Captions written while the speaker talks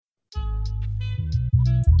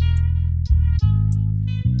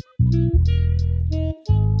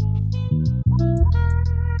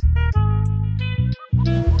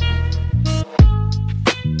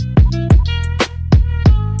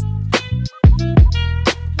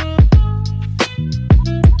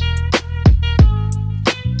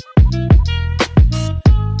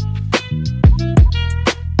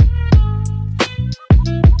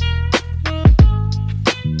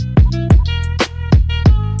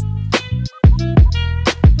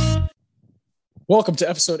Welcome to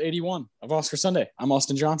episode 81 of Oscar Sunday. I'm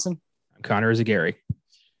Austin Johnson. I'm Connor Zagari.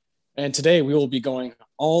 And today we will be going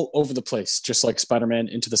all over the place, just like Spider-Man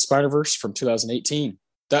Into the Spider-Verse from 2018.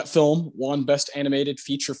 That film won Best Animated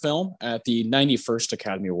Feature Film at the 91st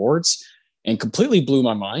Academy Awards and completely blew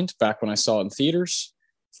my mind back when I saw it in theaters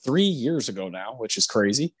 3 years ago now, which is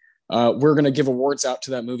crazy. We're going to give awards out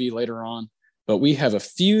to that movie later on, but we have a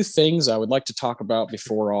few things I would like to talk about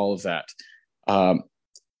before all of that.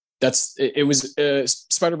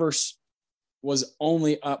 Spider-Verse was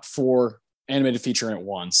only up for animated feature and it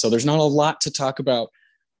won. So there's not a lot to talk about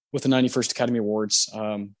with the 91st Academy Awards.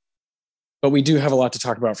 But we do have a lot to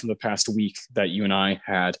talk about from the past week that you and I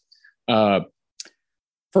had.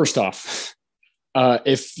 First off,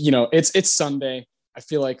 it's Sunday. I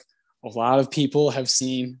feel like a lot of people have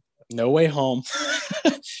seen No Way Home.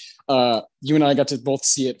 You and I got to both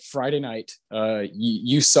see it Friday night.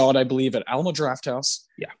 You saw it, I believe, at Alamo Drafthouse.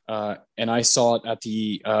 Yeah. And I saw it at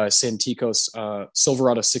the Santikos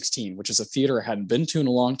Silverado 16, which is a theater I hadn't been to in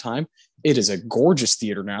a long time. It is a gorgeous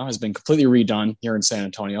theater now, has been completely redone here in San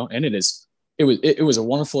Antonio, and it was a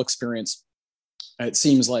wonderful experience. It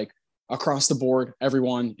seems like across the board,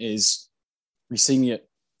 everyone is receiving it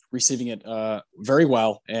very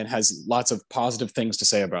well and has lots of positive things to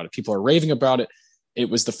say about it. People are raving about it. It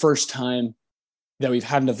was the first time that we've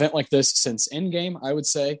had an event like this since Endgame, I would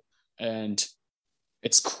say. And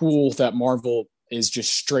it's cool that Marvel is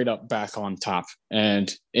just straight up back on top and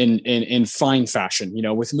in fine fashion,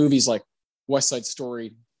 with movies like West Side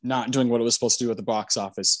Story not doing what it was supposed to do at the box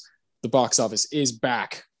office. The box office is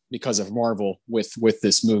back because of Marvel with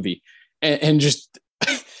this movie. And just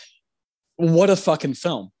what a fucking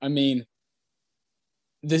film. I mean,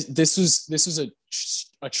 this was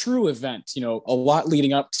a true event, a lot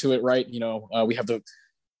leading up to it, right? We have the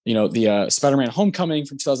Spider-Man Homecoming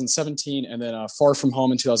from 2017 and then Far From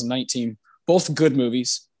Home in 2019, both good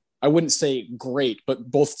movies. I wouldn't say great,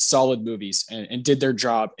 but both solid movies and did their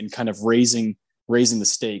job in kind of raising the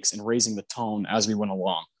stakes and raising the tone as we went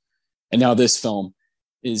along. And now this film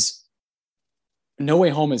is No Way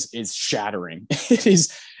Home is shattering. It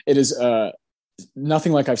is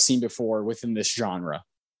nothing like I've seen before within this genre.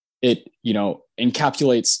 It,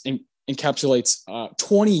 encapsulates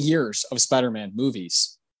 20 years of Spider-Man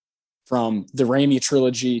movies, from the Raimi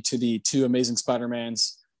trilogy to the two Amazing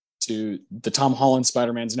Spider-Mans to the Tom Holland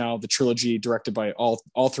Spider-Mans, now the trilogy directed by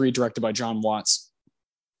all three directed by John Watts.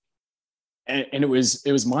 And it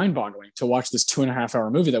was mind-boggling to watch this 2.5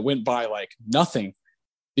 hour movie that went by like nothing,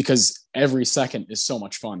 because every second is so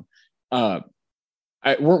much fun.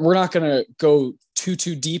 We're not going to go too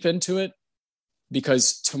deep into it,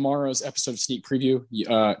 because tomorrow's episode of Sneak Preview,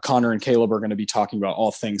 Connor and Caleb are going to be talking about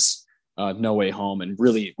all things No Way Home and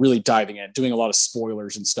really, really diving in, doing a lot of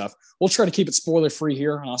spoilers and stuff. We'll try to keep it spoiler-free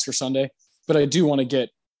here on Oscar Sunday, but I do want to get,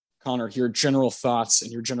 Connor, your general thoughts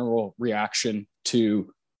and your general reaction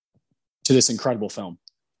to this incredible film.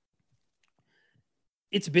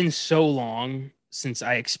 It's been so long since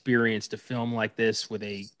I experienced a film like this with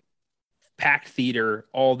a packed theater,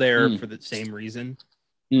 all there for the same reason.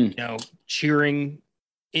 Cheering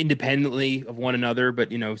independently of one another,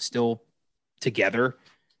 but, still together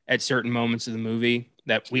at certain moments of the movie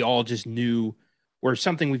that we all just knew were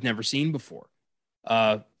something we've never seen before.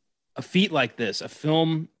 A feat like this, a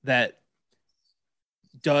film that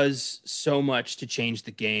does so much to change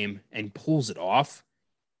the game and pulls it off,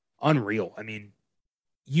 unreal. I mean,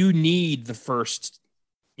 you need the first,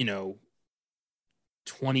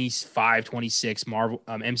 25, 26 Marvel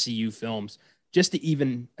MCU films just to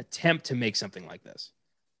even attempt to make something like this.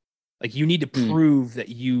 Like, you need to prove that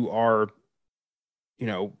you are,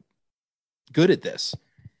 good at this.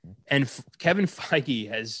 And Kevin Feige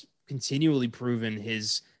has continually proven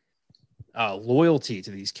his loyalty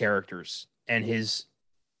to these characters and his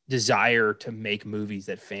desire to make movies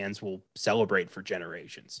that fans will celebrate for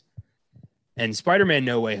generations. And Spider-Man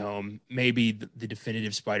No Way Home may be the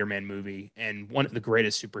definitive Spider-Man movie and one of the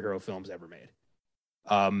greatest superhero films ever made.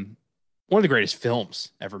 One of the greatest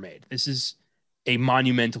films ever made. This is a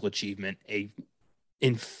monumental achievement, a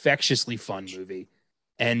infectiously fun movie.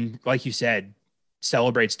 And like you said,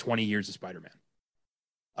 celebrates 20 years of Spider-Man.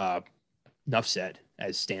 Enough said,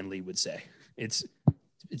 as Stan Lee would say. It's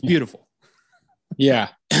It's beautiful. Yeah.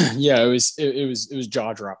 Yeah. It was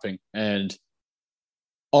jaw dropping, and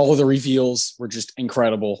all of the reveals were just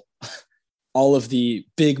incredible. All of the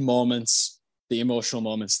big moments, the emotional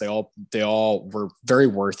moments, they all were very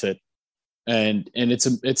worth it. And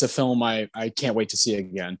it's a film I can't wait to see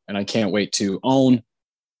again, and I can't wait to own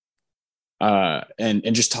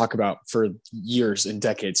and just talk about for years and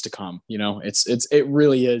decades to come. It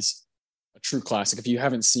really is a true classic. If you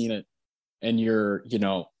haven't seen it, and you're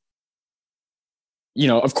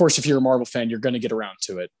of course, if you're a Marvel fan, you're going to get around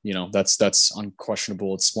to it. That's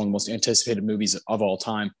unquestionable. It's one of the most anticipated movies of all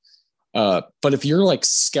time. But if you're like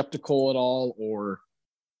skeptical at all, or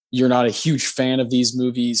you're not a huge fan of these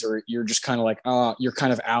movies, or you're just kind of like, you're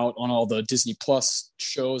kind of out on all the Disney Plus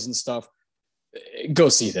shows and stuff, go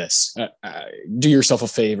see this. Do yourself a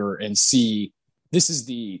favor and see. This is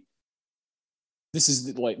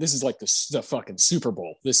like the fucking Super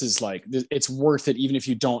Bowl. This is like, it's worth it, even if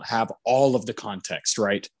you don't have all of the context,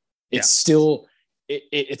 right? It's still,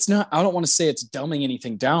 it's not, I don't want to say it's dumbing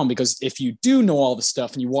anything down, because if you do know all the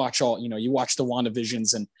stuff and you watch you watch the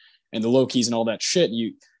WandaVisions and the Lokis and all that shit,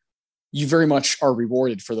 you very much are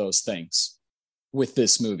rewarded for those things with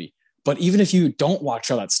this movie. But even if you don't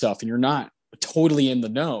watch all that stuff and you're not totally in the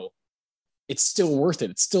know, it's still worth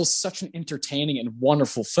it. It's still such an entertaining and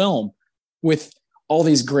wonderful film with all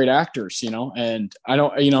these great actors, and I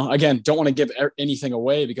don't, again, don't want to give anything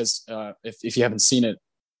away, because if you haven't seen it,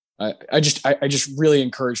 I just really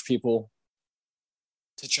encourage people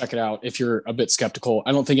to check it out. If you're a bit skeptical,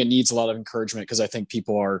 I don't think it needs a lot of encouragement, because I think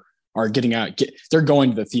people are getting out, they're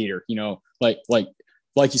going to the theater, like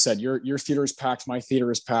you said, your theater is packed. My theater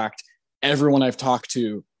is packed. Everyone I've talked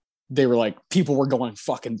to, they were like, people were going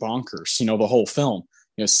fucking bonkers, the whole film.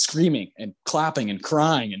 Screaming and clapping and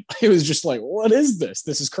crying. And it was just like, what is this?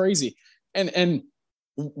 This is crazy. And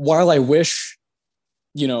while I wish,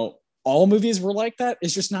 all movies were like that,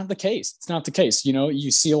 it's just not the case. It's not the case.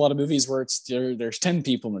 You see a lot of movies where there's 10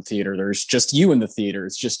 people in the theater. There's just you in the theater.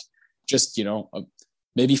 It's just,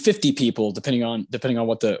 maybe 50 people, depending on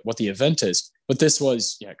what the event is. But this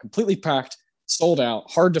was, completely packed, sold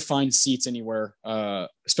out, hard to find seats anywhere,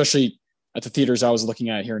 especially at the theaters I was looking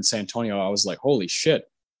at here in San Antonio. I was like, holy shit.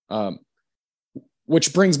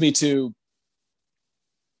 Which brings me to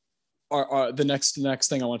the next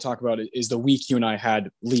thing I want to talk about is the week you and I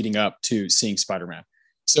had leading up to seeing Spider-Man.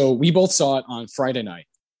 So we both saw it on Friday night.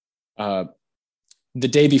 The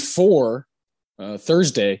day before,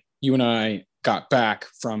 Thursday, you and I got back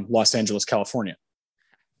from Los Angeles, California.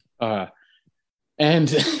 And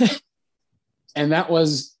and that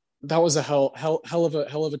was a hell of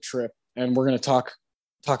a trip. And we're going to talk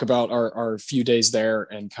about our few days there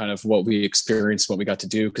and kind of what we experienced, what we got to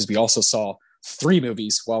do, because we also saw 3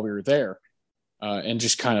 movies while we were there, and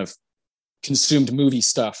just kind of consumed movie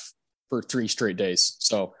stuff for 3 straight days.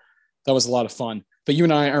 So that was a lot of fun. But you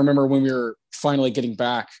and I remember when we were finally getting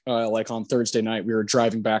back, like on Thursday night, we were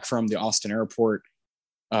driving back from the Austin airport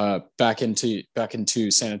back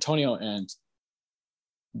into San Antonio, and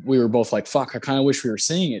we were both like, fuck, I kind of wish we were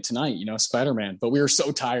seeing it tonight, Spider-Man, but we were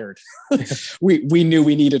so tired. we knew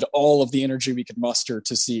we needed all of the energy we could muster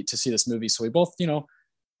to see this movie. So we both, a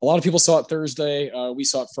lot of people saw it Thursday. We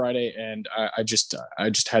saw it Friday, and I just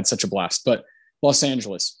had such a blast. But Los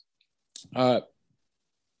Angeles,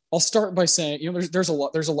 I'll start by saying, there's a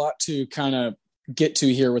lot to kind of get to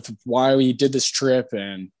here with why we did this trip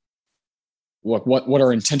and what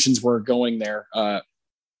our intentions were going there. I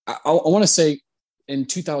want to say, in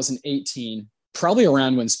 2018, probably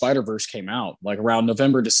around when Spider-Verse came out, like around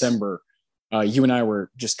November, December, you and I were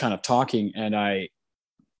just kind of talking, and I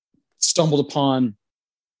stumbled upon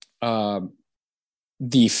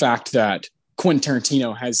the fact that Quentin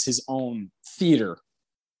Tarantino has his own theater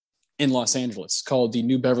in Los Angeles called the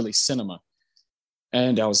New Beverly Cinema.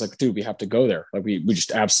 And I was like, dude, we have to go there. Like we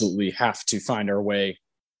just absolutely have to find our way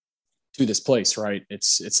to this place, right?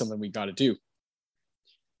 It's something we got to do.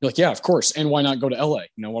 You're like, yeah, of course. And why not go to LA?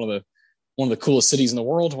 One of the coolest cities in the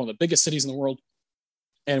world, one of the biggest cities in the world.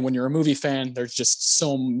 And when you're a movie fan, there's just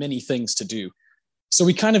so many things to do. So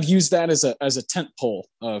we kind of use that as a tent pole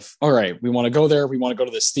of, all right, we want to go there. We want to go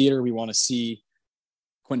to this theater. We want to see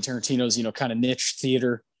Quentin Tarantino's, kind of niche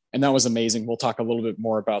theater. And that was amazing. We'll talk a little bit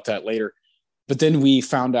more about that later. But then we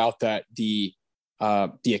found out that the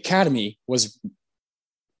Academy was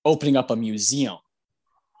opening up a museum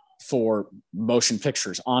for motion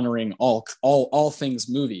pictures, honoring all things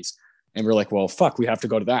movies. And we're like, well, fuck, we have to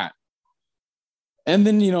go to that. And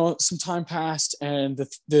then, some time passed, and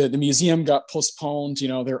the museum got postponed.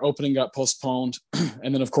 Their opening got postponed.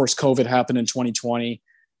 And then, of course, COVID happened in 2020.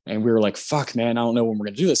 And we were like, fuck, man, I don't know when we're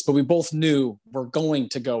going to do this. But we both knew we're going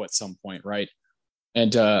to go at some point, right?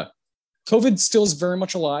 And COVID still is very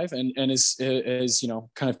much alive and is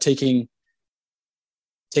kind of taking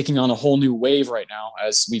on a whole new wave right now.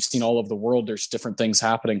 As we've seen all over the world, there's different things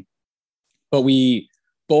happening. But we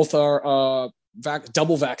both are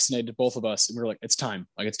double vaccinated, both of us. And we were like, it's time.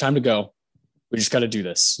 Like, it's time to go. We just got to do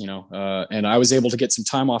this, and I was able to get some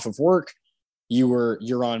time off of work.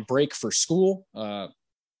 You're on break for school.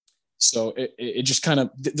 So it just kind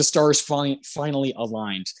of, the stars finally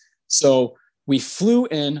aligned. So we flew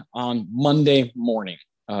in on Monday morning.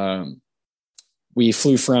 We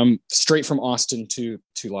flew straight from Austin to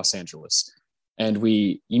Los Angeles, and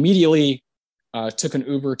we immediately took an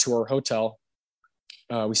Uber to our hotel.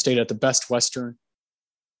 We stayed at the Best Western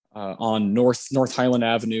on North Highland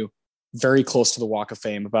Avenue, very close to the Walk of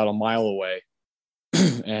Fame, about a mile away.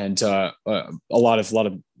 And a lot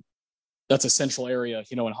of that's a central area,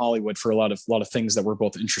 in Hollywood for a lot of things that we're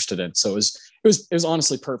both interested in. So it was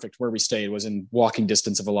honestly perfect where we stayed. It was in walking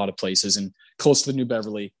distance of a lot of places and close to the New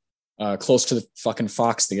Beverly, close to the fucking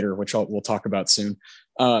Fox Theater, which we'll talk about soon.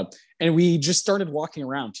 And we just started walking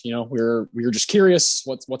around. We were just curious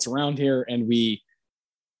what's around here, and we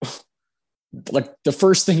like the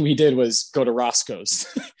first thing we did was go to Roscoe's,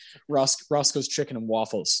 Roscoe's Chicken and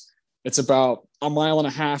Waffles. It's about a mile and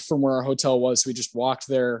a half from where our hotel was. So we just walked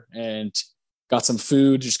there and got some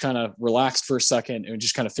food, just kind of relaxed for a second, and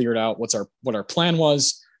just kind of figured out what our plan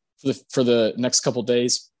was for the next couple of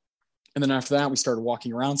days. And then after that, we started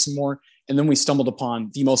walking around some more. And then we stumbled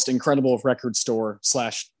upon the most incredible record store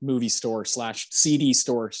 / movie store / CD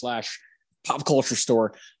store / pop culture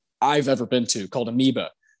store I've ever been to, called Amoeba.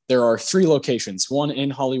 There are 3 locations, one in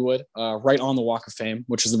Hollywood, right on the Walk of Fame,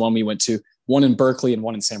 which is the one we went to, one in Berkeley, and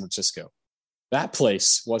one in San Francisco. That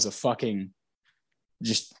place was a fucking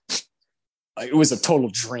it was a total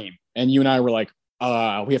dream. And you and I were like,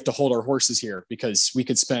 we have to hold our horses here because we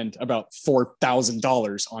could spend about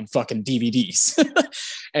 $4,000 on fucking DVDs.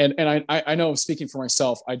 and I know, speaking for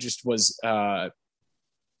myself, I just was, I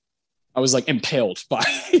was like impaled by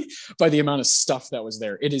the amount of stuff that was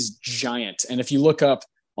there. It is giant. And if you look up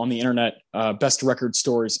on the internet, best record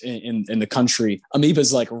stores in the country,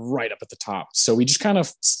 Amoeba's like right up at the top. So we just kind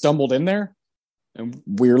of stumbled in there, and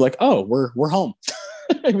we were like, oh, we're home.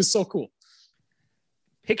 It was so cool.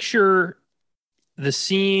 Picture the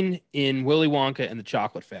scene in Willy Wonka and the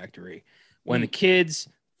Chocolate Factory when the kids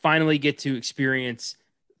finally get to experience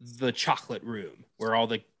the chocolate room, where all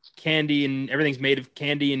the candy and everything's made of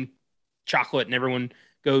candy and chocolate, and everyone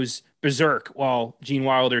goes berserk while Gene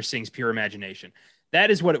Wilder sings Pure Imagination. That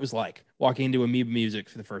is what it was like walking into Amoeba Music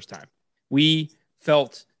for the first time. We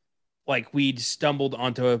felt like we'd stumbled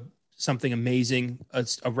onto something amazing,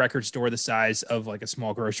 a record store the size of like a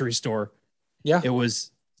small grocery store. Yeah. It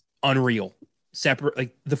was unreal. Separate,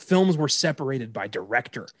 like the films were separated by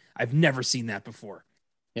director. I've never seen that before.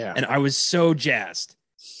 Yeah. And I was so jazzed.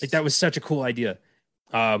 Like, that was such a cool idea.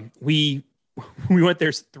 We went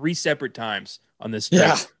there 3 separate times on this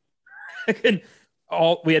trip. Yeah. And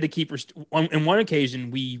we had to keep on one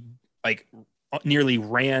occasion, we like nearly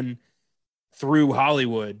ran through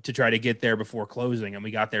Hollywood to try to get there before closing, and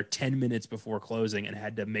we got there 10 minutes before closing and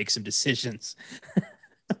had to make some decisions.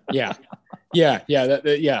 Yeah. We're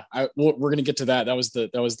gonna get to that. That was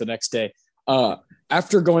the next day.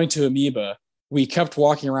 After going to Amoeba, we kept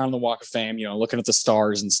walking around the Walk of Fame, looking at the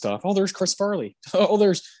stars and stuff. Oh, there's Chris Farley. Oh,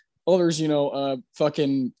 there's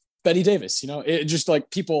fucking Betty Davis. It just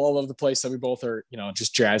like people all over the place that we both are,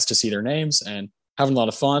 just jazzed to see their names and having a lot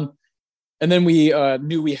of fun. And then we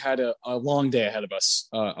knew we had a long day ahead of us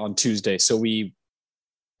on Tuesday, so we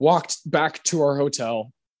walked back to our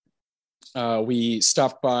hotel. We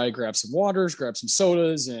stopped by, grabbed some waters, grabbed some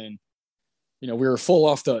sodas, and we were full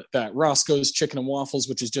off that Roscoe's Chicken and Waffles,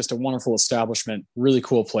 which is just a wonderful establishment, really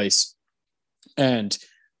cool place. And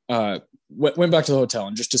went back to the hotel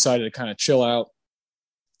and just decided to kind of chill out.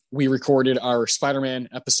 We recorded our Spider-Man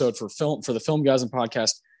episode for the Filmgazm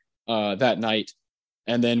podcast that night,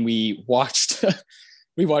 and then we watched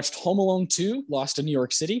Home Alone 2: Lost in New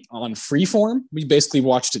York City on Freeform. We basically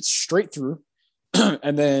watched it straight through.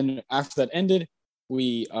 And then after that ended,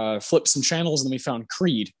 we flipped some channels, and then we found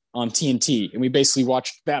Creed on TNT, and we basically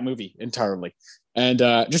watched that movie entirely, and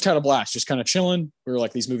just had a blast, just kind of chilling. We were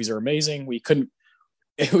like, these movies are amazing.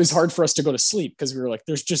 It was hard for us to go to sleep because we were like,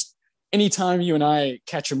 there's just, anytime you and I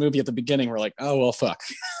catch a movie at the beginning, we're like, oh, well, fuck.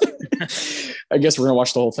 I guess we're going to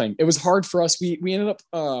watch the whole thing. It was hard for us. We ended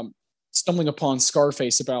up stumbling upon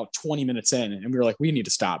Scarface about 20 minutes in, and we were like, we need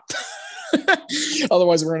to stop.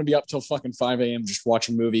 Otherwise, we're going to be up till fucking 5 a.m. just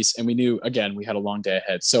watching movies. And we knew, again, we had a long day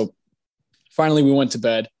ahead. So Finally, we went to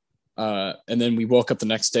bed. And then we woke up the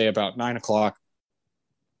next day about 9 o'clock.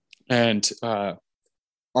 And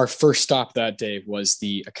our first stop that day was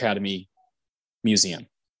the Academy Museum.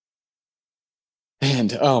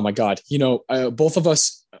 And oh my God, both of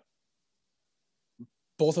us,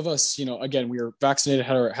 again, we were vaccinated,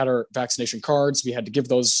 had our vaccination cards. We had to give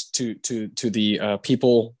those to the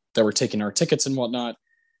people that were taking our tickets and whatnot.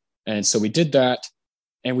 And so we did that.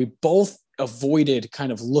 And we both avoided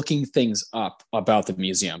kind of looking things up about the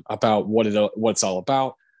museum, about what it's all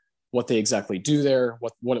about, what they exactly do there,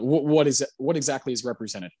 what exactly is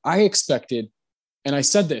represented. I expected, and I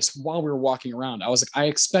said this while we were walking around, I was like, I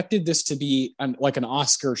expected this to be like an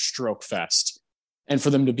Oscar stroke fest, and for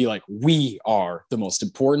them to be like, we are the most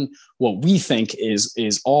important, what we think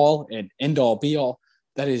is all and end all be all.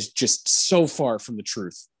 That is just so far from the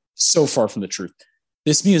truth. So far from the truth.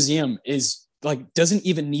 This museum is like, doesn't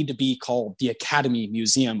even need to be called the Academy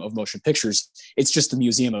Museum of Motion Pictures. It's just the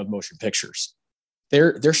Museum of Motion Pictures.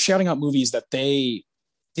 They're shouting out movies that they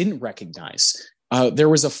didn't recognize. There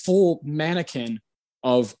was a full mannequin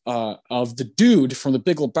of the dude from The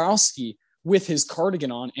Big Lebowski with his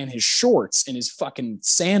cardigan on and his shorts and his fucking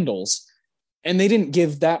sandals, and they didn't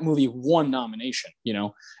give that movie one nomination.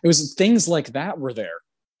 It was things like that were there,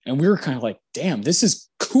 and we were kind of like, damn, this is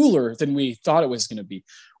cooler than we thought it was going to be.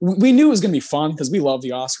 We knew it was going to be fun because we love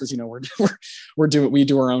the Oscars. We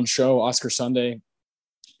do our own show, Oscar Sunday,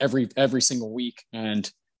 every single week,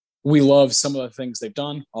 and we love some of the things they've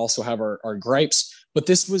done. Also have our gripes, but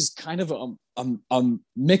this was kind of a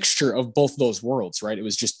mixture of both those worlds, right? It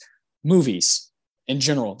was just movies in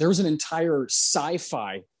general. There was an entire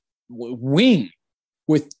sci-fi wing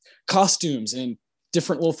with costumes and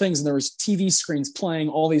different little things, and there was TV screens playing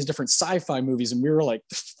all these different sci-fi movies, and we were like,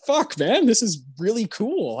 fuck, man, this is really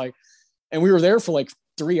cool. Like, and we were there for like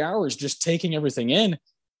 3 hours just taking everything in.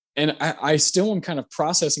 And I still am kind of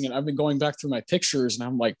processing it. I've been going back through my pictures, and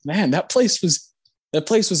I'm like, man, that place was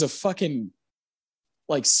a fucking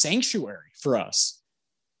like sanctuary for us.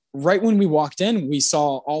 Right when we walked in, we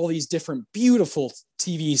saw all these different beautiful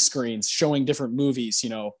TV screens showing different movies,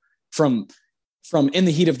 from In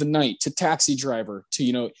the Heat of the Night to Taxi Driver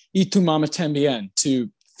to, Y Tu Mama Tambien to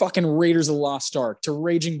fucking Raiders of the Lost Ark to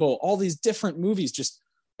Raging Bull, all these different movies just,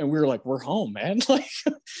 and we were like, we're home, man. Like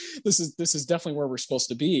this is definitely where we're supposed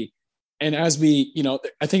to be. And as we,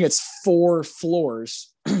 I think it's 4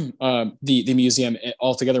 floors, the museum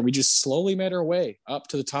altogether, we just slowly made our way up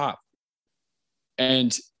to the top.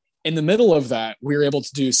 And in the middle of that, we were able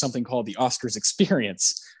to do something called the Oscars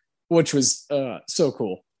Experience, which was so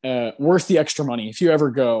cool. Worth the extra money. If you ever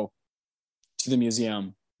go to the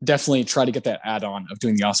museum, definitely try to get that add-on of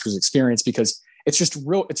doing the Oscars Experience, because it's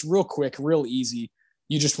real quick, real easy.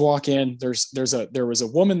 You just walk in. There was a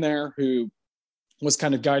woman there who was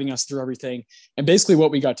kind of guiding us through everything. And basically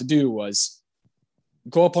what we got to do was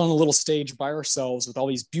go up on a little stage by ourselves with all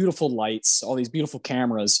these beautiful lights, all these beautiful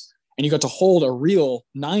cameras, and you got to hold a real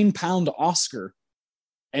 9-pound Oscar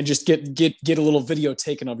and just get a little video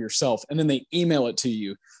taken of yourself, and then they email it to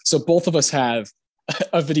you. So both of us have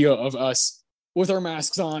a video of us with our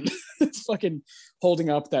masks on, fucking holding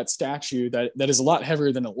up that statue that is a lot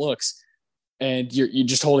heavier than it looks. And you're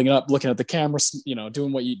just holding it up, looking at the camera,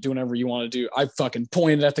 doing whatever you want to do. I fucking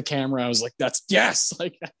pointed at the camera. I was like, that's yes.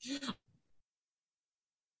 Like,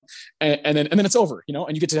 and then it's over,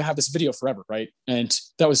 and you get to have this video forever. Right. And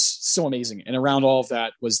that was so amazing. And around all of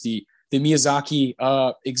that was the Miyazaki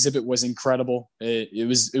exhibit was incredible. It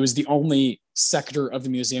was the only sector of the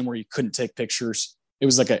museum where you couldn't take pictures. It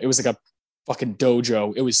was like a fucking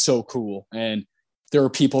dojo. It was so cool. And there were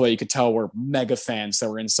people that you could tell were mega fans that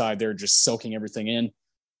were inside there just soaking everything in.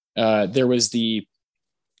 There was the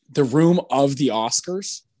room of the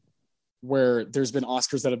Oscars, where there's been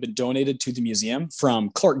Oscars that have been donated to the museum, from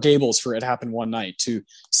Clark Gables for It Happened One Night to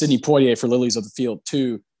Sidney Poitier for Lilies of the Field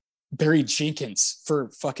to Barry Jenkins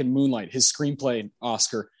for fucking Moonlight, his screenplay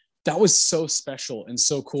Oscar. That was so special and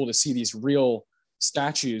so cool to see these real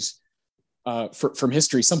statues from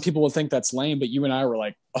history. Some people will think that's lame, but you and I were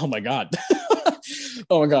like, oh my God.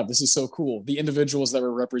 Oh my God, this is so cool. The individuals that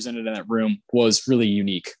were represented in that room was really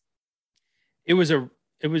unique. It was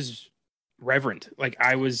reverent. Like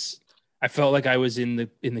I felt like I was in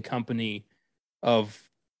the company of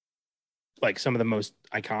like some of the most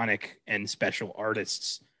iconic and special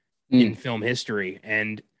artists in film history.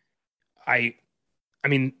 And I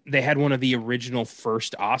mean, they had one of the original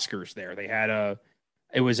first Oscars there.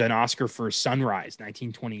 It was an Oscar for Sunrise,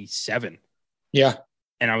 1927. Yeah.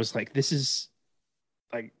 And I was like, this is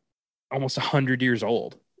like almost 100 years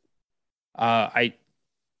old. It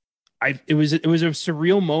was a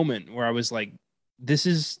surreal moment where I was like, this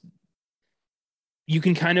is you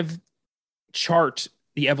can kind of chart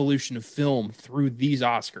the evolution of film through these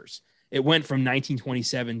Oscars. It went from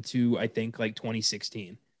 1927 to, I think, like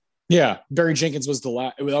 2016. Yeah, Barry Jenkins was the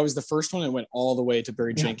last. That was the first one. It went all the way to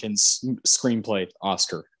Barry Jenkins' screenplay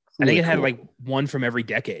Oscar. Really I think it had like one from every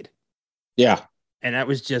decade. Yeah, and that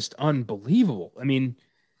was just unbelievable. I mean,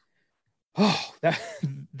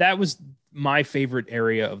 that was my favorite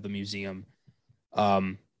area of the museum.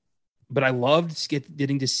 But I loved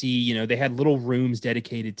getting to see. You know, they had little rooms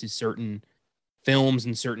dedicated to certain films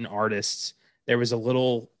and certain artists. There was a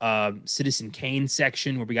little Citizen Kane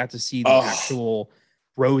section where we got to see the actual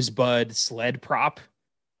Rosebud sled prop.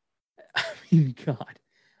 I mean,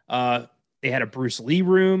 God. They had a Bruce Lee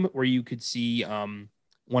room where you could see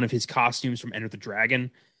one of his costumes from Enter the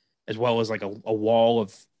Dragon, as well as like a wall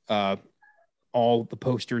of all the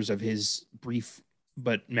posters of his brief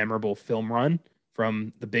but memorable film run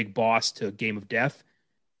from The Big Boss to Game of Death.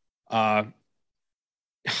 God,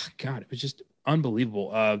 it was just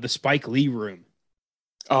unbelievable. The Spike Lee room.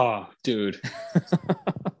 Oh, dude.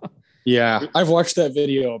 Yeah, I've watched that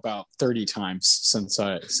video about 30 times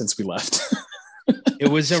since we left. It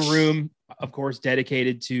was a room, of course,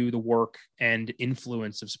 dedicated to the work and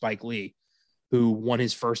influence of Spike Lee, who won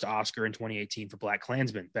his first Oscar in 2018 for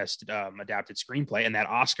BlacKkKlansman, Best Adapted Screenplay, and that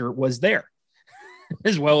Oscar was there,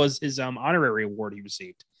 as well as his honorary award he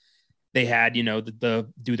received. They had, you know,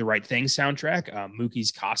 the Do the Right Thing soundtrack,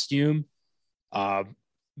 Mookie's costume,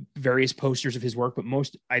 various posters of his work, but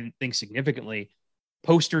most, I think significantly,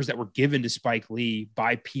 posters that were given to Spike Lee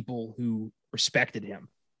by people who respected him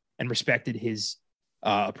and respected his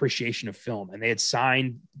appreciation of film. And they had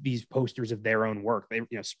signed these posters of their own work. They, you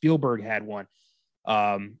know, Spielberg had one,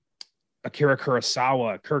 Akira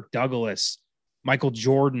Kurosawa, Kirk Douglas, Michael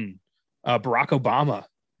Jordan, Barack Obama.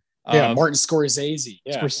 Martin Scorsese.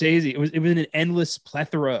 Yeah. Scorsese. It was an endless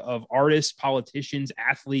plethora of artists, politicians,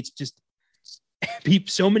 athletes, just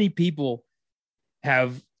so many people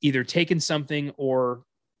have either taken something or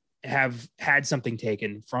have had something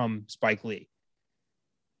taken from Spike Lee.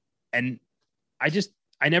 And I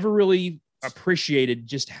never really appreciated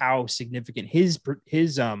just how significant his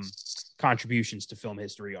contributions to film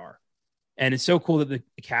history are. And it's so cool that the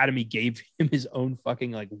Academy gave him his own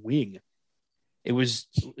fucking like wing. It was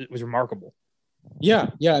remarkable. Yeah.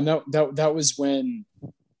 And that was when,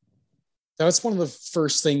 that was one of the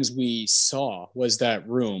first things we saw was that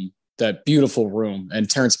room, that beautiful room. And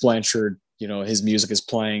Terrence Blanchard, you know, his music is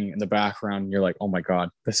playing in the background. And you're like, oh my God,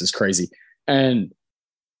 this is crazy. And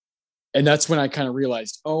that's when I kind of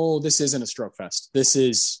realized, oh, this isn't a stroke fest. This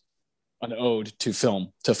is an ode to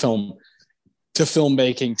film, to filmmaking,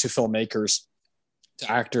 to filmmakers,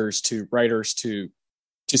 to actors, to writers, to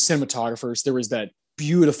cinematographers. There was that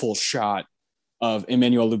beautiful shot of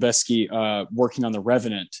Emmanuel Lubezki working on The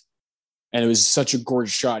Revenant. And it was such a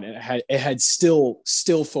gorgeous shot. And it had still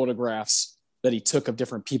photographs that he took of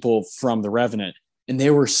different people from The Revenant. And they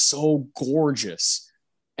were so gorgeous.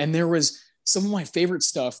 And there was some of my favorite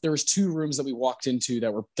stuff. There was two rooms that we walked into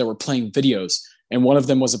that were playing videos. And one of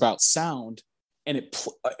them was about sound. And it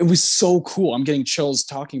was so cool. I'm getting chills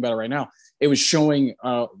talking about it right now. It was showing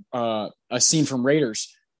a scene from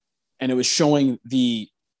Raiders. And it was showing the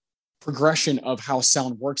progression of how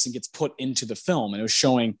sound works and gets put into the film. And it was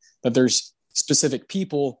showing that there's specific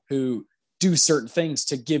people who do certain things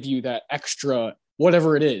to give you that extra,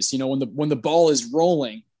 whatever it is, you know, when the ball is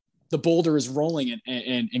rolling, the boulder is rolling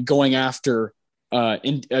and going after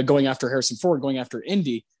Harrison Ford, going after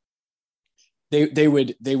Indy, they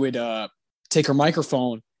would take her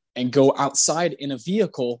microphone and go outside in a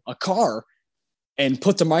vehicle, a car, and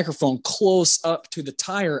put the microphone close up to the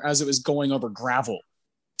tire as it was going over gravel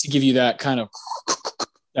to give you that kind of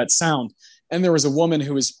that sound. And there was a woman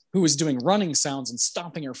who was doing running sounds and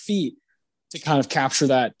stomping her feet to kind of capture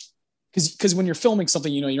that. Because when you're filming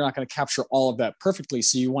something, you know, you're not going to capture all of that perfectly.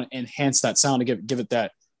 So you want to enhance that sound to give it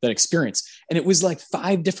that experience. And it was like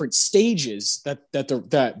 5 different stages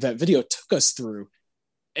that video took us through.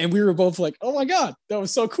 And we were both like, oh my God, that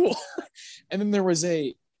was so cool. And then there was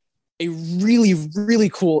a really, really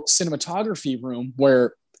cool cinematography room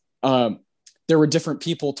where there were different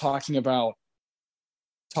people talking about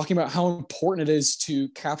how important it is to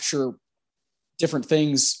capture different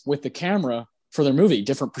things with the camera for their movie,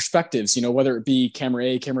 different perspectives, you know, whether it be camera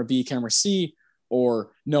A, camera B, camera C,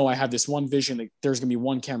 or no, I have this one vision that there's going to be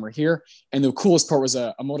one camera here. And the coolest part was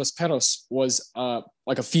Amores Perros was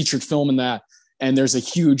like a featured film in that. And there's a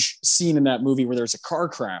huge scene in that movie where there's a car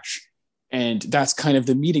crash. And that's kind of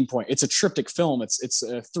the meeting point. It's a triptych film. It's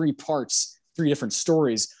 3 parts, 3 different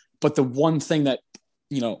stories. But the one thing that,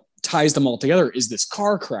 you know, ties them all together is this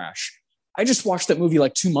car crash. I just watched that movie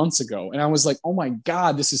like 2 months ago, and I was like, oh my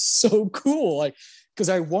God, this is so cool. Like, because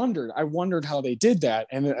I wondered how they did that.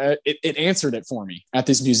 And it answered it for me at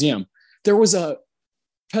this museum. There was a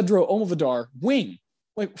Pedro Almodovar wing.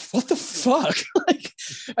 Like, what the fuck? Like,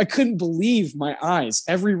 I couldn't believe my eyes.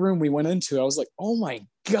 Every room we went into, I was like, oh my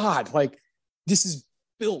God, like, this is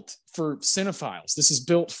built for cinephiles. This is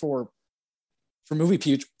built for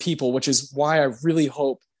movie people, which is why I really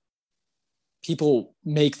hope people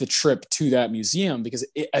make the trip to that museum, because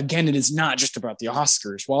again, it is not just about the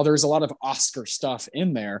Oscars. While there's a lot of Oscar stuff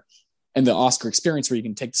in there and the Oscar experience where you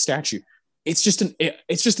can take the statue, it's just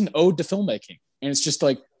an ode to filmmaking. And it's just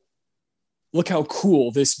like, look how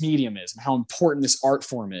cool this medium is and how important this art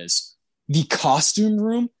form is. The costume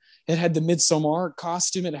room, it had the Midsommar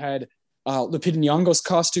costume. It had Lupita Nyong'o's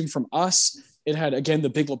costume from Us. It had, again, the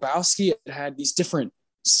Big Lebowski. It had these different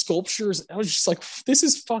sculptures. I was just like, this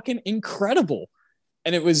is fucking incredible.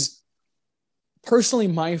 And it was personally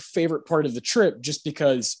my favorite part of the trip, just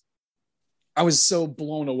because I was so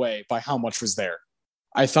blown away by how much was there.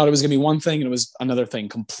 I thought it was going to be one thing and it was another thing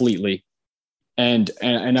completely. And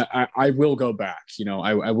I will go back,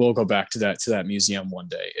 I will go back to that museum one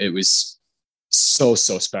day. It was so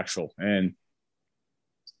special. And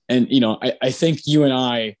I think you and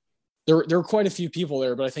I, there were quite a few people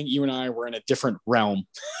there, but I think you and I were in a different realm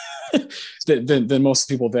than most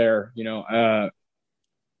people there. We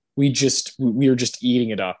were just eating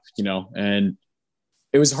it up, and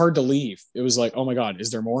it was hard to leave. It was like, oh my God, is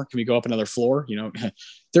there more? Can we go up another floor?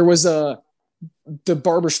 There was the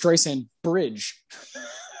Barbara Streisand bridge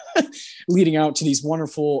leading out to these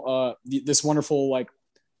wonderful, this wonderful, like,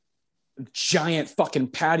 giant fucking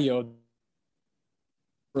patio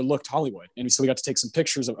overlooked Hollywood. And so we got to take some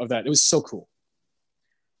pictures of that. It was so cool.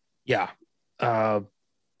 Yeah. I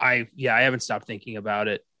haven't stopped thinking about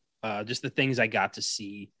it. Just the things I got to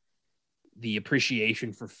see, the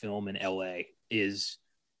appreciation for film in LA is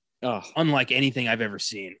unlike anything I've ever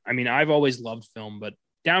seen. I mean, I've always loved film, but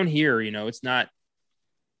down here, it's not,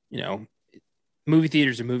 movie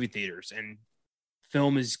theaters are movie theaters, and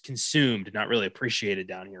film is consumed, not really appreciated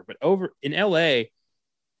down here. But over in LA,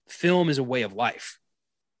 film is a way of life.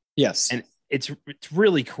 Yes. And it's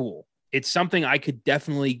really cool. It's something I could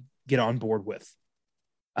definitely get on board with.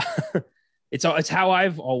 It's how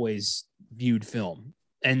I've always viewed film.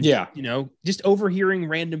 And, just overhearing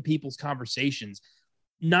random people's conversations,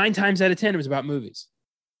 9 times out of 10, it was about movies.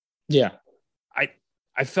 Yeah.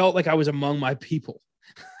 I felt like I was among my people.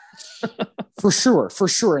 For sure.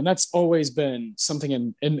 And that's always been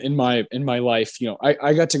something in my life.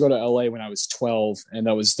 I got to go to LA when I was 12, and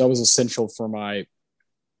that was essential for my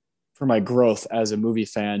growth as a movie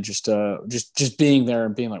fan. Just being there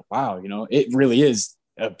and being like, wow, it really is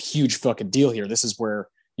a huge fucking deal here. This is where,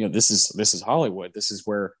 this is Hollywood. This is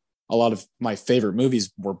where a lot of my favorite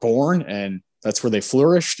movies were born, and that's where they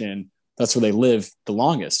flourished, and that's where they live the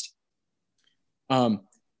longest.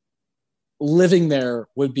 Living there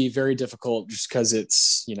would be very difficult, just because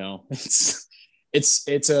it's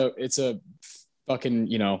a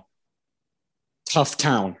fucking, tough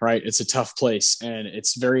town, right? It's a tough place, and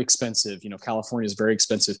it's very expensive. California is very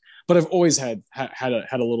expensive, but I've always had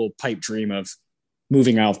a little pipe dream of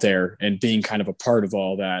moving out there and being kind of a part of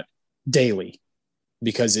all that daily,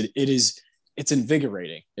 because it's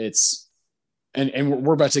invigorating. And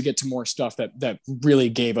we're about to get to more stuff that really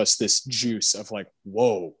gave us this juice of like,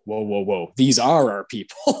 whoa, these are our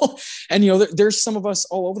people. And, there's some of us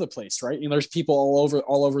all over the place, right? There's people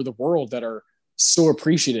all over the world that are so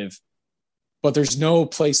appreciative, but there's no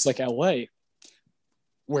place like LA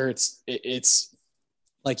where it's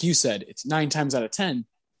like you said, it's 9 times out of 10,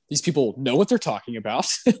 these people know what they're talking about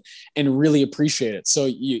and really appreciate it. So,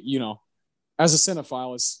 as a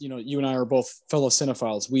cinephile, as you and I are both fellow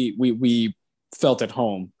cinephiles, we felt at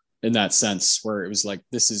home in that sense, where it was like,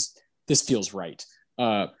 this feels right.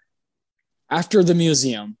 After the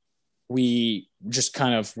museum, we just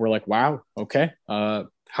kind of were like, wow, okay, how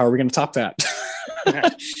are we going to top that?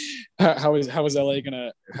 How is LA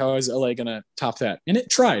gonna top that? And it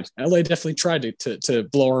tried. LA definitely tried to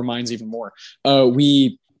blow our minds even more.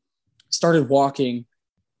 We started walking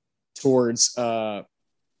towards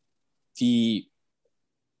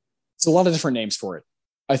it's a lot of different names for it.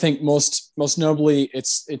 I think most notably,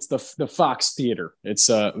 it's the Fox Theater. It's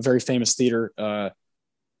a very famous theater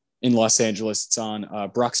in Los Angeles. It's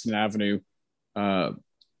on Broxton Avenue.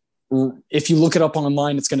 If you look it up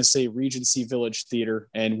online, it's going to say Regency Village Theater,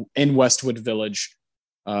 and in Westwood Village,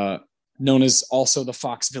 known as also the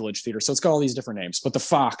Fox Village Theater. So it's got all these different names, but the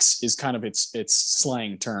Fox is kind of its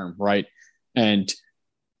slang term, right? And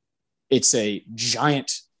it's a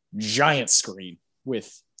giant screen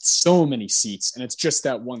with so many seats, and it's just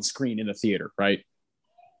that one screen in the theater, right?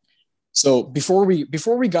 So before we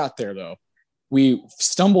got there though, we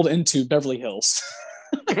stumbled into Beverly Hills.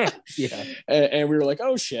 Yeah. And we were like,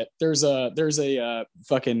 oh shit, there's a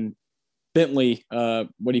fucking Bentley, what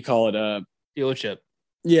do you call it? Dealership.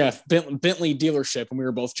 Yeah, Bentley dealership. And we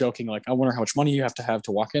were both joking, like, I wonder how much money you have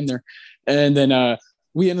to walk in there. And then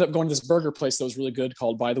we ended up going to this burger place that was really good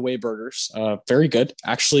called By the Way Burgers. Very good.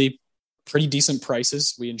 Actually, pretty decent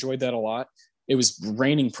prices. We enjoyed that a lot. It was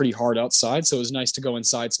raining pretty hard outside, so it was nice to go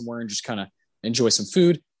inside somewhere and just kind of enjoy some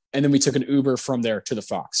food. And then we took an Uber from there to the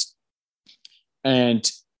Fox. And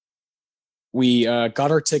we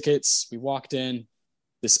got our tickets. We walked in.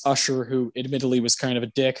 This usher, who admittedly was kind of a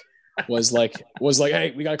dick, was like,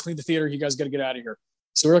 hey, we got to clean the theater. You guys got to get out of here.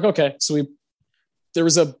 So we're like, okay. So there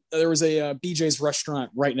was a BJ's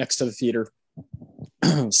restaurant right next to the theater.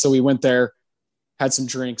 So we went there, had some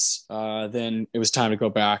drinks. Then it was time to go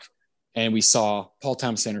back, and we saw Paul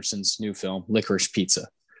Thomas Anderson's new film, Licorice Pizza.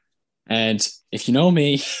 And if you know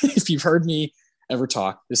me, if you've heard me ever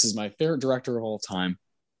talk, this is my favorite director of all time.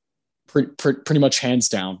 Pretty much hands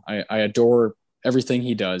down. I adore everything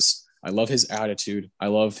he does. I love his attitude. I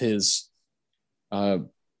love his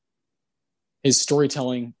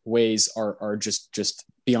storytelling ways are just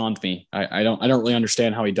beyond me. I don't really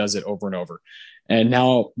understand how he does it over and over. And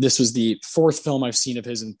now this was the fourth film I've seen of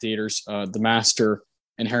his in theaters, The Master,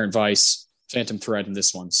 Inherent Vice, Phantom Thread, and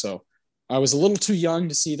this one. So I was a little too young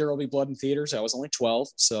to see There Will Be Blood in theaters. I was only 12,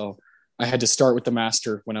 so I had to start with The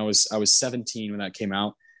Master when I was 17 when that came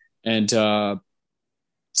out. And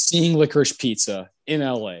seeing Licorice Pizza in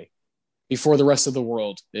LA before the rest of the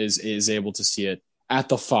world is able to see it at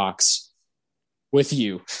the Fox with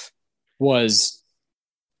you was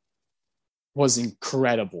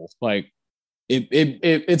incredible. Like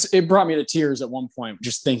it brought me to tears at one point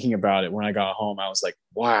just thinking about it. When I got home, I was like,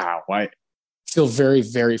 wow, I feel very,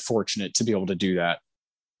 very fortunate to be able to do that.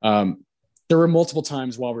 There were multiple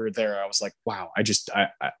times while we were there, I was like, wow,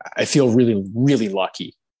 I feel really, really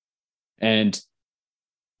lucky. And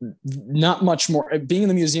not much more. Being in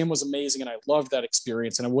the museum was amazing, and I loved that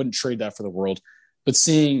experience, and I wouldn't trade that for the world. But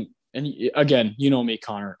seeing, and again, you know me,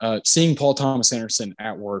 Connor, seeing Paul Thomas Anderson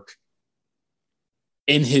at work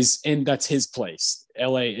in that's his place.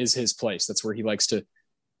 LA is his place. That's where he likes to,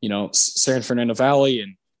 San Fernando Valley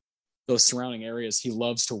and those surrounding areas. He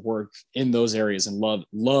loves to work in those areas and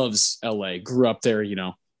loves LA. Grew up there,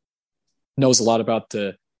 knows a lot about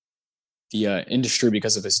the industry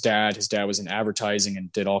because of his dad. His dad was in advertising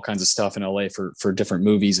and did all kinds of stuff in LA for different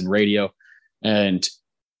movies and radio. And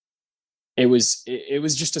it was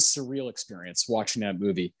just a surreal experience watching that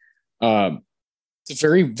movie. It's a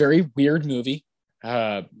very, very weird movie.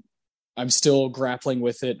 I'm still grappling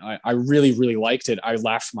with it. I really, really liked it. I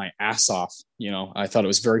laughed my ass off. I thought it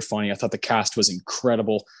was very funny. I thought the cast was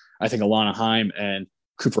incredible. I think Alana Haim and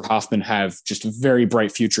Cooper Hoffman have just very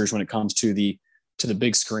bright futures when it comes to the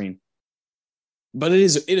big screen. But it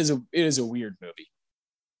is a weird movie,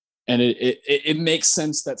 and it makes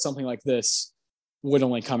sense that something like this would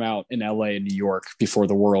only come out in LA and New York before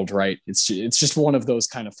the world, right? It's just one of those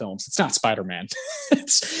kind of films. It's not Spider-Man.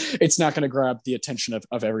 it's not going to grab the attention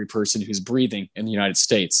of every person who's breathing in the United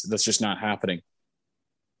States. That's just not happening.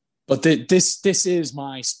 But this is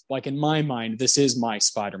my, like, in my mind, this is my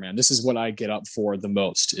Spider-Man. This is what I get up for the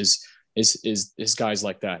most is guys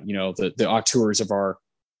like that, the auteurs of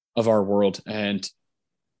our world. And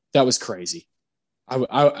that was crazy.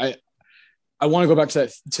 I want to go back to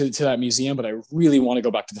that museum, but I really want to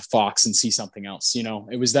go back to the Fox and see something else.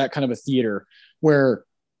 It was that kind of a theater where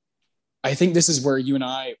I think this is where you and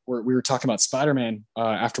I we were talking about Spider-Man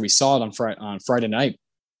after we saw it on Friday night.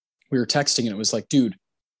 We were texting and it was like, dude,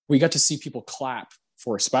 we got to see people clap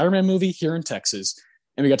for a Spider-Man movie here in Texas.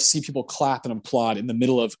 And we got to see people clap and applaud in the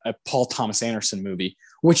middle of a Paul Thomas Anderson movie,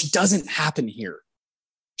 which doesn't happen here.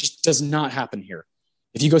 Just does not happen here.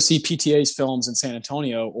 If you go see PTA's films in San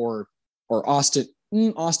Antonio or Austin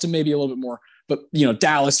maybe a little bit more, but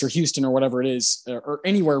Dallas or Houston or whatever it is, or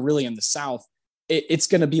anywhere really in the South, it's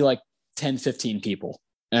going to be like 10, 15 people.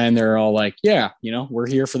 And they're all like, yeah, we're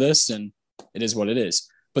here for this. And it is what it is.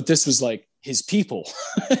 But this was like his people.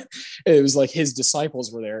 It was like his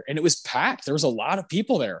disciples were there, and it was packed. There was a lot of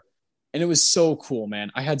people there, and it was so cool,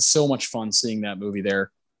 man. I had so much fun seeing that movie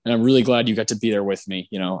there. And I'm really glad you got to be there with me,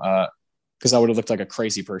 because I would have looked like a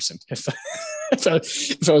crazy person if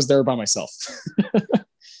I was there by myself.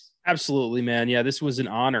 Absolutely, man. Yeah, this was an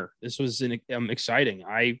honor. This was exciting.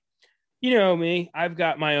 Me, I've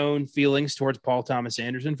got my own feelings towards Paul Thomas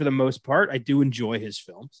Anderson. For the most part, I do enjoy his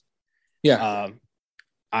films. Yeah.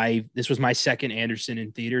 This was my second Anderson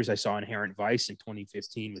in theaters. I saw Inherent Vice in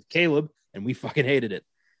 2015 with Caleb, and we fucking hated it.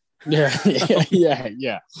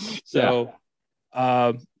 Yeah. So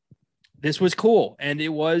this was cool. And it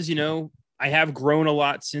was, I have grown a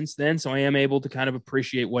lot since then. So I am able to kind of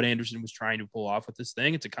appreciate what Anderson was trying to pull off with this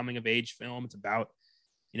thing. It's a coming of age film. It's about,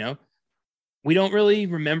 we don't really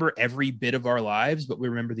remember every bit of our lives, but we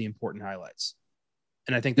remember the important highlights.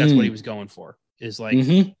 And I think that's what he was going for, is like,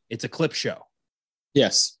 it's a clip show.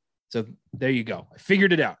 Yes. So there you go. I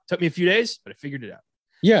figured it out. Took me a few days, but I figured it out.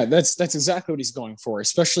 Yeah, that's exactly what he's going for.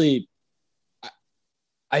 Especially,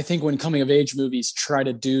 I think when coming of age movies try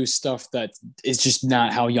to do stuff that is just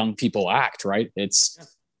not how young people act, right? It's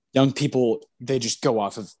young people, they just go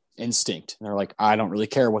off of instinct. And they're like, I don't really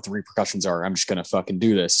care what the repercussions are. I'm just going to fucking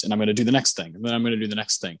do this. And I'm going to do the next thing. And then I'm going to do the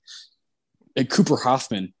next thing. And Cooper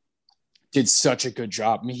Hoffman did such a good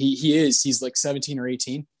job. I mean, he's like 17 or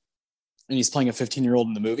 18 and he's playing a 15-year-old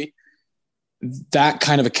in the movie. That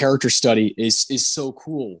kind of a character study is so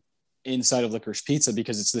cool inside of Licorice Pizza,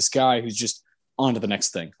 because it's this guy who's just on to the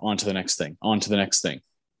next thing, on to the next thing, on to the next thing.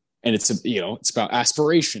 And it's about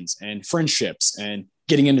aspirations and friendships and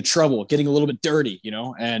getting into trouble, getting a little bit dirty,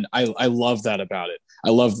 and I love that about it.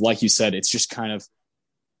 I love, like you said, it's just kind of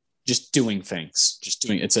just doing things,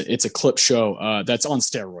 it's a clip show that's on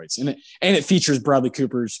steroids, and it features Bradley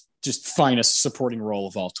Cooper's just finest supporting role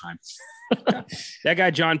of all time. That guy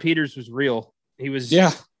John Peters was real. He was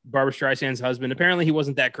Barbra Streisand's husband. Apparently he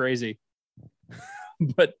wasn't that crazy,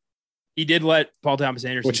 but he did let Paul Thomas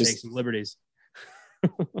Anderson take some liberties,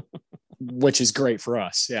 which is great for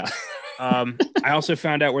us. Yeah. I also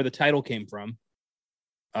found out where the title came from.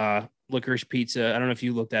 Licorice Pizza. I don't know if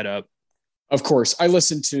you looked that up. Of course. I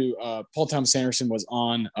listened to Paul Thomas Anderson was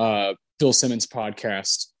on Bill Simmons'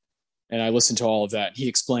 podcast, and I listened to all of that. He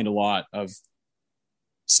explained a lot of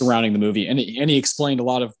surrounding the movie, and he explained a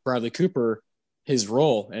lot of Bradley Cooper, his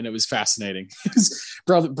role, and it was fascinating.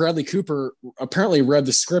 Bradley Cooper apparently read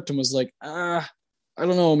the script and was like, I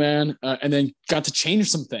don't know, man, and then got to change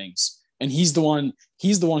some things. And he's the one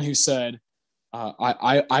who said,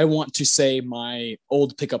 I want to say my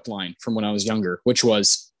old pickup line from when I was younger, which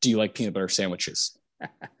was, do you like peanut butter sandwiches?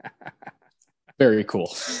 Very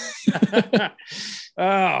cool.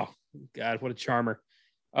 Oh God, what a charmer.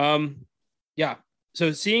 Yeah.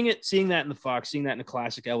 So seeing that in the Fox, seeing that in a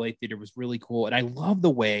classic LA theater was really cool. And I love the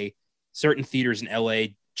way certain theaters in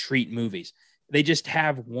LA treat movies. They just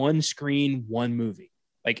have one screen, one movie.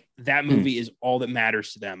 Like that movie is all that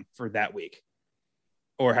matters to them for that week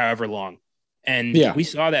or however long. And we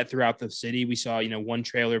saw that throughout the city. We saw, one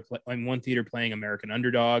theater playing American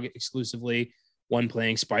Underdog exclusively, one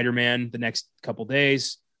playing Spider-Man the next couple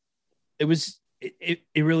days. It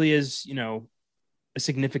really is, a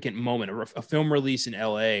significant moment. A film release in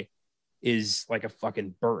LA is like a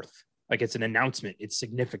fucking birth. Like it's an announcement. It's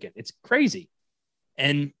significant. It's crazy.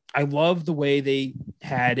 And I love the way they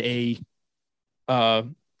had a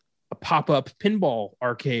pop-up pinball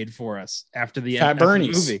arcade for us after the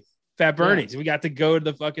movie. Fat Bernie's. Yeah. We got to go to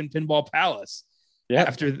the fucking Pinball Palace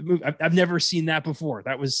after the movie. I've never seen that before.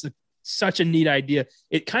 That was such a neat idea.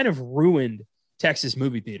 It kind of ruined Texas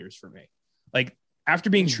movie theaters for me. Like after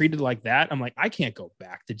being treated like that, I'm like, I can't go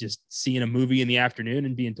back to just seeing a movie in the afternoon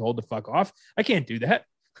and being told to fuck off. I can't do that.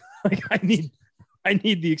 Like I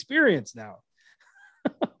need the experience now.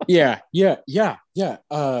 Yeah.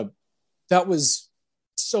 That was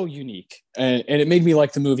so unique, and it made me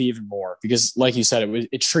like the movie even more because, like you said,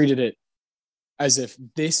 it treated it as if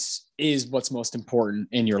this is what's most important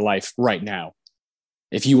in your life right now.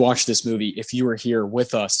 If you watch this movie, if you were here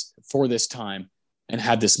with us for this time and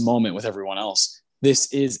had this moment with everyone else,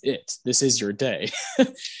 this is it. This is your day.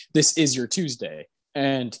 This is your Tuesday.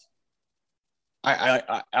 And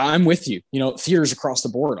I'm with you. Theaters across the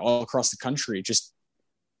board, all across the country,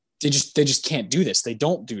 they just can't do this. They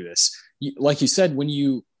don't do this. Like you said, when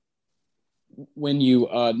you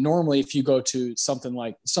normally, if you go to something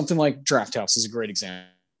like Draft House is a great example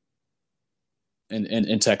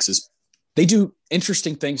in Texas, they do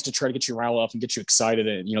interesting things to try to get you riled up and get you excited.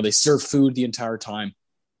 And, they serve food the entire time,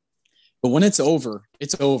 but when it's over,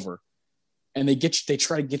 and they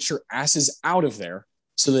try to get your asses out of there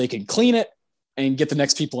so they can clean it and get the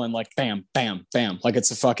next people in, like, bam, bam, bam. Like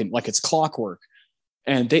it's clockwork.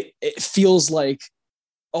 And it feels like,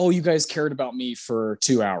 oh, you guys cared about me for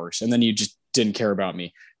 2 hours and then you just didn't care about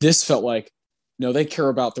me. This felt like, no, they care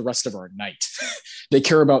about the rest of our night. They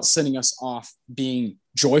care about sending us off being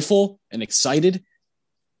joyful and excited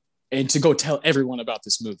and to go tell everyone about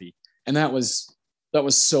this movie. And that was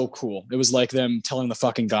so cool. It was like them telling the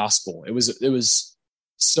fucking gospel. It was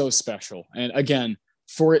so special. And again,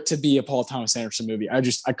 for it to be a Paul Thomas Anderson movie, I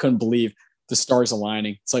couldn't believe the stars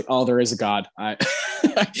aligning. It's like, oh, there is a God. I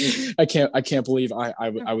can't believe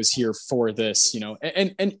I was here for this,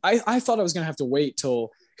 and I thought I was going to have to wait till,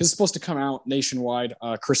 because it's supposed to come out nationwide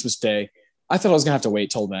Christmas Day. I thought I was going to have to wait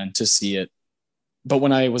till then to see it. But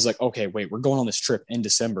when I was like, okay, wait, we're going on this trip in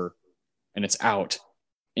December and it's out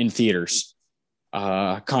in theaters.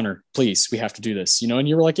 Connor, please, we have to do this, and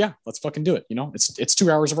you were like, yeah, let's fucking do it. It's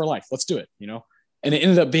 2 hours of our life. Let's do it, and it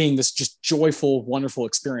ended up being this just joyful, wonderful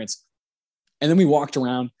experience. And then we walked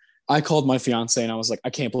around. I called my fiance and I was like,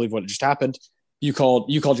 I can't believe what just happened. You called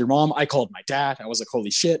your mom. I called my dad. I was like,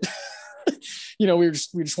 holy shit. We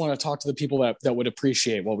just want to talk to the people that would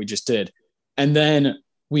appreciate what we just did. And then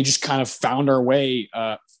we just kind of found our way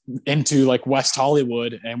into like West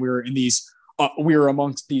Hollywood, and we were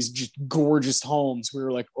amongst these just gorgeous homes. We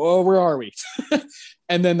were like, oh, where are we?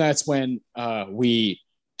 And then that's when we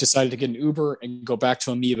decided to get an Uber and go back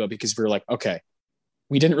to Amoeba, because we were like, okay,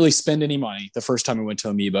 we didn't really spend any money the first time we went to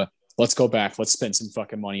Amoeba. Let's go back. Let's spend some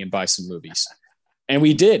fucking money and buy some movies. And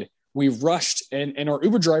we did. We rushed, and our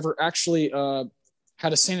Uber driver actually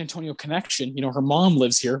had a San Antonio connection. Her mom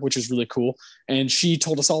lives here, which is really cool. And she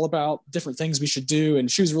told us all about different things we should do. And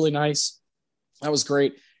she was really nice. That was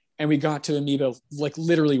great. And we got to Amoeba like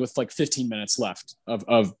literally with like 15 minutes left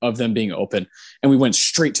of them being open. And we went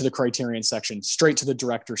straight to the Criterion section, straight to the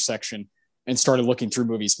director section, and started looking through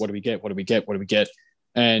movies. What do we get? What do we get? What do we get?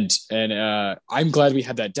 And I'm glad we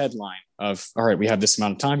had that deadline of, all right, we have this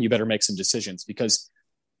amount of time. You better make some decisions, because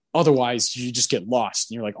otherwise you just get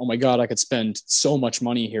lost. And you're like, oh my God, I could spend so much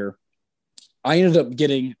money here. I ended up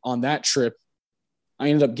getting on that trip. I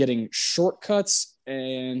ended up getting Shortcuts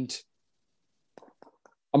and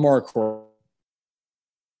AmeriCorps,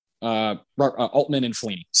 Altman and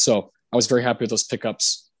Fellini. So I was very happy with those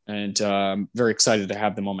pickups, and very excited to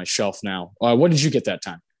have them on my shelf now. What did you get that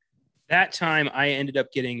time? That time I ended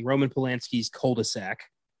up getting Roman Polanski's Cul-de-sac.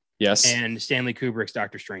 Yes. And Stanley Kubrick's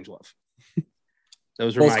Dr. Strangelove.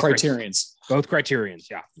 Those were both my Criterions. Both Criterions,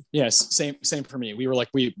 yeah. Yes, same for me. We were like,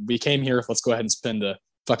 we came here, let's go ahead and spend the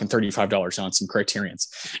fucking $35 on some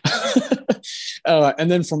Criterions.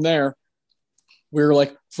 And then from there, we were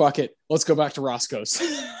like, fuck it, let's go back to Roscoe's.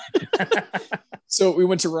 So we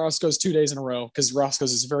went to Roscoe's 2 days in a row, because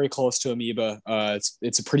Roscoe's is very close to Amoeba.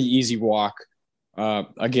 It's a pretty easy walk.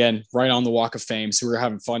 Again, right on the Walk of Fame. So we were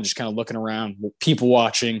having fun, just kind of looking around, people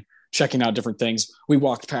watching, checking out different things. We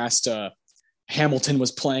walked past Hamilton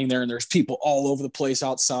was playing there, and there's people all over the place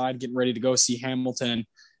outside getting ready to go see Hamilton.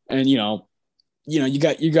 And you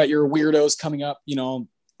got your weirdos coming up,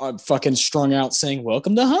 fucking strung out saying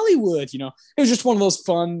welcome to Hollywood. It was just one of those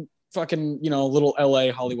fun fucking little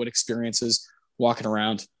LA Hollywood experiences walking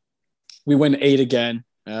around. We went and ate again.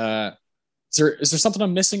 Is there something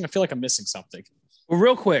I'm missing? I feel like I'm missing something. Well,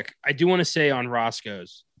 real quick, I do want to say on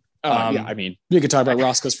Roscoe's. Yeah, I mean, we could talk about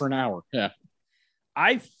Roscoe's for an hour. Yeah.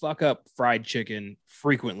 I fuck up fried chicken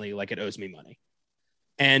frequently, like it owes me money.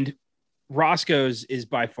 And Roscoe's is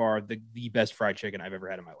by far the best fried chicken I've ever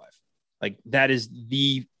had in my life. Like, that is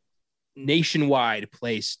the nationwide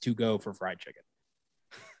place to go for fried chicken.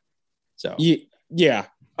 So yeah,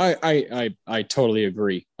 I totally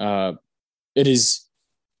agree. It is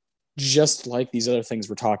just like these other things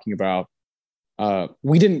we're talking about.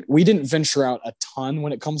 We didn't venture out a ton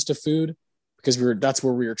when it comes to food, because that's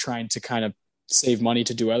where we were trying to kind of save money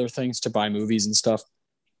to do other things, to buy movies and stuff.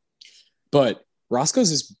 But Roscoe's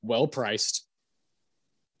is well priced,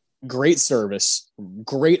 great service,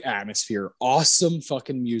 great atmosphere, awesome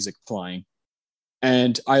fucking music playing.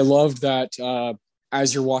 And I loved that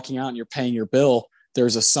as you're walking out and you're paying your bill,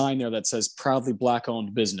 there's a sign there that says proudly Black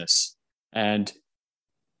owned business. And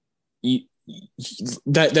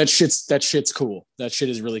that shit's cool. That shit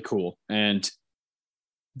is really cool. And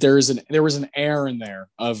there was an air in there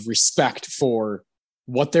of respect for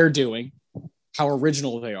what they're doing, how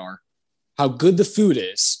original they are, how good the food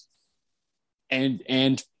is,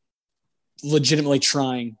 and legitimately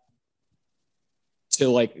trying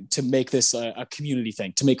to make this a community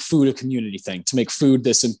thing, to make food a community thing, to make food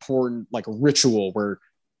this important like ritual where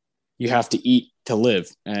you have to eat to live.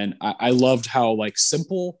 And I loved how like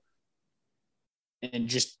simple and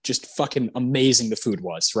just fucking amazing the food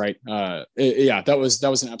was, right? Yeah, that was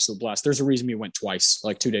an absolute blast. There's a reason we went twice,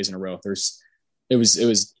 like 2 days in a row. It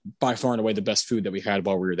was by far and away the best food that we had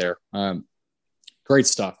while we were there. Great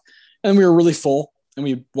stuff. And we were really full, and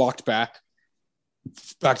we walked back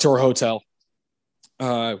to our hotel.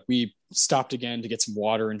 We stopped again to get some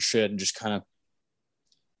water and shit, and just kind of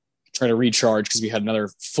try to recharge, because we had another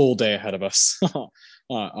full day ahead of us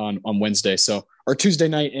on Wednesday. So our Tuesday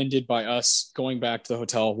night ended by us going back to the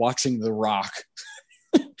hotel, watching The Rock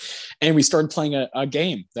And we started playing a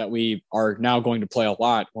game that we are now going to play a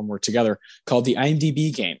lot when we're together called the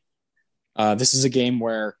IMDb game. This is a game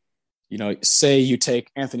where, say you take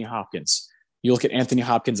Anthony Hopkins, you look at Anthony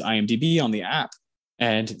Hopkins' IMDb on the app,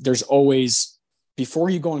 and there's always, before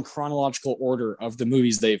you go in chronological order of the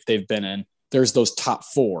movies they've been in, there's those top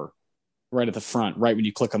 4 right at the front, right when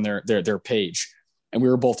you click on their page. And we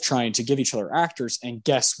were both trying to give each other actors and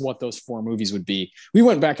guess what those 4 movies would be. We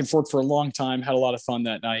went back and forth for a long time, had a lot of fun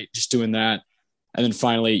that night just doing that. And then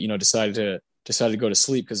finally, decided to go to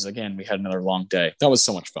sleep because, again, we had another long day. That was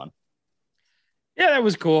so much fun. Yeah, that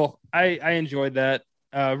was cool. I enjoyed that.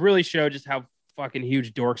 Really showed just how fucking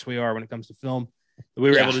huge dorks we are when it comes to film. We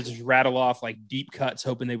were able to just rattle off like deep cuts,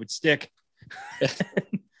 hoping they would stick.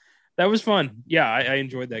 That was fun. Yeah, I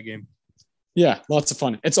enjoyed that game. Yeah, lots of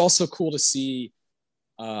fun. It's also cool to see,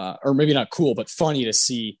 or maybe not cool, but funny to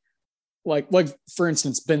see, like for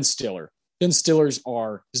instance, Ben Stiller. Ben Stiller's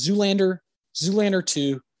are Zoolander, Zoolander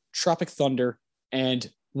 2, Tropic Thunder, and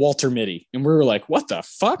Walter Mitty. And we were like, what the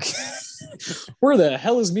fuck? Where the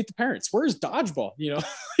hell is Meet the Parents? Where's Dodgeball? Yeah.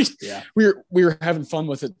 We were having fun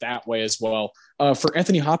with it that way as well. For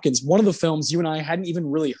Anthony Hopkins, one of the films you and I hadn't even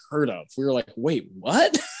really heard of. We were like, wait,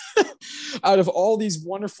 what? Out of all these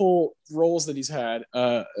wonderful roles that he's had,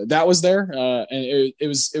 that was there. And it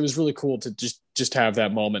was really cool to just have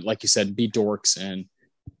that moment, like you said, be dorks and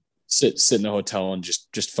sit in the hotel and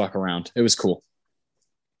just fuck around. It was cool.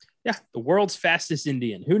 Yeah, the world's fastest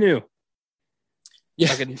Indian. Who knew? Yeah,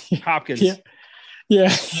 fucking Hopkins. Yeah.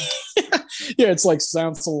 Yeah. It's like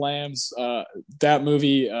Silence of the Lambs, that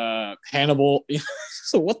movie, Hannibal.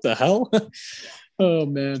 So what the hell? Oh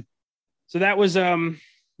man. So that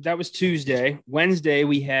was Tuesday. Wednesday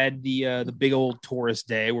we had the big old tourist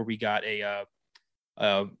day where we got a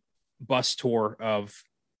bus tour of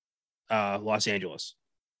Los Angeles.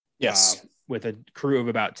 Yes. With a crew of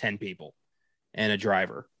about 10 people and a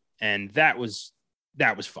driver. And that was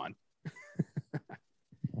fun.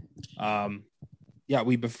 Yeah,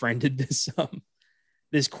 we befriended this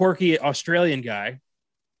quirky Australian guy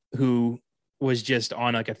who was just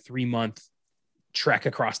on like a 3-month trek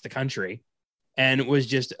across the country and was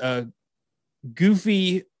just a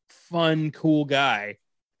goofy, fun, cool guy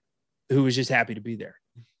who was just happy to be there.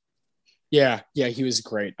 Yeah, he was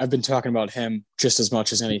great. I've been talking about him just as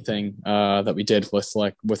much as anything that we did with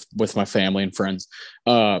my family and friends.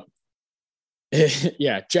 Yeah,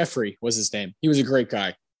 Jeffrey was his name. He was a great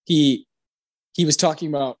guy. He was talking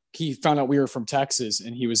about, he found out we were from Texas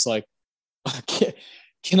and he was like,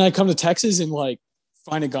 can I come to Texas and like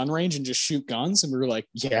find a gun range and just shoot guns? And we were like,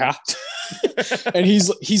 yeah. And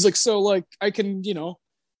he's like, so like I can, and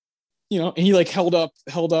he like held up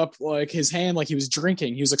like his hand like he was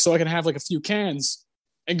drinking. He was like, so I can have like a few cans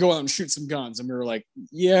and go out and shoot some guns. And we were like,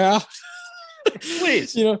 yeah.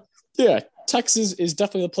 Please. Yeah. Texas is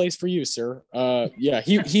definitely the place for you, sir. Yeah,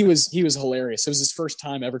 he was hilarious. It was his first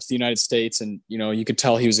time ever to the United States, and you could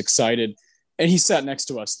tell he was excited. And he sat next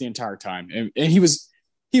to us the entire time, and he was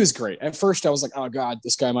great. At first, I was like, oh god,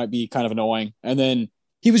 this guy might be kind of annoying, and then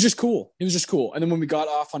he was just cool. And then when we got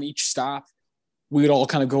off on each stop, we would all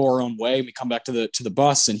kind of go our own way. We come back to the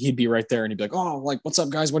bus, and he'd be right there, and he'd be like, oh, like what's up,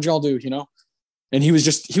 guys? What'd y'all do? And he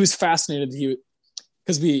was fascinated.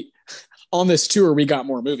 Because on this tour we got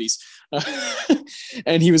more movies.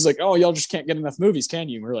 And he was like, oh, y'all just can't get enough movies, can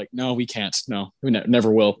you? And we're like, no, we can't. No, we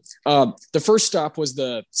never will. The first stop was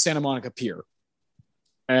the Santa Monica Pier.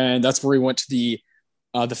 And that's where we went to the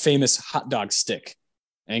famous hot dog stick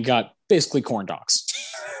and got basically corn dogs.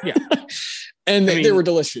 Yeah. And they were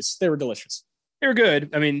delicious. They were delicious. They were good.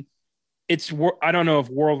 I mean, I don't know if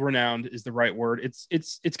world renowned is the right word.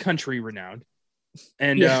 It's country renowned.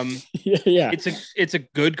 And yeah. it's a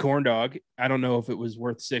good corn dog. I don't know if it was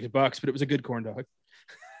worth $6, but it was a good corn dog.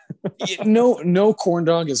 No corn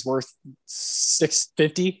dog is worth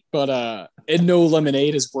 $6.50, but and no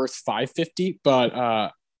lemonade is worth $5.50.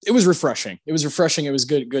 But it was refreshing. It was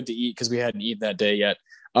good to eat because we hadn't eaten that day yet.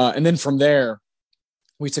 And then from there,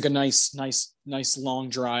 we took a nice long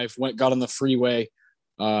drive. Got on the freeway,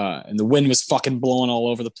 and the wind was fucking blowing all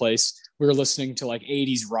over the place. We were listening to like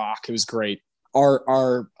 80s rock. It was great.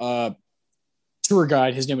 Our tour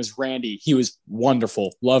guide, his name was Randy. He was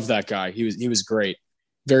wonderful. Loved that guy. He was great.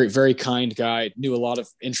 Very, very kind guy. Knew a lot of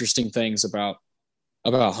interesting things about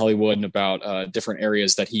Hollywood and about different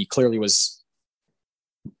areas that he clearly was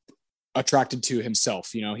attracted to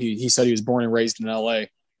himself. He said he was born and raised in LA,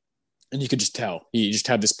 and you could just tell he just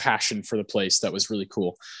had this passion for the place that was really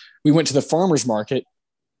cool. We went to the farmer's market,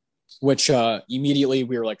 which immediately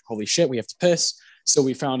we were like, holy shit, we have to piss. So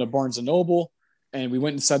we found a Barnes and Noble, and we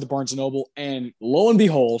went inside the Barnes and Noble, and lo and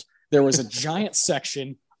behold, there was a giant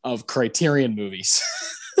section of Criterion movies.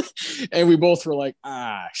 And we both were like,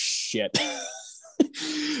 shit.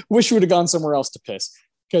 Wish we would have gone somewhere else to piss.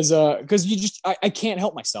 Because you just I can't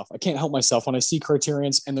help myself. I can't help myself when I see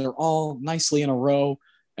Criterions and they're all nicely in a row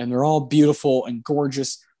and they're all beautiful and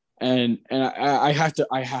gorgeous. And I have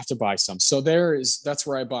to buy some. So that's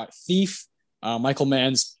where I bought Thief, Michael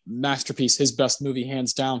Mann's masterpiece, his best movie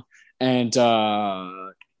hands down, and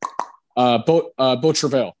Beau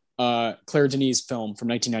Travail, Claire Denis film from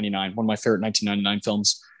 1999, one of my favorite 1999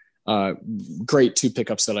 films. Great 2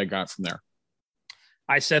 pickups that I got from there.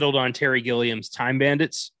 I settled on Terry Gilliam's Time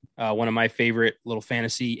Bandits, one of my favorite little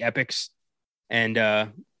fantasy epics.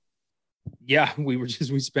 And we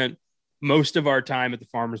spent most of our time at the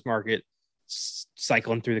farmer's market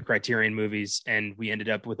cycling through the Criterion movies, and we ended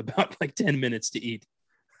up with about like 10 minutes to eat.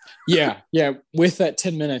 Yeah. With that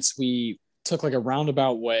 10 minutes, we took like a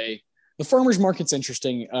roundabout way. The farmer's market's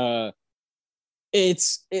interesting.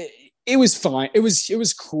 It was fine. It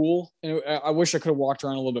was cool. And I wish I could have walked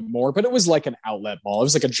around a little bit more, but it was like an outlet mall. It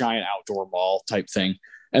was like a giant outdoor mall type thing.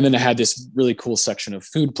 And then it had this really cool section of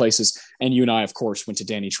food places. And you and I, of course, went to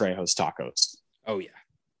Danny Trejo's Tacos. Oh, yeah.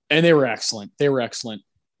 And they were excellent.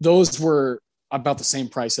 Those were about the same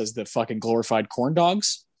price as the fucking glorified corn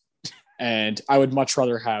dogs. And I would much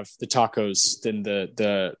rather have the tacos than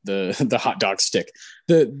the hot dog stick.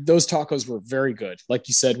 Those tacos were very good. Like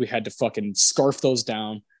you said, we had to fucking scarf those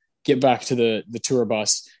down, get back to the tour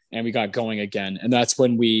bus, and we got going again. And that's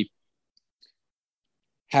when we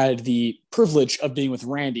had the privilege of being with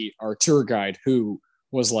Randy, our tour guide, who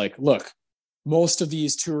was like, look, most of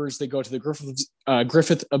these tours, they go to the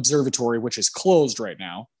Griffith Observatory, which is closed right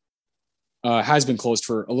now, has been closed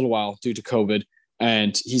for a little while due to COVID.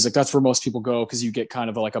 And he's like, that's where most people go because you get kind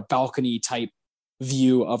of like a balcony type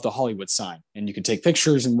view of the Hollywood sign and you can take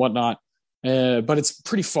pictures and whatnot. But it's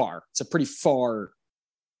pretty far. It's a pretty far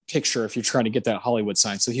picture if you're trying to get that Hollywood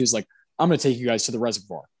sign. So he was like, I'm going to take you guys to the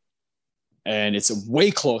reservoir. And it's a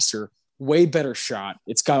way closer, way better shot.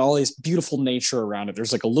 It's got all this beautiful nature around it.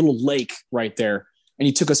 There's like a little lake right there. And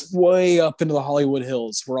he took us way up into the Hollywood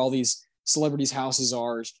Hills where all these celebrities' houses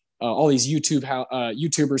are, all these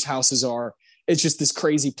YouTubers' houses are. It's just this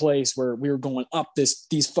crazy place where we were going up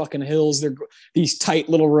these fucking hills. They're these tight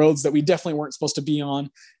little roads that we definitely weren't supposed to be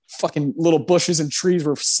on. Fucking little bushes and trees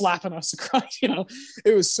were slapping us across,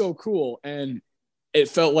 it was so cool. And it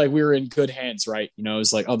felt like we were in good hands, right? It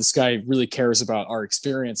was like, oh, this guy really cares about our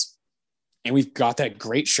experience. And we've got that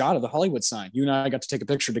great shot of the Hollywood sign. You and I got to take a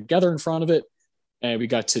picture together in front of it. And we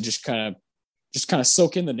got to just kind of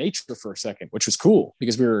soak in the nature for a second, which was cool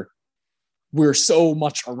because we were so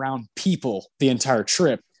much around people the entire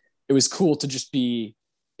trip. It was cool to just be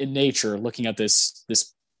in nature looking at this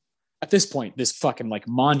at this point, this fucking like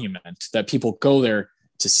monument that people go there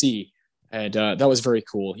to see. And that was very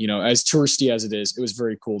cool. As touristy as it is, it was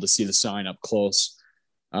very cool to see the sign up close.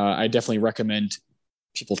 I definitely recommend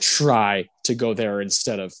people try to go there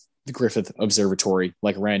instead of the Griffith Observatory,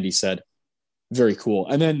 like Randy said. Very cool.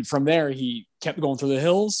 And then from there, he kept going through the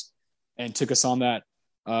hills and took us on that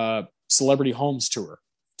celebrity homes tour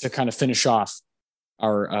to kind of finish off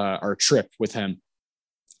our trip with him.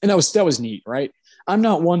 And that was neat, right? I'm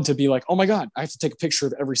not one to be like, oh my God, I have to take a picture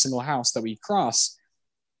of every single house that we cross.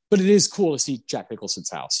 But it is cool to see Jack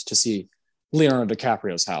Nicholson's house, to see Leonardo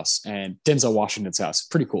DiCaprio's house and Denzel Washington's house.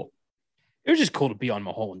 Pretty cool. It was just cool to be on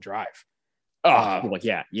Mulholland Drive.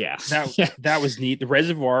 Yeah. That was neat. The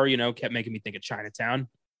reservoir, kept making me think of Chinatown.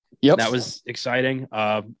 Yep. That was exciting.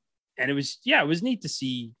 And it was neat to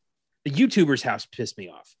see the YouTuber's house. Pissed me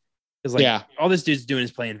off. Because all this dude's doing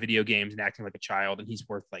is playing video games and acting like a child, and he's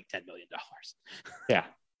worth like $10 million. Yeah.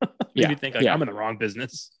 Made me think I'm in the wrong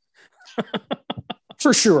business.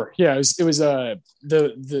 For sure. Yeah. It was the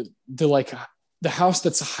house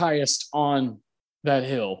that's highest on that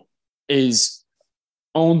hill is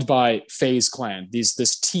owned by FaZe Clan,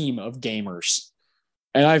 this team of gamers.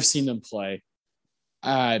 And I've seen them play.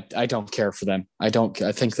 I don't care for them. I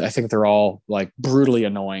think they're all like brutally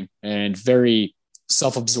annoying and very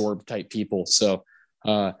self-absorbed type people. So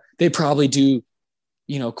they probably do,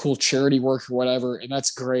 cool charity work or whatever. And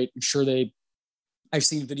that's great. I'm sure I've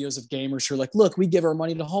seen videos of gamers who are like, look, we give our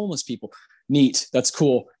money to homeless people. Neat. That's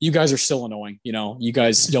cool. You guys are still annoying. You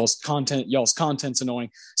guys, y'all's content's annoying.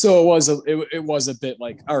 So it was a bit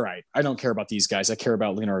like, all right, I don't care about these guys. I care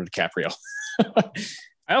about Leonardo DiCaprio.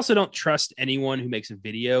 I also don't trust anyone who makes a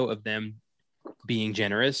video of them being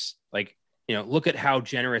generous. Like, look at how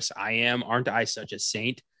generous I am. Aren't I such a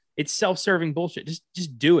saint? It's self-serving bullshit.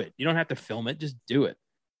 Just do it. You don't have to film it. Just do it.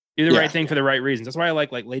 Do the right thing for the right reasons. That's why I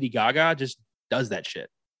like Lady Gaga just does that shit.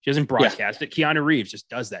 She doesn't broadcast it. Keanu Reeves just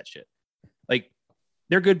does that shit. Like,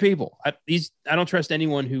 they're good people. I don't trust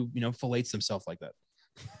anyone who, fillets themselves like that.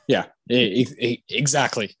 Yeah,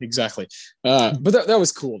 exactly. But that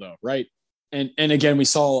was cool though, right? And again, we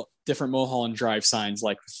saw different Mulholland Drive signs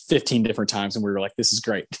like 15 different times, and we were like, "This is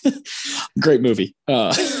great, great movie."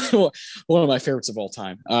 One of my favorites of all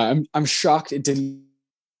time. I'm shocked it didn't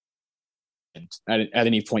at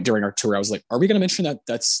any point during our tour. I was like, "Are we going to mention that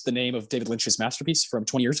that's the name of David Lynch's masterpiece from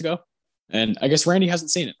 20 years ago?" And I guess Randy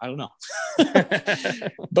hasn't seen it. I don't know.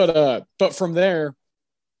 But from there.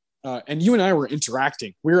 And you and I were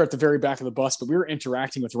interacting. We were at the very back of the bus, but we were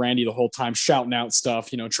interacting with Randy the whole time, shouting out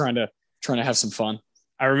stuff, trying to have some fun.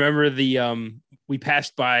 I remember we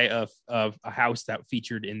passed by a house that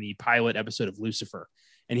featured in the pilot episode of Lucifer,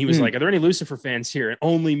 and he was like, "Are there any Lucifer fans here?" And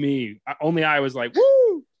only I was like,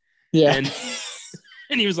 "Woo!" Yeah, and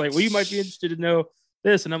he was like, "Well, you might be interested to know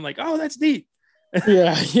this," and I'm like, "Oh, that's neat."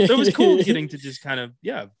 Yeah, So it was cool getting to just kind of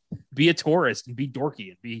be a tourist and be dorky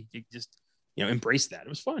and be just. Embrace that. It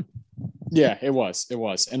was fun. Yeah, it was.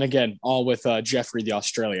 And again, all with Jeffrey, the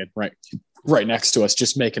Australian, right next to us,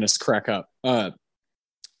 just making us crack up.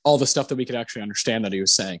 All the stuff that we could actually understand that he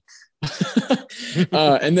was saying.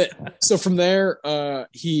 And then, so from there,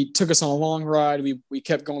 he took us on a long ride. We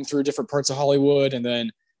kept going through different parts of Hollywood, and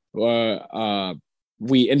then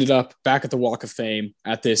we ended up back at the Walk of Fame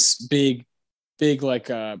at this big like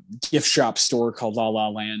gift shop store called La La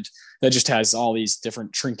Land that just has all these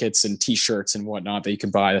different trinkets and t-shirts and whatnot that you can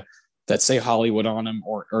buy that say Hollywood on them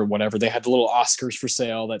or whatever. They had the little Oscars for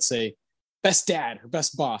sale that say best dad or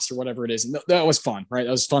best boss or whatever it is. And that was fun, right? That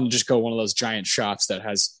was fun to just go one of those giant shops that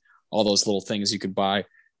has all those little things you could buy.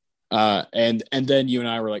 And then you and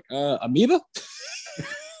I were like, Amoeba?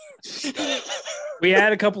 We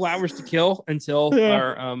had a couple hours to kill until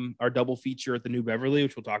our double feature at the New Beverly,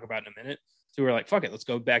 which we'll talk about in a minute. So we were like, fuck it, let's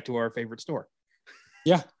go back to our favorite store.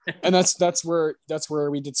 Yeah. And that's where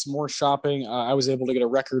we did some more shopping. I was able to get a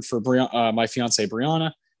record for my fiance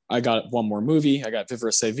Brianna. I got one more movie. I got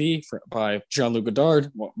Vivre sa vie by Jean-Luc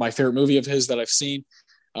Godard, my favorite movie of his that I've seen.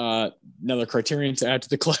 Another Criterion to add to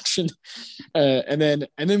the collection. And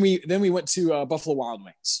then we went to Buffalo Wild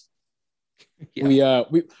Wings. Yeah.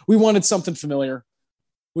 We wanted something familiar.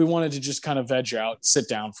 We wanted to just kind of veg out, sit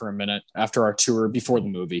down for a minute after our tour before the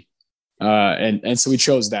movie. And so we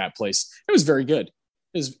chose that place. It was very good.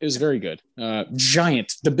 It was very good.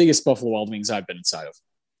 Giant, the biggest Buffalo Wild Wings I've been inside of.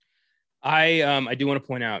 I do want to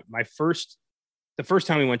point out the first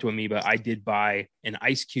time we went to Amoeba, I did buy an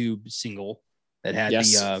Ice Cube single that had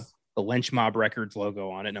the Lynch Mob Records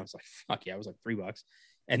logo on it. And I was like, fuck yeah, it was like $3.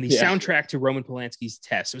 And the soundtrack to Roman Polanski's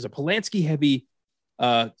Test. It was a Polanski heavy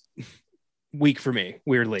week for me,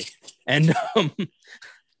 weirdly. And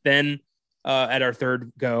then at our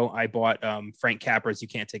third go, I bought Frank Capra's You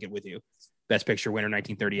Can't Take It With You, Best Picture winner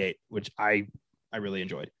 1938, which I really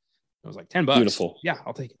enjoyed. It was like $10. Beautiful. Yeah,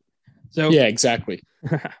 I'll take it. So yeah, exactly.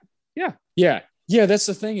 Yeah. That's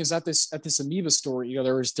the thing is at this Amoeba store,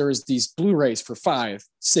 there was these Blu-rays for $5, $6,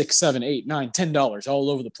 $7, $8, $9, $10 all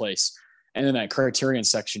over the place. And in that Criterion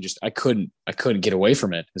section, just I couldn't get away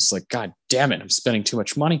from it. It's like, God damn it, I'm spending too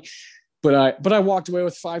much money. But I walked away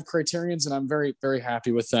with 5 Criterions, and I'm very, very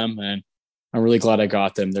happy with them. And I'm really glad I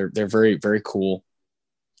got them. They're very, very cool.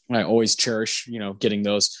 And I always cherish, getting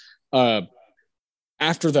those.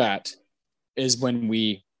 After that is when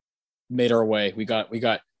we made our way. We got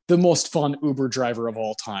the most fun Uber driver of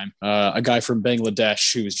all time. A guy from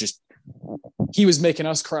Bangladesh who was he was making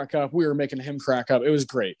us crack up. We were making him crack up. It was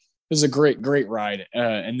great. It was a great, great ride.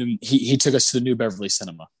 And then he took us to the New Beverly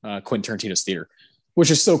Cinema, Quentin Tarantino's theater,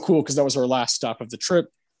 which is so cool because that was our last stop of the trip.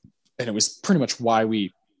 And it was pretty much why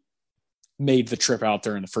we made the trip out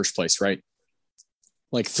there in the first place, right?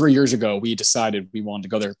 Like 3 years ago, we decided we wanted to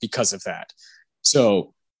go there because of that.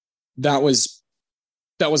 So that was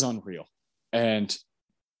unreal. And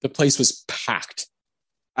the place was packed,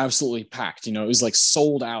 absolutely packed. It was like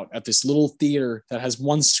sold out at this little theater that has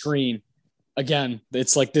one screen. Again,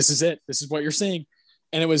 it's like, this is it. This is what you're seeing.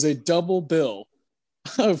 And it was a double bill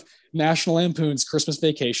of National Lampoon's Christmas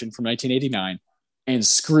Vacation from 1989 and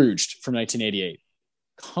Scrooged from 1988.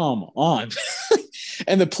 Come on.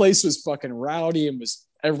 And the place was fucking rowdy and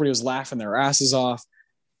everybody was laughing their asses off.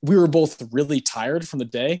 We were both really tired from the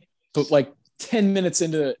day, but like 10 minutes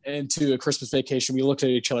into a Christmas Vacation, we looked at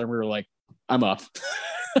each other and we were like, I'm up.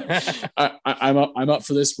 I'm up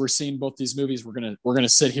for this. We're seeing both these movies. We're gonna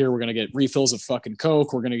sit here. We're gonna get refills of fucking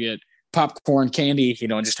Coke. We're gonna get popcorn, candy,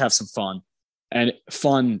 and just have some fun. And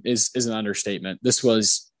fun is an understatement. This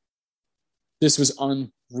was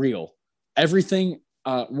unreal. Everything.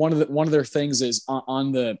 One of their things is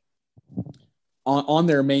on on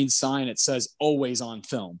their main sign, it says always on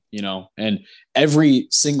film, and every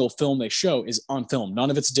single film they show is on film. None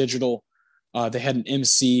of it's digital. They had an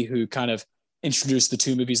MC who kind of introduced the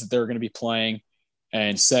two movies that they were going to be playing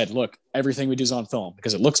and said, look, everything we do is on film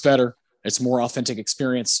because it looks better. It's more authentic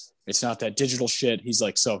experience. It's not that digital shit. He's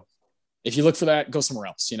like, so if you look for that, go somewhere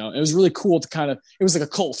else. It was really cool to kind of, it was like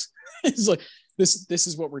a cult. It's like, this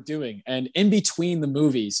is what we're doing. And in between the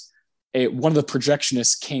movies, one of the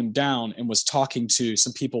projectionists came down and was talking to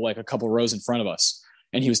some people like a couple rows in front of us.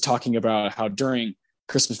 And he was talking about how during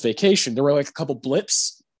Christmas Vacation, there were like a couple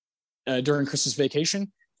blips during Christmas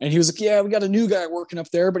Vacation. And he was like, yeah, we got a new guy working up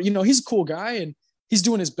there, but he's a cool guy and he's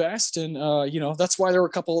doing his best. And, that's why there were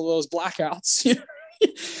a couple of those blackouts,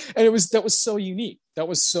 and that was so unique. That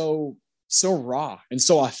was so raw and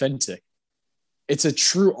so authentic. It's a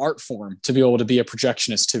true art form to be able to be a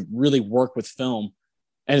projectionist, to really work with film.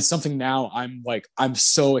 And it's something now I'm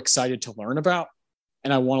so excited to learn about,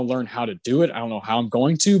 and I want to learn how to do it. I don't know how I'm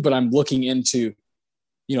going to, but I'm looking into,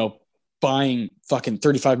 buying fucking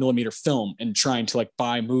 35 millimeter film and trying to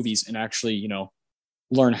buy movies and actually,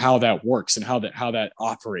 learn how that works and how that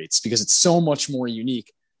operates, because it's so much more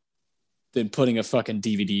unique than putting a fucking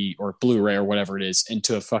DVD or Blu-ray or whatever it is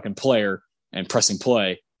into a fucking player and pressing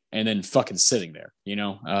play and then fucking sitting there.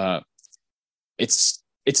 It's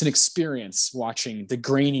an experience watching the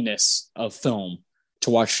graininess of film,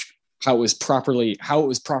 to watch how it was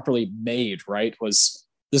properly made, right? This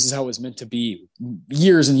is how it was meant to be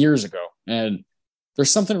years and years ago. And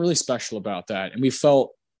there's something really special about that. And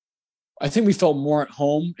I think we felt more at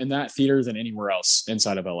home in that theater than anywhere else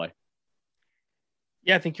inside of LA.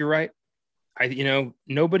 Yeah, I think you're right.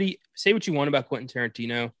 Nobody, say what you want about Quentin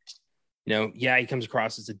Tarantino. Yeah, he comes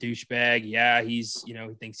across as a douchebag. Yeah, he's, he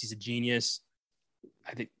thinks he's a genius.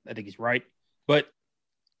 I think he's right. But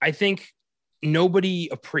I think nobody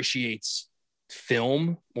appreciates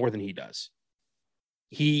film more than he does.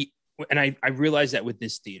 I realized that with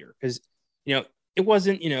this theater, because, it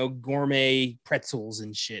wasn't, gourmet pretzels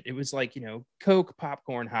and shit. It was like, Coke,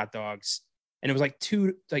 popcorn, hot dogs. And it was like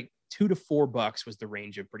 $2 to $4 was the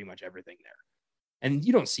range of pretty much everything there. And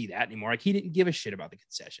you don't see that anymore. Like, he didn't give a shit about the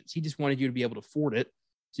concessions. He just wanted you to be able to afford it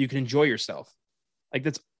so you can enjoy yourself. Like,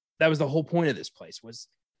 that was the whole point of this place, was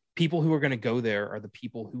people who are going to go there are the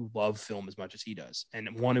people who love film as much as he does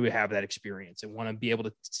and want to have that experience and want to be able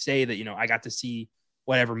to say that, I got to see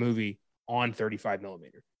whatever movie on 35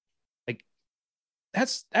 millimeter. Like,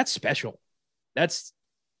 that's special. That's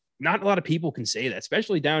not a lot of people can say that,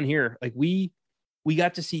 especially down here. Like, we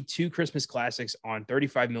got to see two Christmas classics on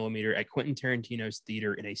 35 millimeter at Quentin Tarantino's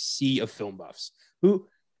theater in a sea of film buffs.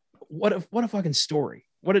 What a fucking story.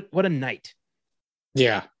 What a night.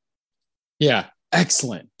 Yeah. Yeah.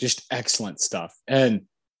 Excellent. Just excellent stuff. And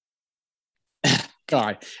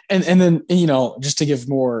God. And then, just to give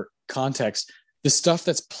more context, the stuff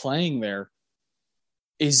that's playing there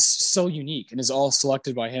is so unique and is all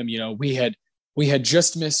selected by him. We had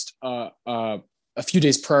just missed a few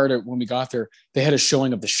days prior to when we got there, they had a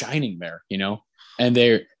showing of The Shining there, and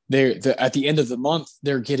they're at the end of the month,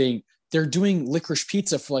 they're doing licorice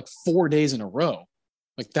pizza for like 4 days in a row.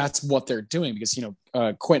 Like, that's what they're doing because,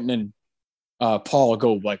 Quentin and Paul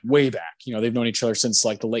go like way back, they've known each other since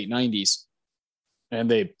like the late 90s,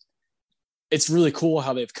 and it's really cool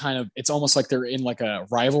how they've it's almost like they're in like a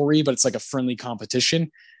rivalry, but it's like a friendly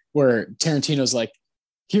competition where Tarantino's like,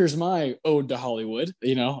 here's my ode to Hollywood,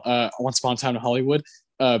 Once Upon a Time in Hollywood,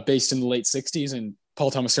 based in the late 60s. And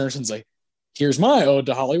Paul Thomas Anderson's like, here's my ode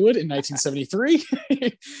to Hollywood in 1973.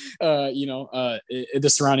 The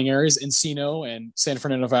surrounding areas, Encino and San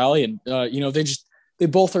Fernando Valley. And, they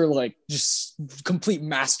both are like just complete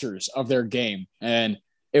masters of their game. And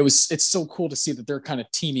it's so cool to see that they're kind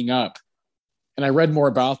of teaming up. And I read more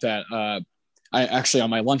about that. I actually, on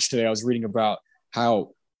my lunch today, I was reading about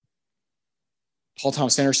how Paul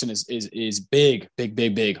Thomas Anderson is big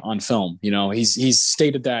on film. He's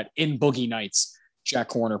stated that in Boogie Nights,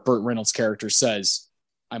 Jack Horner, Burt Reynolds' character, says,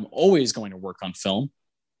 I'm always going to work on film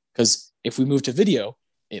because if we move to video,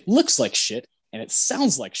 it looks like shit and it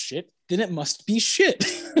sounds like shit, then it must be shit.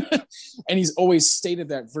 And he's always stated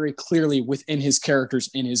that very clearly within his characters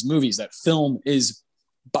in his movies, that film is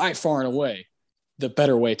by far and away the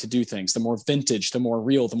better way to do things, the more vintage, the more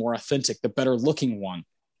real, the more authentic, the better looking one.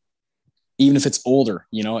 Even if it's older,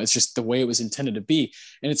 it's just the way it was intended to be.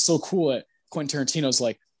 And it's so cool that Quentin Tarantino's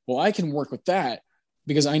like, well, I can work with that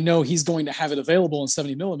because I know he's going to have it available in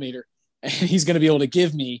 70 millimeter and he's going to be able to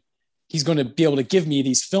give me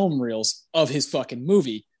these film reels of his fucking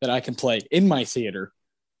movie that I can play in my theater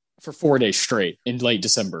for 4 days straight in late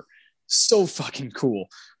December. So fucking cool.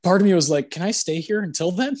 Part of me was like, can I stay here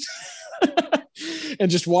until then?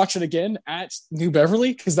 and just watch it again at New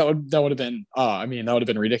Beverly, because that would have been that would have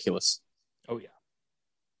been ridiculous. Oh yeah.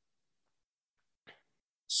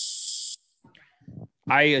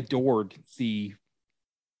 I adored the,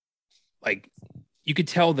 like, you could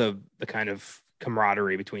tell the kind of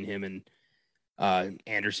camaraderie between him and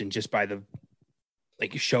Anderson just by the,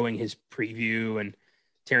 like, showing his preview and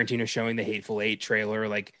Tarantino showing the Hateful Eight trailer.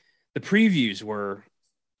 Like, the previews were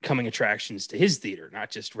coming attractions to his theater, not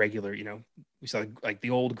just regular, we saw like the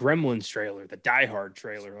old Gremlins trailer, the Die Hard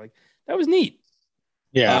trailer. Like, that was neat.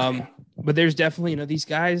 Yeah. But there's definitely, these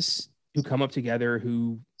guys who come up together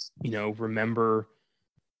who, remember,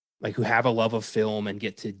 like, who have a love of film and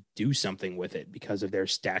get to do something with it because of their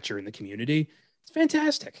stature in the community. It's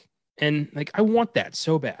fantastic. And, like, I want that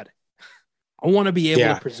so bad. I want to be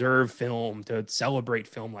able to preserve film, to celebrate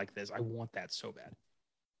film like this. I want that so bad.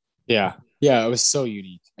 Yeah. Yeah. It was so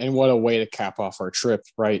unique. And what a way to cap off our trip,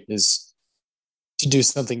 right? Is to do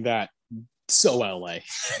something that so LA,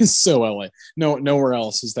 so LA. Nowhere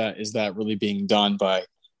else is that really being done by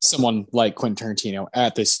someone like Quentin Tarantino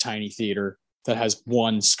at this tiny theater that has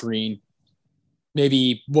one screen.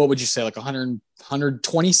 Maybe, what would you say, like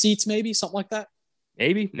 120 seats, maybe something like that?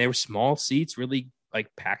 Maybe. And they were small seats, really,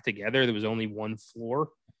 like, packed together. There was only one floor.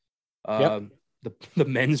 The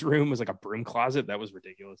men's room was like a broom closet. That was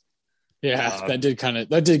ridiculous. Yeah, that did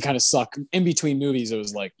kind of suck. In between movies, it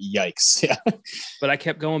was like, yikes. Yeah. But I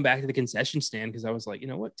kept going back to the concession stand because I was like, you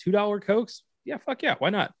know what, $2 Cokes? Yeah, fuck yeah,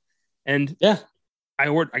 why not? And yeah, I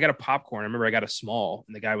got a popcorn. I remember I got a small,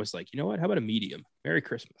 and the guy was like, you know what, how about a medium? Merry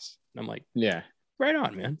Christmas. And I'm like, yeah, right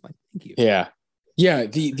on, man. Like, thank you. Yeah. Yeah.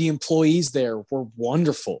 The employees there were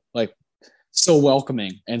wonderful, like, so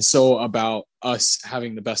welcoming and so about us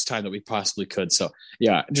having the best time that we possibly could. So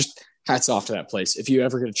yeah, just hats off to that place. If you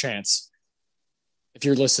ever get a chance, if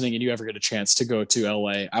you're listening and you ever get a chance to go to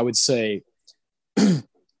LA, I would say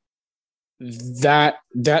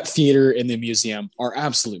that theater and the museum are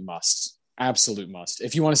absolute must.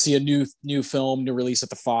 If you want to see a new film, new release at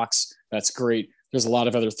the Fox, that's great. There's a lot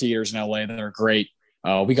of other theaters in LA that are great.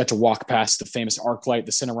 We got to walk past the famous ArcLight,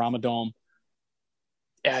 the Cinerama Dome.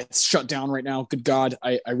 Yeah, it's shut down right now. Good God.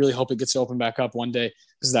 I really hope it gets to open back up one day,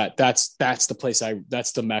 because that's the place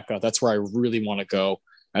that's the Mecca. That's where I really want to go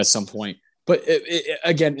at some point. But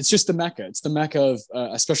again, it's just the Mecca. It's the Mecca of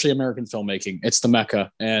especially American filmmaking. It's the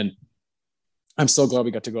Mecca. And I'm so glad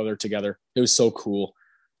we got to go there together. It was so cool.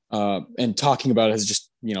 And talking about it has just,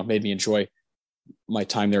 made me enjoy my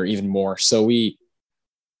time there even more. So we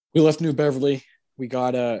left New Beverly. We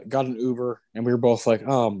got an Uber, and we were both like,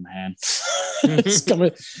 oh man,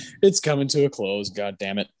 it's coming to a close. God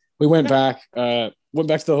damn it. We went back to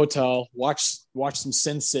the hotel, watched some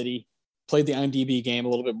Sin City, played the IMDb game a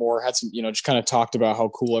little bit more, had some, just kind of talked about how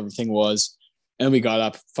cool everything was. And we got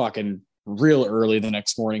up fucking real early the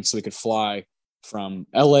next morning so we could fly from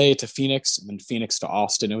LA to Phoenix and then Phoenix to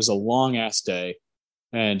Austin. It was a long ass day,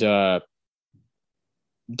 and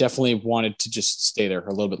definitely wanted to just stay there a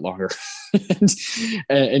little bit longer.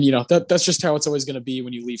 and that's just how it's always going to be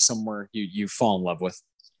when you leave somewhere you fall in love with.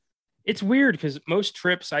 It's weird because most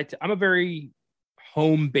trips, I'm a very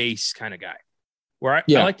home base kind of guy where I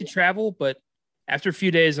like to travel, but after a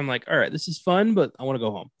few days, I'm like, all right, this is fun, but I want to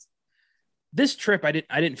go home. This trip, I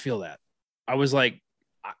didn't feel that. I was like,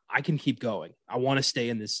 I can keep going. I want to stay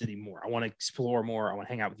in this city more. I want to explore more. I want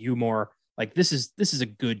to hang out with you more. Like, this is a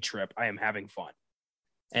good trip. I am having fun.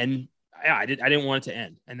 And I didn't want it to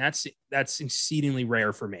end. And that's exceedingly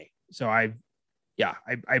rare for me. So I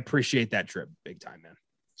appreciate that trip big time, man.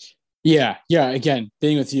 Yeah. Yeah. Again,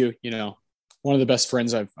 being with you, one of the best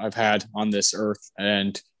friends I've had on this earth,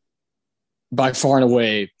 and by far and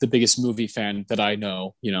away the biggest movie fan that I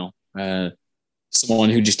know, someone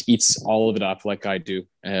who just eats all of it up like I do.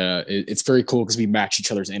 It's very cool because we match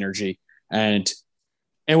each other's energy. And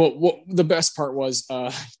what the best part was,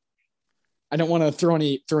 I don't want to throw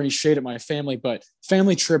any shade at my family, but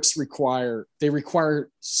family trips require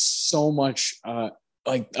so much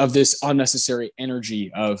of this unnecessary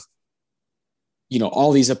energy of,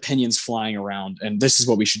 all these opinions flying around, and this is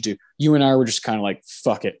what we should do. You and I were just kind of like,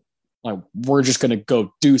 fuck it. Like, we're just going to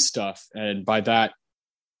go do stuff. And by that,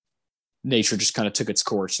 nature just kind of took its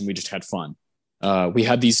course and we just had fun. We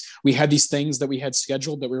had these things that we had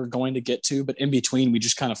scheduled that we were going to get to, but in between we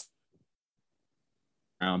just kind of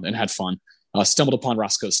around and had fun. Stumbled upon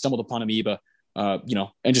Roscoe, stumbled upon Amoeba,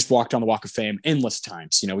 and just walked on the Walk of Fame endless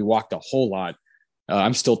times. We walked a whole lot.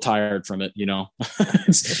 I'm still tired from it.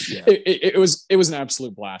 It was an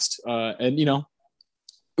absolute blast. And it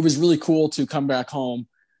was really cool to come back home.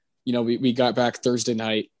 We got back Thursday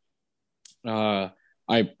night. I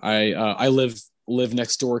live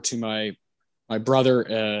next door to my my brother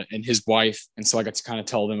and his wife, and so I got to kind of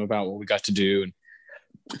tell them about what we got to do and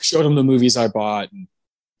showed them the movies I bought. And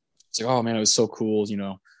it's like, oh man, it was so cool, you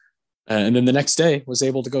know. And then the next day was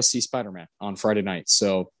able to go see Spider-Man on Friday night.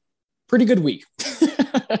 So pretty good week.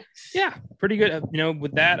 Yeah, pretty good. You know,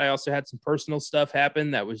 with that, I also had some personal stuff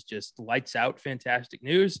happen that was just lights out, fantastic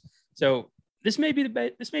news. So this may be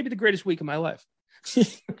the greatest week of my life.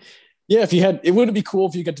 Yeah, if you had, it wouldn't be cool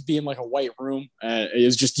if you got to be in like a white room. It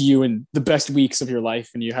was just you and the best weeks of your life,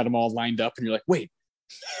 and you had them all lined up, and you're like, wait,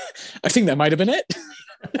 I think that might have been it.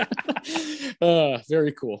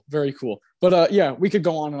 Very cool, very cool. But yeah, we could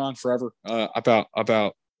go on and on forever about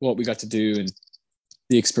what we got to do and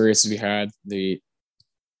the experiences we had, the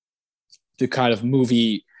kind of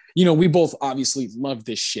movie. You know, we both obviously love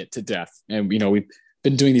this shit to death, and you know we've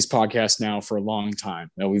been doing these podcasts now for a long time.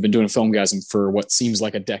 You know, we've been doing Filmgasm for what seems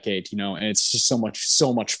like a decade, you know, and it's just so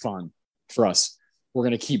much fun for us. We're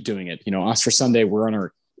going to keep doing it. You know, Oscar Sunday, we're on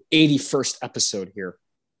our 81st episode here.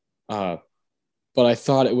 But I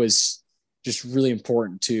thought it was just really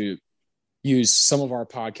important to use some of our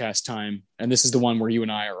podcast time. And this is the one where you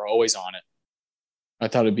and I are always on it. I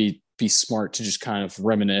thought it'd be smart to just kind of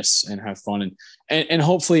reminisce and have fun and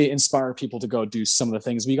hopefully inspire people to go do some of the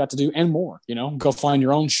things we got to do and more, you know, go find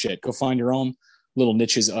your own shit, go find your own little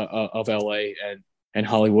niches of LA and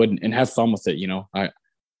Hollywood and have fun with it. You know,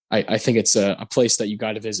 I think it's a place that you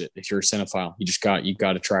got to visit. If you're a cinephile, you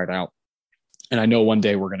got to try it out. And I know one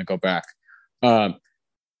day we're going to go back.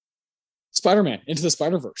 Spider-Man Into the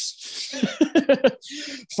Spider-Verse,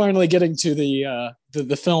 finally getting to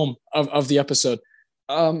the film of the episode.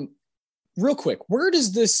 Real quick, where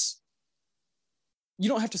does this, you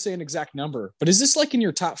don't have to say an exact number, but is this like in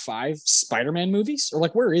your top 5 Spider-Man movies, or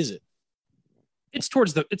like where is it? It's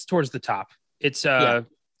towards the top. It's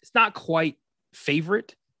It's not quite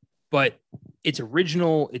favorite, but it's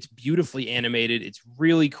original, it's beautifully animated, it's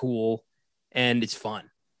really cool, and it's fun.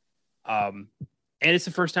 And it's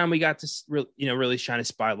the first time we got to really shine a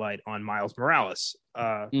spotlight on Miles Morales.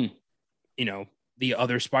 You know, the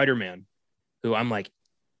other Spider-Man, who I'm like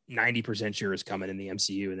 90% sure is coming in the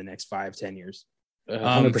MCU in the next 5-10 years.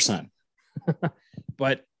 100%.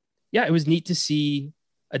 But yeah, it was neat to see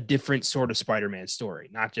a different sort of Spider-Man story,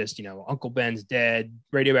 not just, you know, Uncle Ben's dead,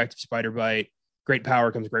 radioactive spider bite, great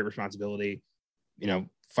power comes great responsibility, you know,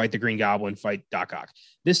 fight the Green Goblin, fight Doc Ock.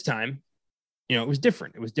 This time, you know, it was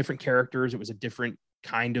different. It was different characters. It was a different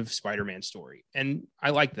kind of Spider-Man story. And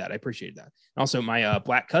I liked that. I appreciated that. And also my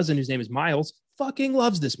black cousin, whose name is Miles, fucking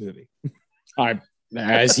loves this movie.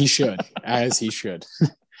 As he should.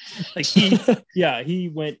 Like he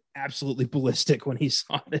went absolutely ballistic when he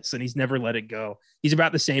saw this, and he's never let it go. He's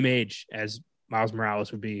about the same age as Miles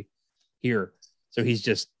Morales would be here. So he's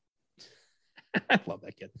just, I love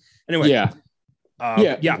that kid. Anyway. Yeah.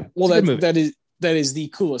 Yeah. Well, that is the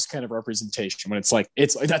coolest kind of representation when it's like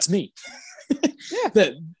that's me. Yeah.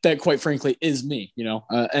 That quite frankly is me, you know,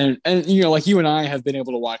 and you know, like you and I have been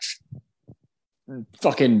able to watch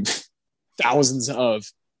fucking thousands of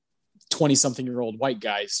 20-something-year-old white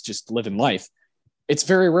guys just living life. It's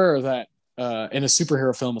very rare that in a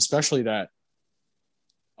superhero film, especially, that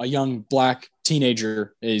a young black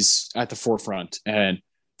teenager is at the forefront, and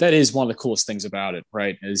that is one of the coolest things about it,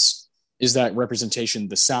 right? Is that representation.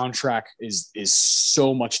 The soundtrack is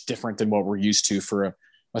so much different than what we're used to for a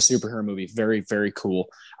superhero movie. Very, very cool.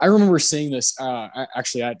 I remember seeing this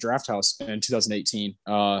actually at Draft House in 2018,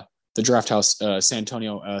 the Draft House, San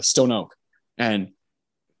Antonio, Stone Oak. And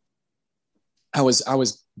I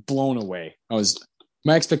was blown away.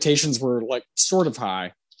 My expectations were like sort of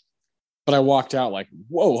high, but I walked out like,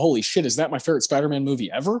 whoa, holy shit. Is that my favorite Spider-Man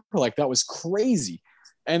movie ever? Like, that was crazy.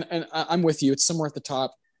 And I'm with you. It's somewhere at the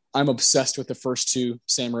top. I'm obsessed with the first 2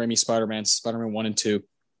 Sam Raimi Spider-Man 1 and 2.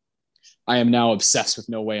 I am now obsessed with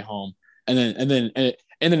No Way Home. And then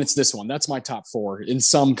it's this one. That's my top 4 in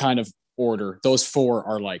some kind of order. Those 4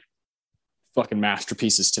 are like fucking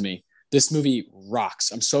masterpieces to me. This movie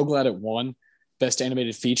rocks. I'm so glad it won Best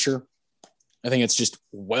Animated Feature. I think it's just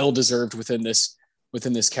well deserved within this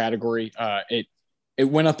category. It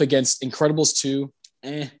went up against Incredibles 2,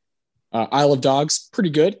 Isle of Dogs, pretty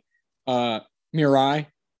good, Mirai,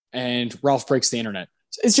 and Ralph Breaks the Internet.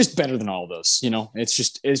 It's just better than all of those, you know. It's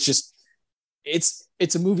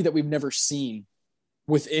a movie that we've never seen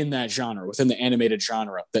within that genre, within the animated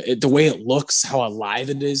genre. The way it looks, how alive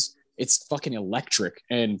it is, it's fucking electric,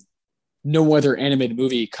 and no other animated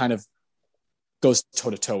movie kind of goes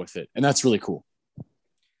toe to toe with it. And that's really cool.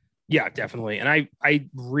 Yeah, definitely. And I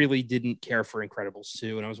really didn't care for Incredibles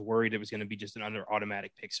 2, and I was worried it was going to be just an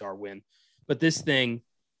automatic Pixar win. But this thing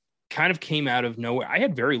kind of came out of nowhere. I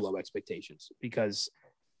had very low expectations because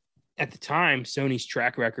at the time, Sony's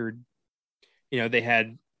track record, they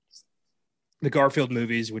had the Garfield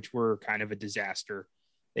movies, which were kind of a disaster.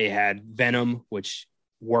 They had Venom, which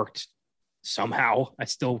worked somehow. I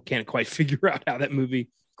still can't quite figure out how that movie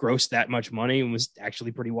grossed that much money and was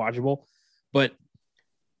actually pretty watchable. But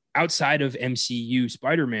outside of MCU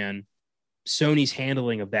Spider-Man, Sony's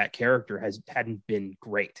handling of that character hadn't been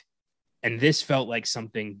great. And this felt like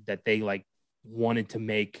something that they like wanted to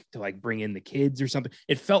make to like bring in the kids or something.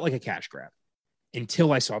 It felt like a cash grab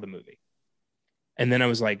until I saw the movie. And then I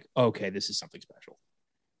was like, okay, this is something special.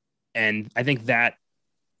 And I think that,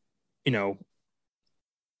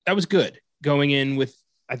 that was good going in with,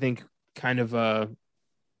 I think, kind of a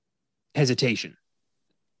hesitation.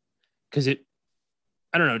 Because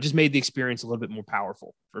I don't know, just made the experience a little bit more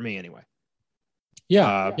powerful for me anyway.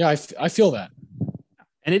 Yeah. I feel that.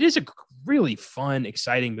 And it is a really fun,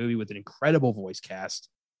 exciting movie with an incredible voice cast.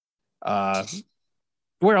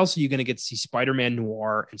 Where else are you going to get to see Spider-Man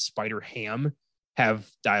Noir and Spider-Ham have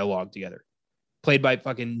dialogue together? Played by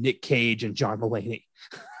fucking Nick Cage and John Mulaney.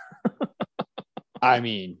 I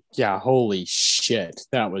mean, yeah, holy shit.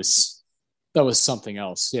 That was something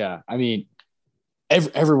else. Yeah. I mean,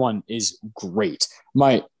 everyone is great.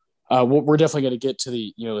 We're definitely going to get to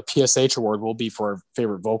the PSH award will be for our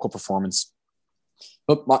favorite vocal performance.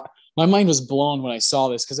 But my mind was blown when I saw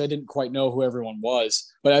this because I didn't quite know who everyone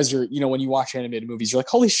was. But as you're, when you watch animated movies, you're like,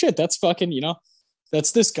 holy shit, that's fucking,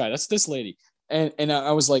 that's this guy, that's this lady. And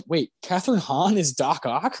I was like, wait, Catherine Hahn is Doc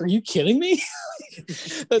Ock? Are you kidding me?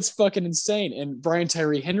 That's fucking insane. And Brian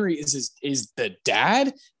Tyree Henry is the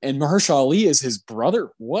dad, and Mahershala Ali is his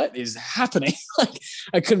brother. What is happening? Like,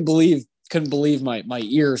 I couldn't believe my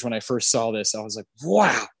ears when I first saw this. I was like,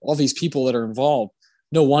 wow, all these people that are involved.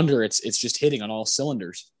 No wonder it's just hitting on all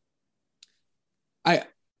cylinders.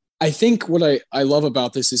 I think what I love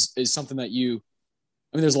about this is something that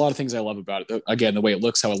there's a lot of things I love about it. Again, the way it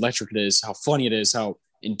looks, how electric it is, how funny it is, how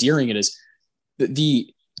endearing it is.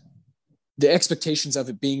 The expectations of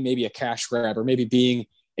it being maybe a cash grab or maybe being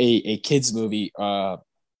a kid's movie,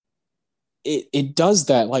 it does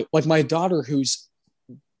that. Like my daughter,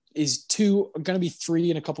 is 2, going to be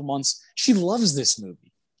 3 in a couple months. She loves this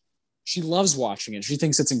movie. She loves watching it. She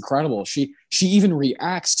thinks it's incredible. She even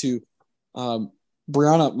reacts to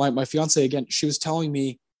Brianna, my fiance. Again, she was telling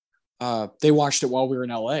me they watched it while we were in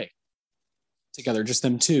LA together, just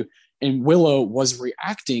them two. And Willow was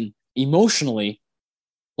reacting emotionally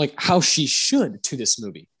like how she should to this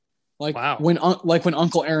movie. Like, wow. when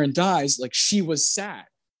Uncle Aaron dies, like she was sad.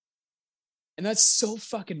 And that's so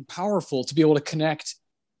fucking powerful to be able to connect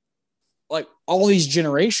like all these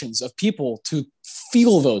generations of people to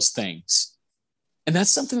feel those things. And that's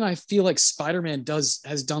something that I feel like Spider-Man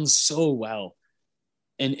has done so well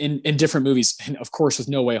in different movies. And of course with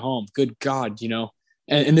No Way Home, good God,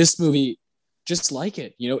 and this movie, just like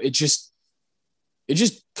it, it just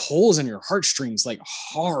pulls on your heartstrings like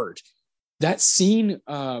hard. That scene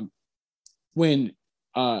when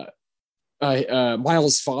Miles'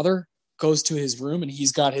 father goes to his room and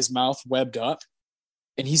he's got his mouth webbed up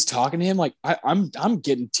and he's talking to him, like I'm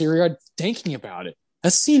getting teary-eyed thinking about it.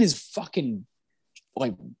 That scene is fucking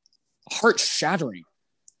like heart shattering.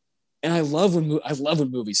 And I love when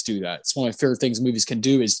movies do that. It's one of my favorite things movies can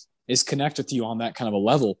do is connect with you on that kind of a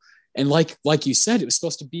level. And like you said, it was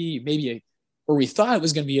supposed to be maybe or we thought it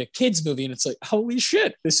was going to be a kid's movie. And it's like, holy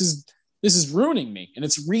shit, this is ruining me. And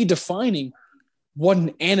it's redefining what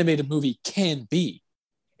an animated movie can be.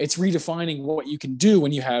 It's redefining what you can do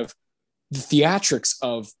when you have the theatrics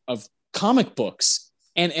of comic books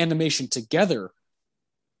and animation together.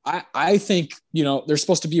 I think, there's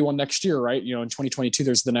supposed to be one next year, right? In 2022,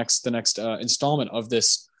 there's the next installment of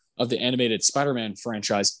the animated Spider-Man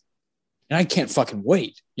franchise. And I can't fucking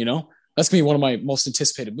wait, That's gonna be one of my most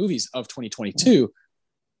anticipated movies of 2022,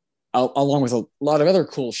 along with a lot of other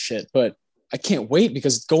cool shit. But I can't wait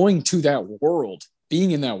because going to that world, being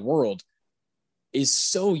in that world is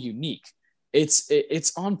so unique. It's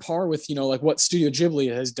on par with, like what Studio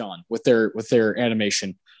Ghibli has done with their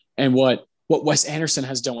animation and what Wes Anderson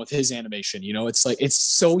has done with his animation. It's like, it's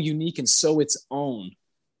so unique and so its own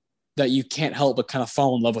that you can't help but kind of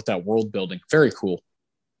fall in love with that world building. Very cool.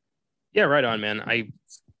 Yeah, right on, man.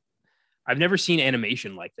 I've never seen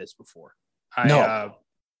animation like this before. No.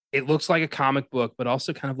 It looks like a comic book, but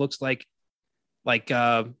also kind of looks like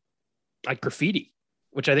graffiti,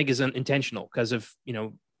 which I think is intentional because of,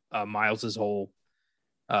 Miles's whole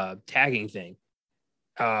tagging thing.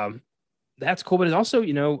 That's cool. But it's also,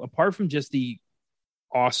 apart from just the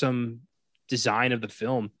awesome design of the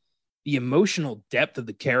film, the emotional depth of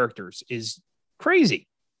the characters is crazy.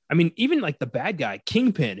 I mean, even like the bad guy,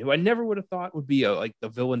 Kingpin, who I never would have thought would be like the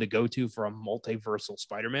villain to go to for a multiversal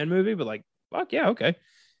Spider-Man movie, but like, fuck yeah, okay.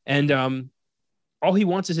 And all he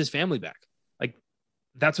wants is his family back. Like,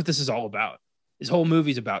 that's what this is all about. This whole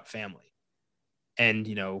movie is about family, and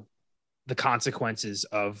the consequences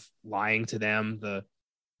of lying to them.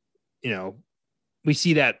 We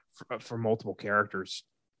see that for multiple characters,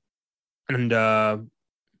 and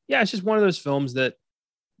it's just one of those films that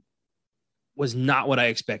was not what I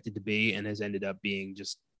expected to be and has ended up being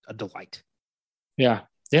just a delight. Yeah.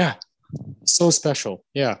 Yeah. So special.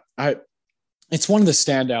 Yeah. It's one of the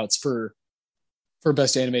standouts for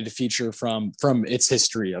best animated feature from its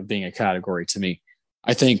history of being a category to me.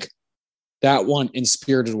 I think that one in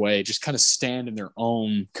Spirited Away just kind of stand in their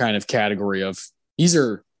own kind of category of these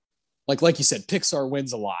are like you said, Pixar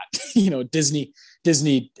wins a lot. Disney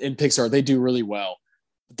and Pixar, they do really well.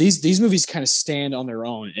 These movies kind of stand on their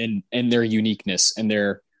own and their uniqueness and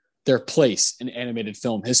their place in animated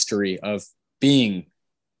film history of being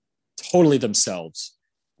totally themselves,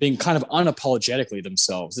 being kind of unapologetically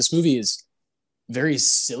themselves. This movie is very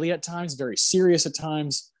silly at times, very serious at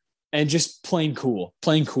times, and just plain cool.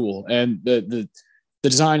 And the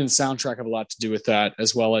design and the soundtrack have a lot to do with that,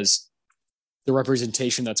 as well as the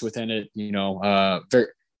representation that's within it. Very,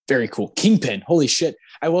 very cool. Kingpin, holy shit!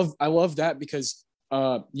 I love that because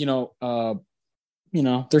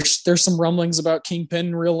there's some rumblings about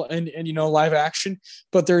Kingpin real and live action,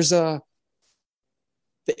 but there's the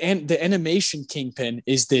animation Kingpin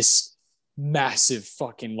is this massive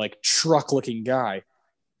fucking like truck looking guy,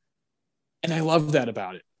 and I love that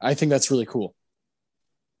about it. I think that's really cool.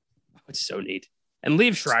 It's so neat. And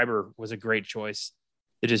Liev Schreiber was a great choice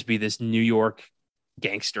to just be this New York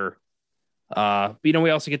gangster. But we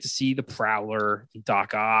also get to see the Prowler,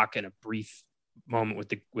 Doc Ock, and a brief moment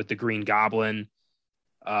with the Green Goblin.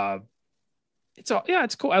 It's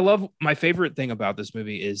cool. I love, my favorite thing about this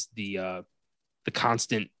movie is the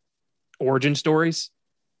constant origin stories,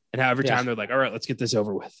 and how every time they're like, all right, let's get this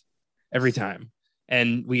over with every time.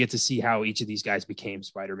 And we get to see how each of these guys became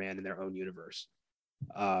Spider-Man in their own universe.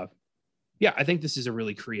 I think this is a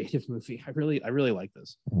really creative movie. I really like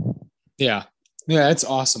this. Yeah, it's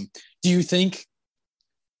awesome. Do you think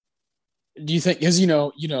because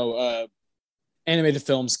animated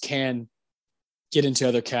films can get into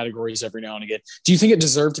other categories every now and again. Do you think it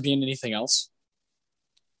deserved to be in anything else?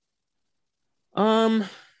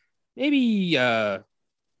 Maybe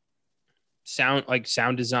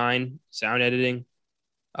sound design, sound editing,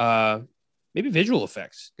 maybe visual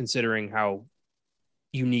effects, considering how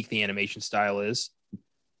unique the animation style is.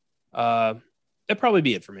 That'd probably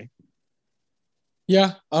be it for me.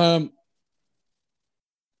 Yeah.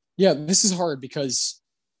 This is hard because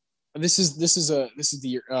this is the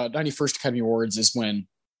 91st Academy Awards is when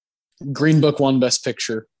Green Book won Best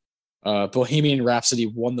Picture. Bohemian Rhapsody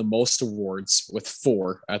won the most awards with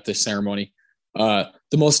 4 at the ceremony. The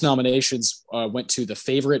most nominations went to The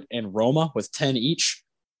Favorite and Roma with 10 each.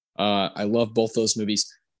 I love both those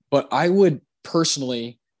movies, but I would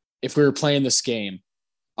personally, if we were playing this game,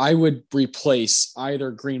 I would replace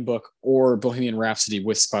either Green Book or Bohemian Rhapsody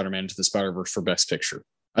with Spider-Man Into the Spider-Verse for Best Picture.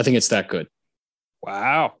 I think it's that good.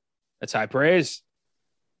 Wow. That's high praise.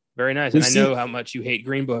 Very nice. And I know how much you hate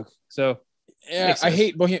Green Book. So yeah, I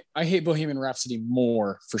hate Bohemian Rhapsody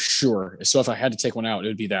more for sure. So if I had to take one out, it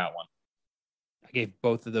would be that one. I gave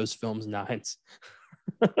both of those films 9s.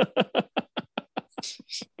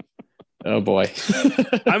 Oh boy.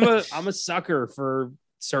 I'm a sucker for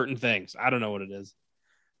certain things. I don't know what it is.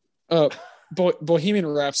 Bohemian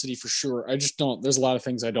Rhapsody for sure. I just don't. There's a lot of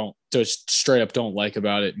things I don't just straight up don't like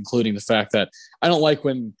about it, including the fact that I don't like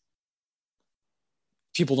when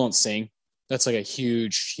people don't sing. That's like a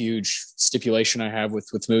huge stipulation I have with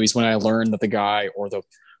movies. When I learn that the guy or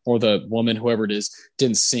the woman, whoever it is,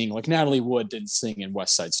 didn't sing, like Natalie Wood didn't sing in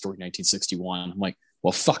West Side Story 1961. I'm like,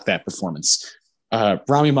 well, fuck that performance.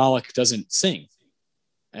 Rami Malek doesn't sing,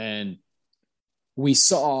 and we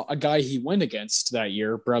saw a guy he went against that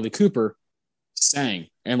year, Bradley Cooper, sang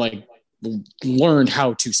and like learned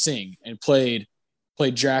how to sing and played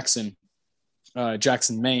Jackson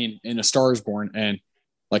Maine in A Star Is Born and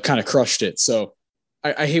like kind of crushed it. So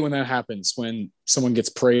I hate when that happens, when someone gets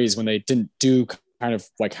praised when they didn't do kind of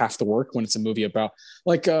like half the work, when it's a movie about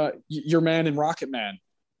like your man in Rocket Man,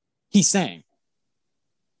 he sang.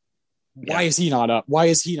 Why is he not up?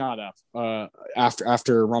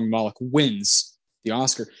 After Rami Malek wins the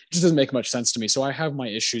Oscar? It just doesn't make much sense to me. So I have my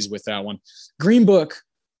issues with that one. Green Book,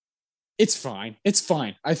 it's fine.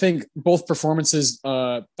 I think both performances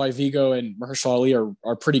by Viggo and Mahershala Ali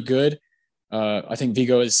are pretty good. I think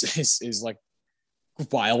Viggo is like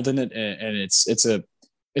wild in it, and it's a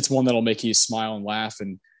It's one that'll make you smile and laugh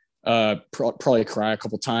and probably cry a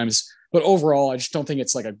couple times. But overall, I just don't think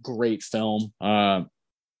it's like a great film. I'm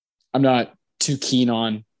not too keen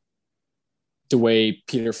on the way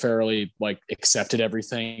Peter Farrelly like accepted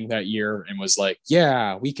everything that year and was like,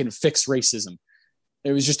 yeah, we can fix racism.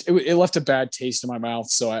 It was just, it left a bad taste in my mouth.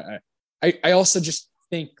 So I also just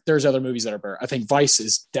think there's other movies that are better. I think Vice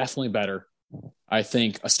is definitely better. I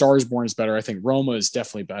think A Star is Born is better. I think Roma is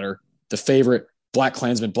definitely better. The Favorite, Black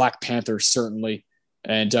Klansman, Black Panther, certainly.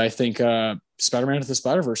 And I think Spider-Man Into the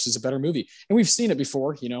Spider-Verse is a better movie. And we've seen it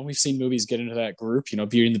before. You know, we've seen movies get into that group, you know,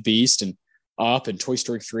 Beauty and the Beast and Up and Toy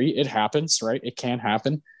Story 3. It happens, right? It can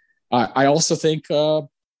happen. I also think the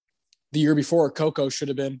year before, Coco should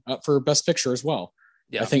have been up for Best Picture as well.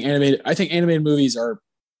 Yeah. I think animated movies are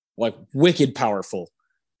like wicked powerful.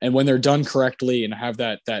 And when they're done correctly and have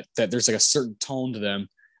that there's like a certain tone to them,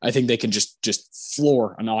 I think they can just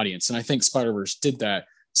floor an audience. And I think Spider-Verse did that.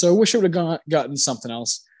 So I wish it would have gotten something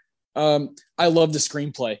else. I love the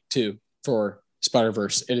screenplay too for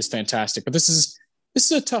Spider-Verse. It is fantastic. But this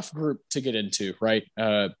is a tough group to get into, right?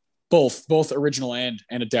 Both original and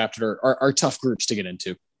adapted are tough groups to get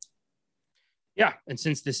into. Yeah, and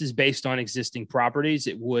since this is based on existing properties,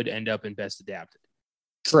 it would end up in Best Adapted.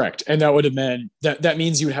 Correct. And that would have been that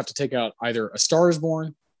means you would have to take out either A Star is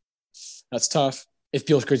Born. That's tough. If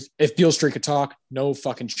Beale Street Could Talk, no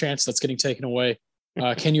fucking chance that's getting taken away.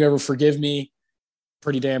 Can You Ever Forgive Me?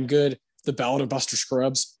 Pretty damn good. The Ballad of Buster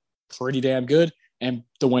Scruggs, pretty damn good. And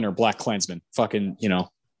the winner, Black Klansman, fucking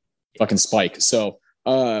Spike. So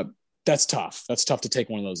that's tough. That's tough to take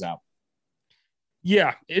one of those out.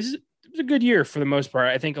 Yeah, it was a good year for the most part.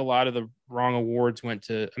 I think a lot of the wrong awards went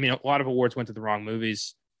to the wrong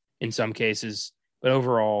movies in some cases, but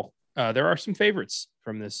overall, there are some favorites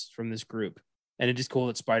from this group, and it is cool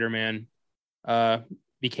that Spider-Man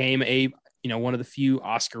became one of the few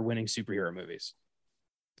Oscar-winning superhero movies.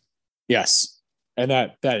 Yes, and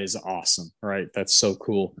that is awesome, right? That's so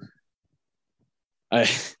cool.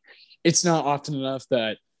 It's not often enough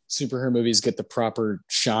that superhero movies get the proper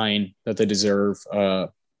shine that they deserve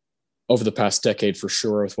over the past decade, for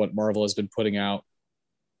sure, with what Marvel has been putting out.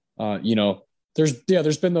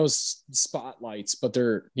 There's been those spotlights, but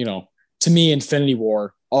to me, Infinity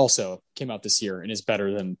War also came out this year and is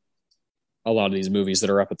better than a lot of these movies that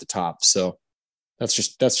are up at the top. So that's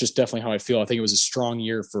just definitely how I feel. I think it was a strong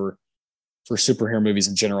year for superhero movies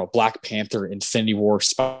in general. Black Panther, Infinity War,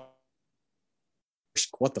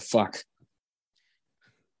 what the fuck?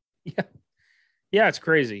 Yeah, it's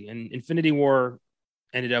crazy. And Infinity War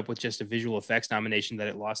ended up with just a visual effects nomination that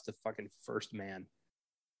it lost to fucking First Man.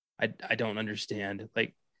 I don't understand.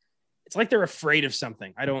 Like, it's like they're afraid of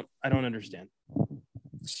something. I don't understand.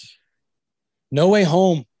 No Way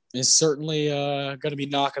Home is certainly going to be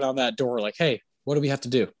knocking on that door. Like, hey, what do we have to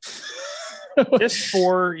do? Just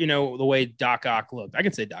for, the way Doc Ock looked. I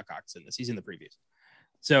can say Doc Ock's in this. He's in the previews.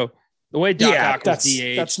 So the way Doc Ock was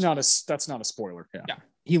de-aged. That's not a spoiler. Yeah.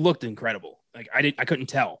 He looked incredible. Like I couldn't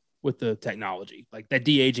tell with the technology. Like that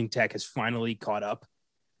de-aging tech has finally caught up,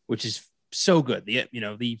 which is so good.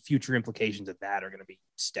 The future implications of that are going to be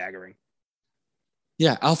staggering.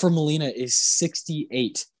 Yeah, Alfred Molina is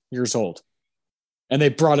 68 years old. And they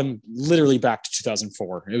brought him literally back to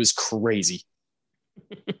 2004. It was crazy.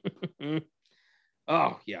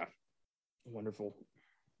 Oh, yeah. Wonderful.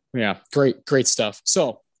 Yeah, great stuff.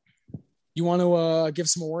 So, you want to give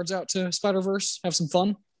some awards out to Spider-Verse? Have some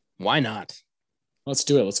fun? Why not? Let's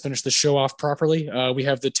do it. Let's finish the show off properly. We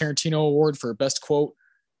have the Tarantino Award for Best Quote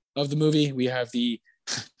of the movie. We have the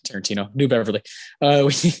Tarantino, New Beverly.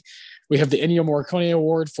 We have the Ennio Morricone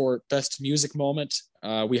Award for Best Music Moment.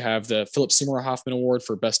 We have the Philip Seymour Hoffman Award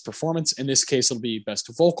for Best Performance. In this case, it'll be Best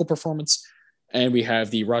Vocal Performance. And we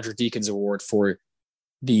have the Roger Deakins Award for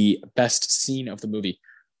the Best Scene of the Movie.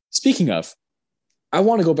 Speaking of, I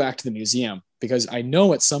want to go back to the museum because I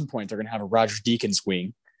know at some point they're going to have a Roger Deakins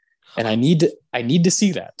wing, and I need to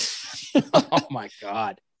see that. Oh my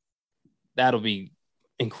God. That'll be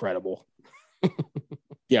incredible.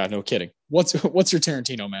 Yeah, no kidding. What's your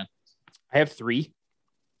Tarantino, man? I have 3.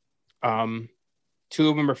 2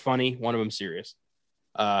 of them are funny. One of them serious.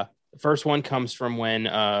 The first one comes from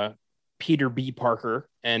when Peter B. Parker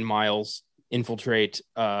and Miles infiltrate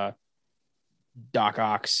Doc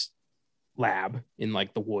Ock's lab in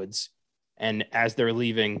like the woods. And as they're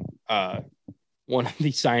leaving, one of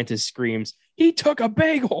the scientists screams, "He took a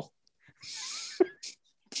bagel."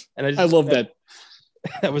 And I love that.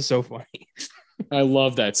 That was so funny. I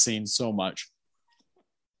love that scene so much.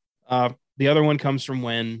 The other one comes from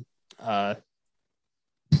when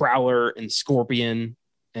Prowler and Scorpion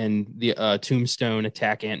and the Tombstone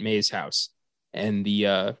attack Aunt May's house. and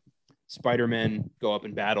the Spider-Man go up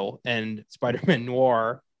in battle, and Spider-Man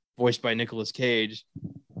Noir, voiced by Nicolas Cage,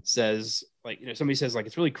 says, like, somebody says, like,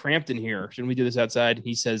 it's really cramped in here. Shouldn't we do this outside?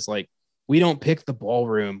 He says, like, we don't pick the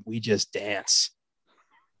ballroom, we just dance.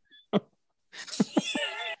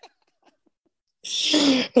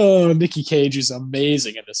 Oh, Nicky Cage is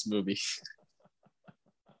amazing in this movie.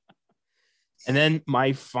 And then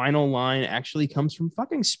my final line actually comes from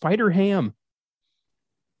fucking Spider-Ham.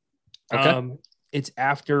 Okay. It's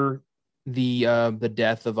after the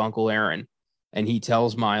death of Uncle Aaron, and he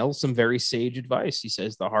tells Miles some very sage advice. He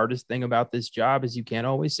says, the hardest thing about this job is you can't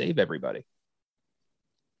always save everybody.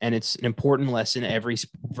 And it's an important lesson every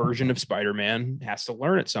version of Spider-Man has to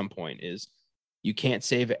learn at some point, is you can't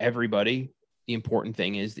save everybody. The important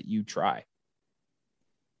thing is that you try.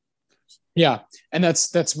 Yeah, and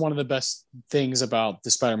that's one of the best things about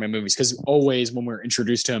the Spider-Man movies, because always when we're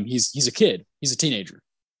introduced to him, he's a kid, he's a teenager,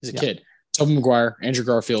 he's a kid. Tobey Maguire, Andrew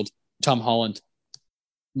Garfield, Tom Holland,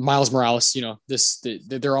 Miles Morales. They're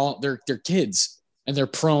kids, and they're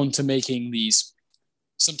prone to making these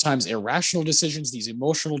sometimes irrational decisions, these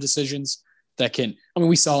emotional decisions that can. I mean,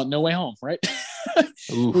 we saw it No Way Home, right?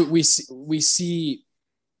 we see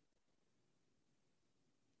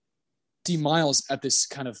Miles at this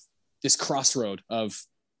crossroad of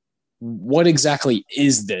what exactly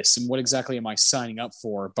is this, and what exactly am I signing up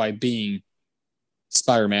for by being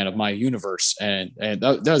Spider-Man of my universe. And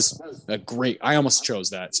that was a great, I almost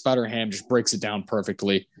chose that. Spider-Ham just breaks it down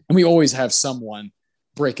perfectly. And we always have someone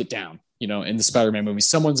break it down, in the Spider-Man movie.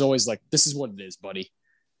 Someone's always like, this is what it is, buddy.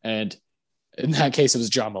 And in that case, it was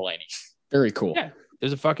John Mulaney. Very cool. Yeah.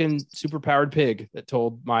 There's a fucking superpowered pig that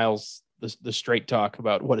told Miles the straight talk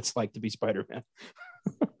about what it's like to be Spider-Man.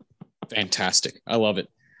 Fantastic. I love it.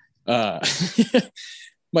 My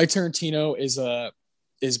Tarantino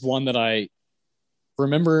is one that I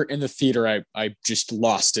remember in the theater. I just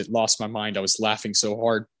lost my mind. I was laughing so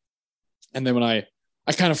hard. And then when I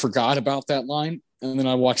kind of forgot about that line, and then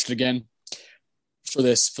I watched it again for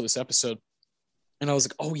this episode, and I was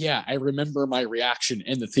like, oh yeah, I remember my reaction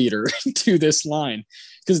in the theater to this line,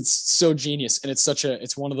 because it's so genius. And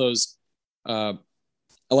it's one of those, I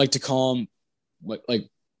like to call them like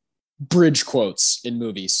bridge quotes in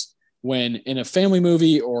movies. When in a family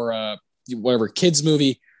movie or whatever kids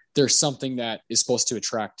movie, there's something that is supposed to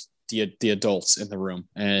attract the adults in the room,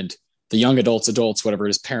 and the young adults, whatever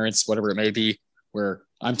it is, parents, whatever it may be, where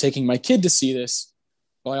I'm taking my kid to see this,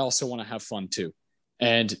 but I also want to have fun too.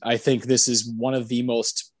 And I think this is one of the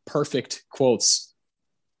most perfect quotes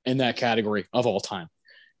in that category of all time.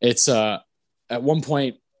 It's at one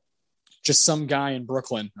point, just some guy in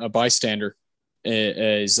Brooklyn, a bystander,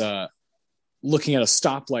 is looking at a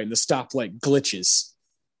stoplight, and the stoplight glitches.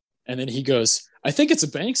 And then he goes, I think it's a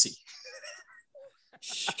Banksy.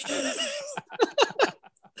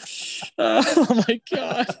 Oh my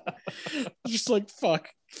God. Just like,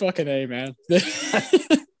 fucking A, man.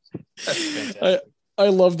 I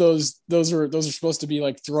love those. Those are supposed to be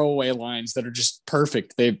like throwaway lines that are just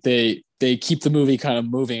perfect. They keep the movie kind of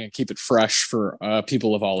moving and keep it fresh for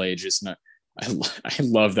people of all ages. And I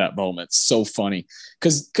love that moment. It's so funny.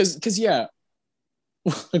 Cause yeah.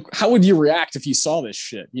 Like, how would you react if you saw this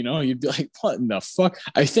shit? You'd be like, what in the fuck?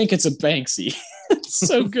 I think it's a Banksy. It's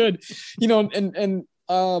so good. And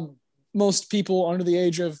most people under the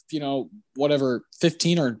age of, whatever,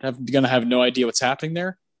 15 are going to have no idea what's happening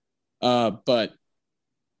there. But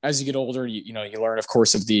as you get older, you learn, of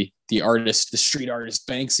course, of the artist, the street artist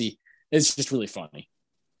Banksy. It's just really funny.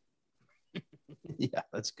 Yeah,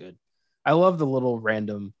 that's good. I love the little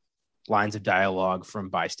random lines of dialogue from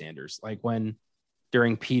bystanders. Like when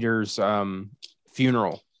during Peter's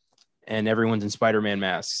funeral and everyone's in Spider-Man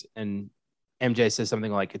masks, and MJ says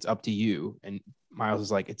something like, it's up to you. And Miles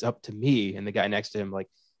is like, it's up to me. And the guy next to him, like,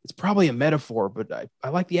 it's probably a metaphor, but I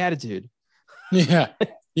like the attitude. Yeah.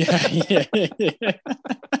 Yeah.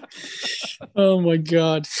 Oh my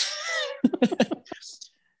God.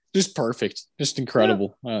 Just perfect. Just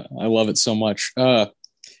incredible. I love it so much. Oh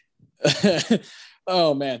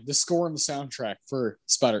man, the score and the soundtrack for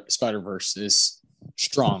Spider-Verse is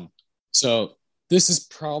strong. So this is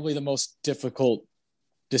probably the most difficult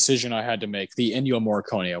decision I had to make. The Ennio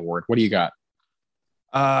Morricone Award. What do you got?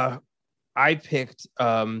 I picked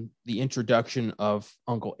the introduction of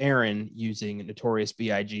Uncle Aaron using Notorious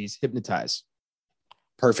B.I.G.'s Hypnotize.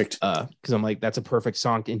 Perfect. Because I'm like, that's a perfect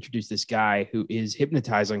song to introduce this guy who is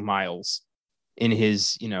hypnotizing Miles in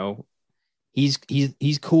his, he's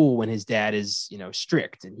cool when his dad is,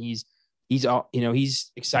 strict, and he's all,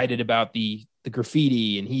 he's excited about the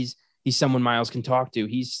graffiti, and he's someone Miles can talk to.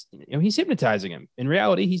 He's hypnotizing him. In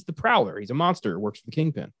reality, he's the Prowler. He's a monster who works for the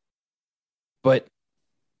Kingpin. But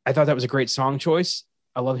I thought that was a great song choice.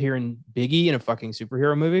 I love hearing Biggie in a fucking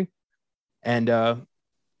superhero movie. And yeah,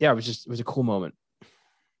 it was a cool moment.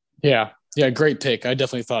 Yeah. Yeah. Great pick. I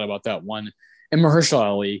definitely thought about that one. And Mahershala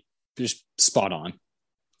Ali, just spot on.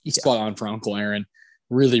 Yeah. Spot on for Uncle Aaron.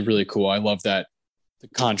 Really, really cool. I love that. The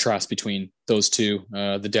contrast between those two,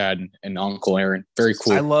 the dad and Uncle Aaron. Very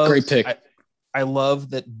cool. Great pick. I love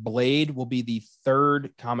that Blade will be the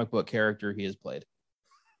third comic book character he has played.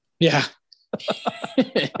 Yeah.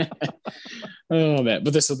 Oh man,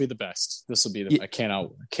 but this will be the best. This will be the. I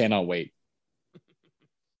cannot wait.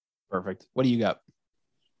 Perfect. What do you got?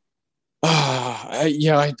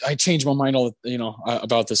 I changed my mind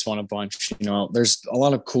about this one a bunch. There's a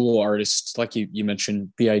lot of cool artists, like you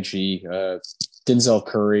mentioned, Big, Denzel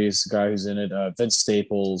Curry is the guy who's in it, Vince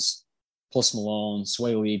Staples, Post Malone,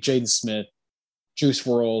 Sway Lee, Jaden Smith, Juice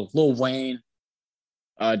WRLD, Lil Wayne,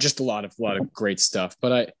 just a lot of great stuff.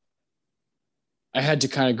 But I had to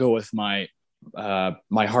kind of go with my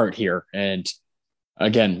heart here, and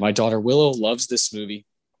again, my daughter Willow loves this movie,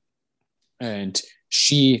 and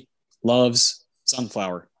she loves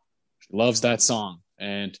Sunflower. She loves that song.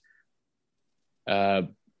 And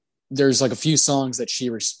there's like a few songs that she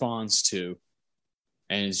responds to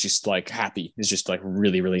and is just like happy. Is just like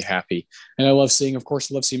really, really happy. And I love seeing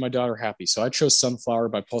my daughter happy. So I chose Sunflower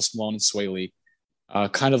by Post Malone and Sway Lee.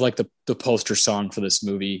 Kind of like the poster song for this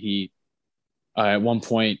movie. He at one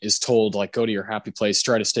point is told, like, go to your happy place,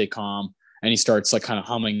 try to stay calm. And he starts like kind of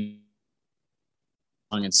humming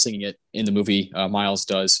and singing it in the movie. Miles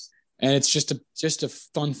does. And it's just a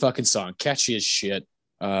fun fucking song, catchy as shit.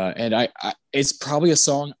 And I it's probably a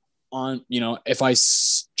song on, if I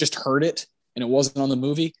just heard it and it wasn't on the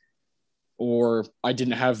movie, or I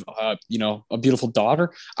didn't have, a beautiful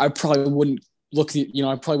daughter, I probably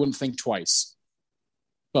wouldn't think twice.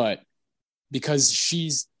 But because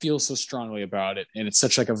she feels so strongly about it, and it's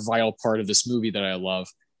such like a vital part of this movie that I love,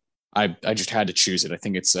 I just had to choose it. I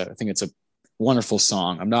think it's a wonderful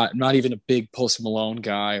song. I'm not even a big Post Malone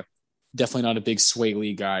guy. Definitely not a big Sway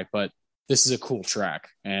Lee guy, but this is a cool track.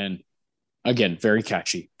 And again, very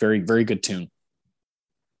catchy, very, very good tune.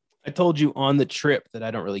 I told you on the trip that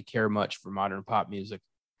I don't really care much for modern pop music,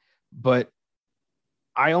 but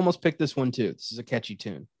I almost picked this one too. This is a catchy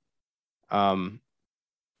tune.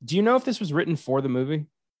 Do you know if this was written for the movie?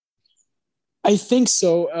 I think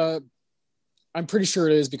so. I'm pretty sure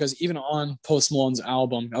it is, because even on Post Malone's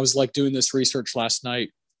album, I was like doing this research last night.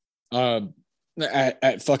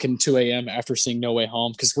 At fucking 2 a.m. after seeing No Way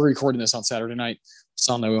Home, because we're recording this on Saturday night.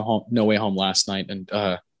 Saw No Way Home last night, and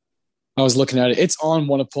I was looking at it. It's on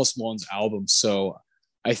one of Post Malone's albums, so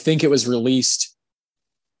I think it was released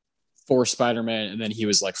for Spider-Man, and then he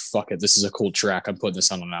was like, "Fuck it, this is a cool track. I'm putting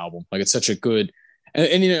this on an album." Like, it's such a good,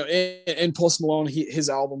 and Post Malone, his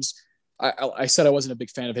albums. I said I wasn't a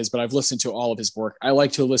big fan of his, but I've listened to all of his work. I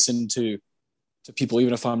like to listen to people,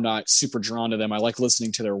 even if I'm not super drawn to them. I like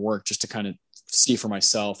listening to their work just to kind of see for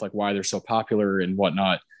myself, like, why they're so popular and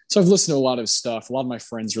whatnot. So I've listened to a lot of his stuff. A lot of my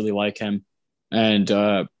friends really like him, and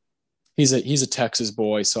he's a Texas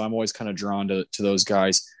boy, so I'm always kind of drawn to those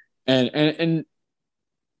guys. And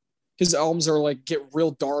his albums are like, get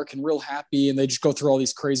real dark and real happy, and they just go through all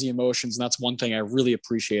these crazy emotions. And that's one thing I really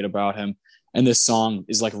appreciate about him. And this song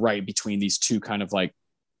is like right between these two kind of like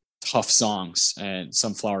tough songs, and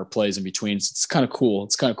Sunflower plays in between. So it's kind of cool.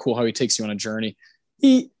 It's kind of cool how he takes you on a journey.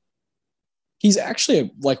 He's actually a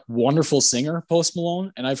like wonderful singer, Post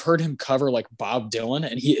Malone, and I've heard him cover like Bob Dylan,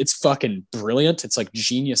 and it's fucking brilliant. It's like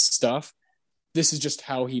genius stuff. This is just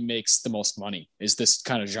how he makes the most money, is this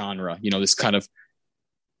kind of genre, this kind of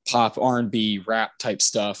pop, R&B, rap type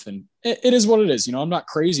stuff. And it is what it is. I'm not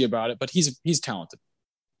crazy about it, but he's talented.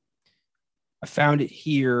 I found it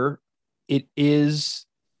here. It is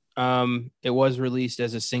it was released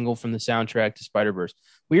as a single from the soundtrack to Spider-Verse.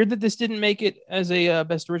 Weird that this didn't make it as a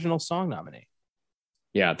Best Original Song nominee.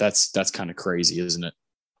 Yeah, that's kind of crazy, isn't it?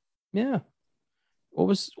 Yeah. What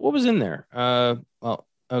was in there? Well,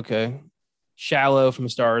 okay. Shallow from A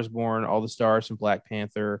Star Is Born, All the Stars from Black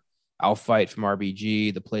Panther, I'll Fight from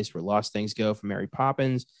RBG, The Place Where Lost Things Go from Mary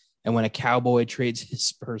Poppins, and When a Cowboy Trades His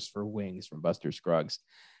Spurs for Wings from Buster Scruggs.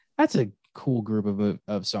 That's a cool group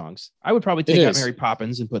of songs. I would probably take out Mary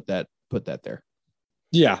Poppins and put that there.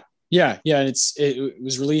 Yeah. It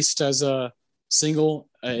was released as a single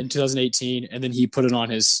in 2018, and then he put it on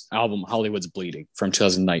his album Hollywood's Bleeding from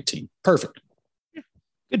 2019. Perfect. Yeah.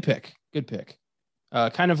 Good pick.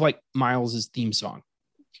 Kind of like Miles's theme song.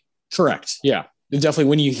 Correct. Yeah. Definitely,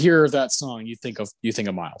 when you hear that song, you think of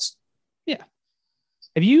Miles. Yeah.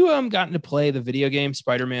 Have you gotten to play the video game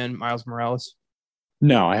Spider-Man Miles Morales?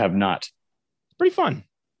 No, I have not. It's pretty fun.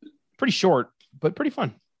 pretty short, but pretty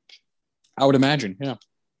fun. I would imagine. Yeah.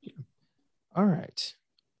 All right.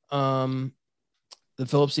 The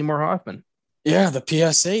Philip Seymour Hoffman. Yeah, the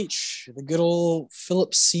PSH, the good old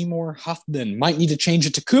Philip Seymour Hoffman. Might need to change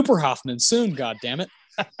it to Cooper Hoffman soon. God damn it.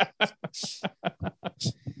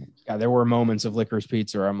 Yeah, there were moments of Licorice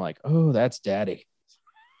Pizza where I'm like, oh, that's daddy.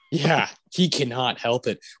 Yeah, he cannot help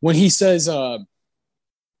it. When he says, I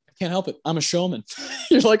can't help it, I'm a showman.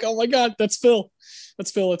 You're like, oh my God, that's Phil.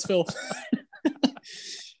 That's Phil. It's Phil.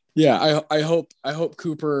 Yeah, I hope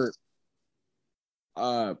Cooper,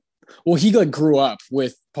 well, he like grew up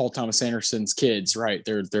with Paul Thomas Anderson's kids, right?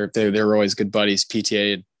 They're always good buddies,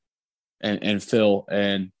 PTA and Phil,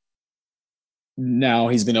 and now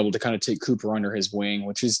he's been able to kind of take Cooper under his wing,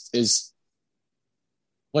 which is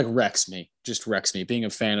like wrecks me being a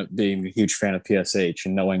huge fan of PSH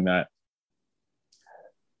and knowing that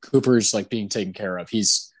Cooper's like being taken care of.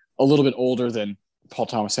 He's a little bit older than Paul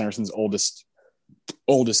Thomas Anderson's oldest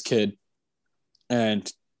kid, and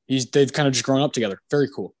they've kind of just grown up together. Very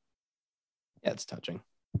cool. Yeah, it's touching.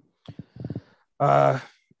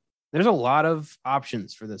 There's a lot of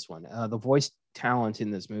options for this one. The voice talent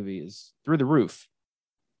in this movie is through the roof.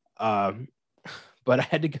 But I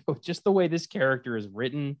had to go just the way this character is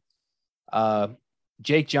written.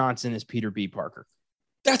 Jake Johnson is Peter B. Parker.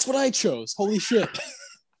 That's what I chose. Holy shit.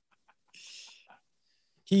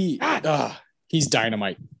 He's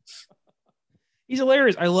dynamite. He's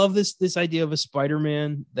hilarious. I love this idea of a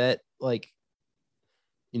Spider-Man that, like,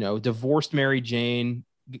 you know, divorced Mary Jane,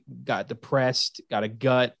 got depressed, got a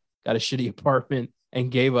gut, got a shitty apartment, and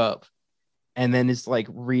gave up. And then is like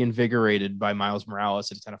reinvigorated by Miles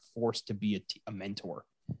Morales and kind of forced to be a mentor.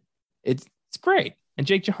 It's great. And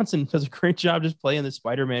Jake Johnson does a great job just playing the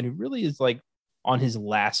Spider-Man who really is like on his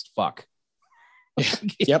last fuck.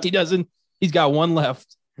 Yep. He's got one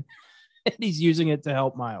left and he's using it to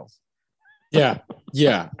help Miles. Yeah.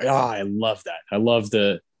 Yeah. I love that. I love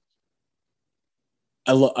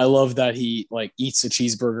that he like eats a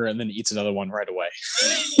cheeseburger and then eats another one right away.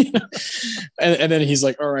 and then he's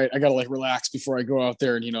like, all right, I gotta like relax before I go out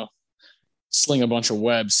there and, you know, sling a bunch of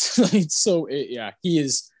webs. He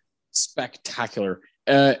is spectacular.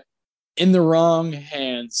 In the wrong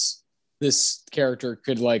hands, this character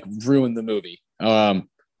could like ruin the movie. But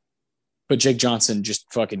Jake Johnson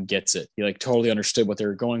just fucking gets it. He like totally understood what they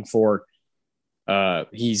were going for.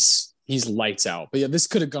 He's lights out. But yeah, this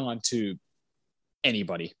could have gone to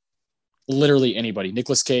anybody, literally anybody.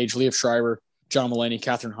 Nicolas Cage, Liev Schreiber, John Mulaney,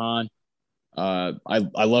 Catherine Hahn.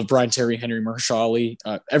 I love Brian Terry, Henry Mahershala.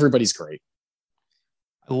 Everybody's great.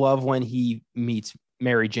 I love when he meets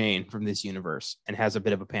Mary Jane from this universe and has a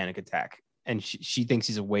bit of a panic attack, and she thinks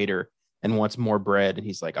he's a waiter and wants more bread, and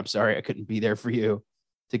he's like, "I'm sorry, I couldn't be there for you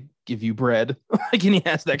to give you bread." Like, and he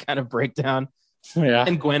has that kind of breakdown. Yeah,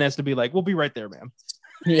 and Gwen has to be like, "We'll be right there, ma'am."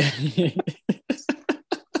 Yeah.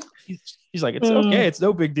 He's like, "It's okay. It's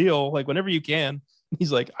no big deal. Like, whenever you can."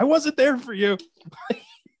 He's like, "I wasn't there for you."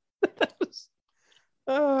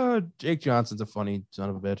 Jake Johnson's a funny son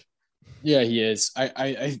of a bitch. Yeah, he is.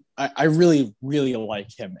 I really, really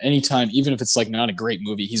like him. Anytime, even if it's like not a great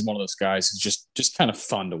movie, he's one of those guys who's just kind of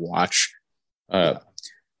fun to watch. I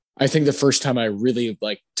think the first time I really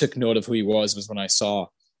like took note of who he was when I saw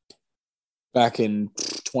back in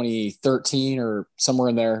 2013 or somewhere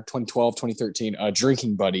in there, 2012, 2013,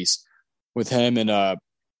 Drinking Buddies with him and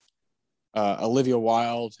Olivia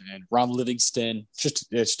Wilde and Ron Livingston.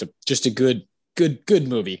 Just a good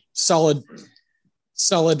movie.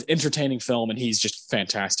 Solid, entertaining film, and he's just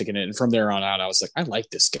fantastic in it. And from there on out, I was like, I like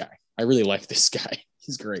this guy. I really like this guy.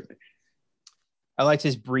 He's great. I liked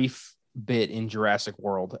his brief bit in Jurassic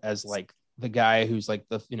World as like the guy who's like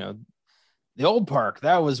the old park.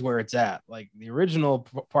 That was where it's at. Like the original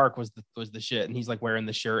park was the shit. And he's like wearing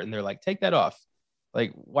the shirt, and they're like, take that off.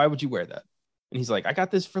 Like, why would you wear that? And he's like, I got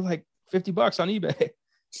this for like $50 on eBay.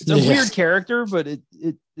 It's a weird character, but it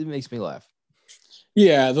makes me laugh.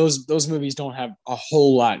 Yeah, those movies don't have a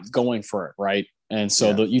whole lot going for it, right? And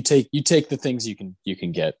so you take the things you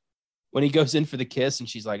can get. When he goes in for the kiss, and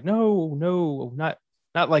she's like, "No,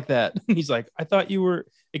 not like that." And he's like, "I thought you were."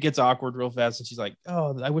 It gets awkward real fast, and she's like,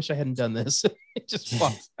 "Oh, I wish I hadn't done this." It just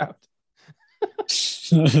flops out.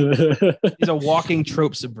 He's a walking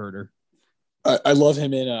trope subverter. I love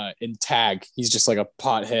him in Tag. He's just like a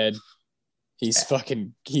pothead. He's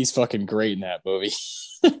fucking great in that movie.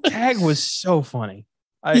 Tag was so funny.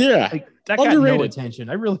 That got no attention.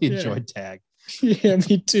 I really enjoyed Tag. Yeah,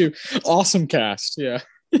 me too. Awesome cast. Yeah.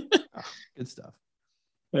 Good stuff.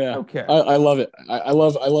 Yeah. Okay. I love it. I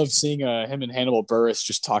love seeing him and Hannibal Buress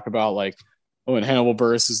just talk about like, when Hannibal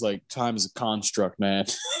Buress is like, time is a construct, man.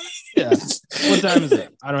 Yeah. What time is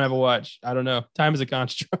it? I don't have a watch. I don't know. Time is a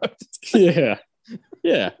construct. Yeah.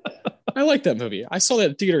 Yeah. I like that movie. I saw that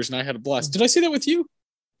in theaters and I had a blast. Did I see that with you?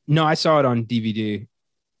 No, I saw it on DVD.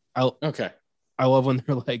 Okay. I love when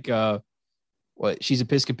they're like, what? She's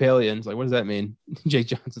Episcopalian. It's like, what does that mean? Jake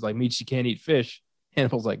Johnson's like, means she can't eat fish.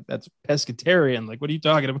 Hannibal's like, that's pescatarian. Like, what are you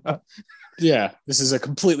talking about? Yeah. This is a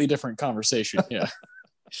completely different conversation. Yeah.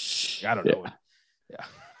 I don't know. Yeah.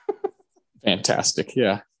 Fantastic.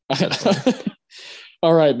 Yeah.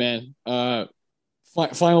 All right, man.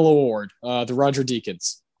 Final award. The Roger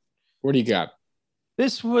Deakins. What do you got?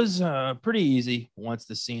 This was pretty easy once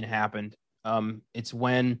the scene happened. It's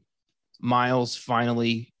when Miles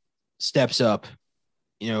finally steps up,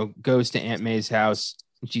 goes to Aunt May's house,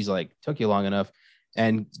 and she's like, took you long enough,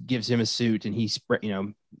 and gives him a suit, and he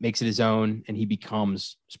makes it his own, and he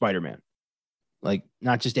becomes Spider-Man. Like,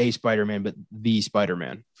 not just a Spider-Man, but the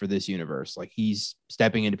Spider-Man for this universe. Like, he's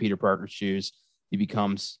stepping into Peter Parker's shoes. He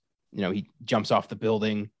becomes, he jumps off the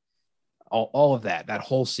building, all of that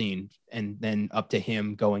whole scene, and then up to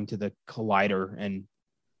him going to the collider and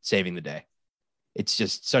saving the day. It's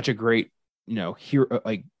just such a great,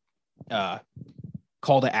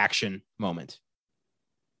 call to action moment.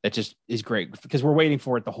 That just is great because we're waiting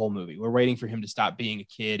for it the whole movie. We're waiting for him to stop being a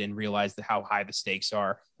kid and realize how high the stakes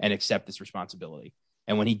are and accept this responsibility.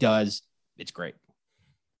 And when he does, it's great.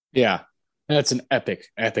 Yeah, that's an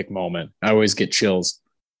epic moment. I always get chills.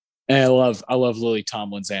 And I love Lily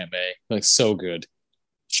Tomlin's Aunt May. Like, so good.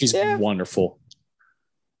 She's wonderful.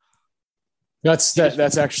 That's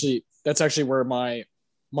actually where my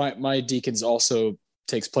Deakins also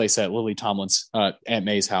takes place, at Lily Tomlin's Aunt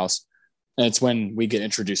May's house. And it's when we get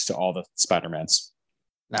introduced to all the Spider-Mans.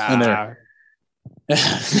 And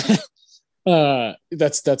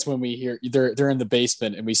that's when we hear they're in the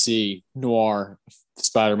basement and we see Noir,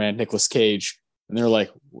 Spider-Man, Nicolas Cage, and they're like,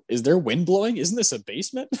 is there wind blowing? Isn't this a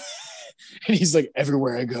basement? And he's like,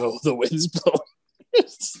 everywhere I go, the wind's blowing.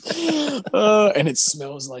 And it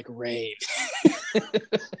smells like rain.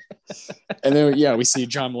 And then we see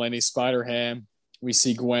John Mulaney Spider-Ham, we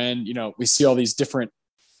see Gwen, we see all these different,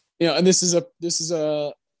 and this is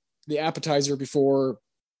the appetizer before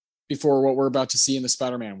what we're about to see in the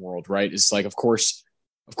Spider-Man world, right? It's like, of course,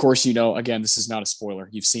 again, this is not a spoiler.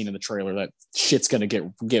 You've seen in the trailer that shit's going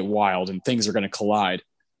to get wild and things are going to collide.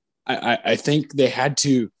 I think they had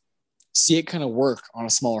to see it kind of work on a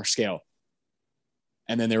smaller scale.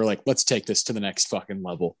 And then they were like, let's take this to the next fucking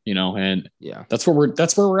level, and yeah, that's where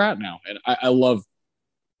we're at now. And I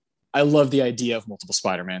love the idea of multiple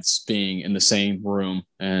Spider-Mans being in the same room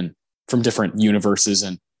and from different universes.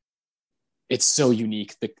 And it's so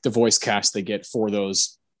unique, the voice cast they get for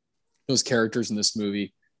those characters in this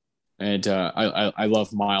movie. And I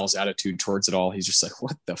love Miles' attitude towards it all. He's just like,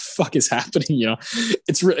 what the fuck is happening?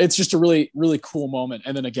 It's just a really, really cool moment.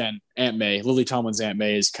 And then again, Aunt May, Lily Tomlin's Aunt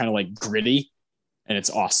May is kind of like gritty, and it's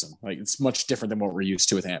awesome. Like, it's much different than what we're used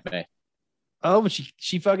to with Aunt May. Oh, but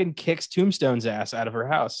she fucking kicks Tombstone's ass out of her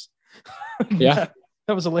house. Yeah.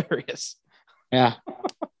 That was hilarious. Yeah.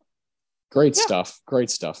 Great stuff.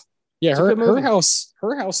 Yeah, her house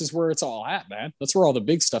is where it's all at, man. That's where all the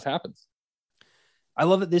big stuff happens. I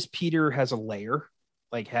love that this Peter has a lair,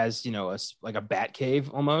 like has, like a bat cave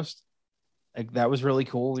almost. Like, that was really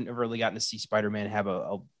cool. We've never really gotten to see Spider-Man have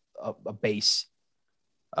a base.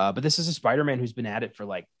 But this is a Spider-Man who's been at it for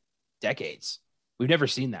like decades. We've never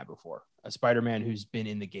seen that before. A Spider-Man who's been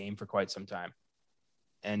in the game for quite some time.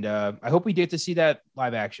 And I hope we get to see that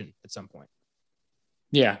live action at some point.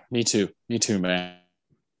 Yeah, me too, man.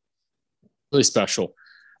 Really special.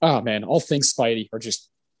 Oh man, all things Spidey are just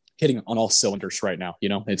hitting on all cylinders right now.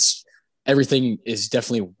 It's everything is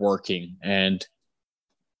definitely working, and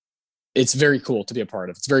it's very cool to be a part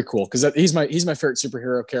of. It's very cool because he's my favorite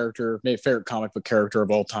superhero character, maybe favorite comic book character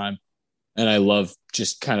of all time, and I love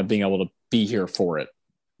just kind of being able to be here for it.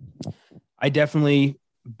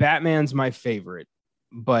 Batman's my favorite,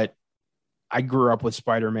 but I grew up with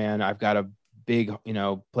Spider-Man. I've got a big,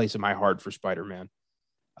 place in my heart for Spider-Man.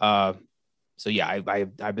 So yeah,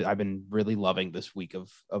 I've been really loving this week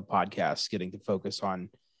of podcasts, getting to focus on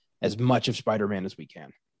as much of Spider-Man as we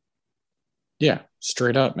can. Yeah,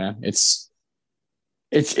 straight up, man. It's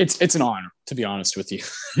an honor, to be honest with you.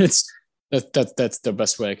 That's the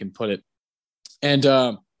best way I can put it.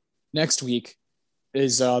 And next week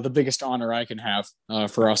is the biggest honor I can have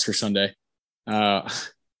for Oscar Sunday.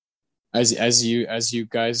 As you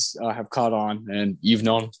guys have caught on, and you've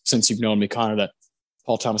known since you've known me, Connor, that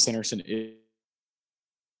Paul Thomas Anderson is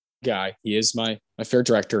guy. He is my favorite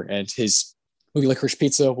director, and his movie Licorice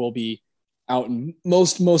Pizza will be out in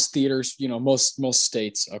most theaters, most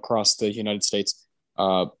states across the United States,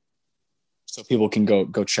 so people can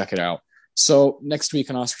go check it out. So next week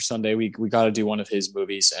on Oscar Sunday, we got to do one of his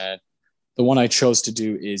movies, and the one I chose to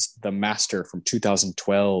do is The Master from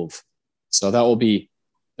 2012. So that will be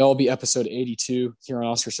episode 82 here on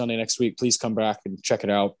Oscar Sunday next week. Please come back and check it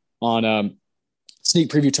out on sneak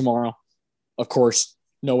preview tomorrow. Of course,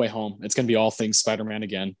 No Way Home. It's going to be all things Spider-Man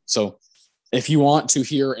again. So if you want to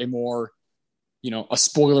hear a more, a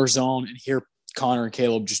spoiler zone and hear Connor and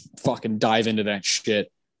Caleb just fucking dive into that shit,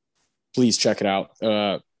 please check it out.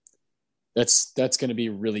 That's going to be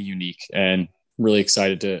really unique, and really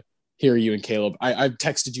excited to hear you and Caleb. I've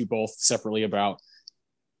texted you both separately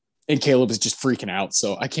and Caleb is just freaking out.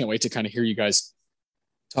 So I can't wait to kind of hear you guys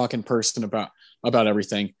talk in person about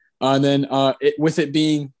everything. And then with it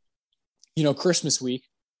being, Christmas week,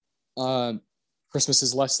 Christmas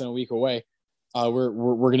is less than a week away. We're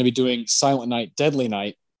going to be doing Silent Night, Deadly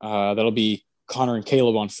Night. That'll be Connor and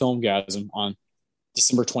Caleb on Filmgasm on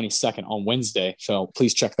December 22nd on Wednesday. So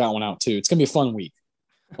please check that one out too. It's going to be a fun week.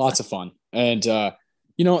 Lots of fun. And, I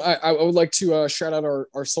would like to shout out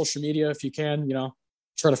our social media if you can,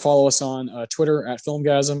 try to follow us on Twitter at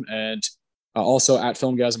Filmgasm, and also at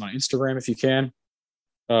Filmgasm on Instagram if you can.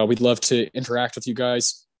 We'd love to interact with you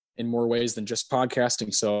guys in more ways than just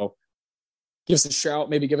podcasting. So give us a shout,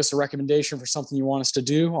 maybe give us a recommendation for something you want us to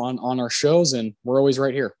do on our shows, and we're always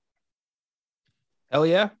right here. Hell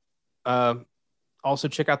yeah. Also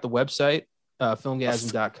check out the website,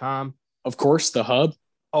 filmgasm.com. Of course, the hub.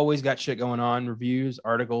 Always got shit going on, reviews,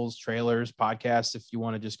 articles, trailers, podcasts. If you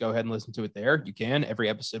want to just go ahead and listen to it there, you can. Every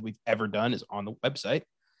episode we've ever done is on the website.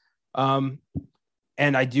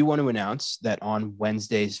 And I do want to announce that on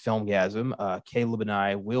Wednesday's Filmgasm, Caleb and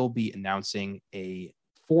I will be announcing a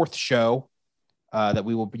fourth show that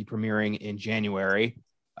we will be premiering in January.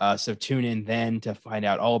 So tune in then to find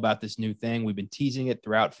out all about this new thing. We've been teasing it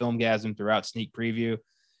throughout Filmgasm, throughout Sneak Preview.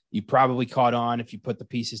 You probably caught on, if you put the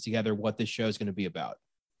pieces together, what this show is going to be about.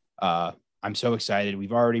 I'm so excited.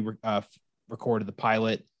 We've already recorded the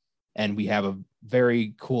pilot, and we have a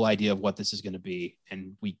very cool idea of what this is going to be,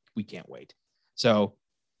 and we can't wait. So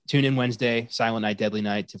tune in Wednesday, Silent Night, Deadly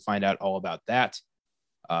Night, to find out all about that.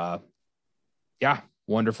 Yeah,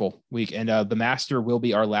 wonderful week. And The Master will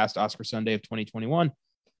be our last Oscar Sunday of 2021.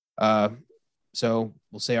 So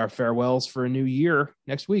we'll say our farewells for a new year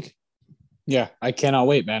next week. Yeah, I cannot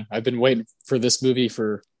wait, man. I've been waiting for this movie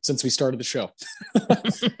since we started the show.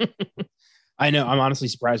 I know. I'm honestly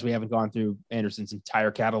surprised we haven't gone through Anderson's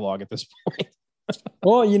entire catalog at this point.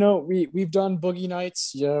 Well, we've done Boogie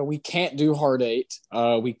Nights. Yeah, we can't do Hard Eight.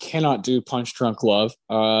 We cannot do Punch Drunk Love.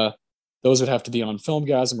 Those would have to be on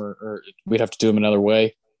Filmgasm, or we'd have to do them another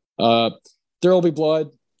way. There Will Be Blood.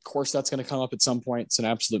 Of course, that's going to come up at some point. It's an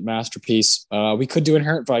absolute masterpiece. We could do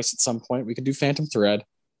Inherent Vice at some point. We could do Phantom Thread.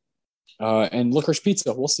 And Licorice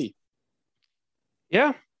Pizza. We'll see.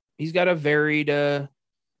 Yeah, he's got a varied.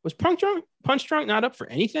 Was Punch Drunk not up for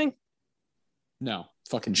anything? No,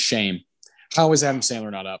 fucking shame. How is Adam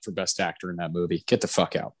Sandler not up for Best Actor in that movie? Get the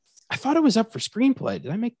fuck out. I thought it was up for screenplay.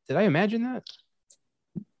 Did I imagine that?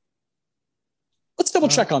 Let's double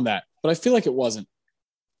check on that, but I feel like it wasn't.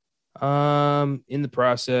 In the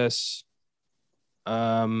process.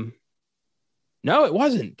 No, it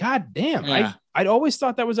wasn't. God damn. Yeah. I'd always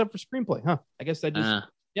thought that was up for screenplay. Huh. I guess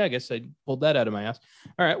I pulled that out of my ass.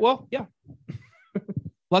 All right. Well, yeah.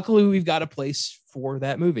 Luckily, we've got a place for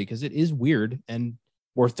that movie because it is weird and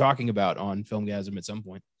worth talking about on Filmgasm at some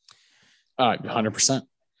point. 100%.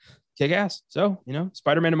 Kick ass. So,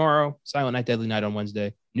 Spider-Man tomorrow, Silent Night, Deadly Night on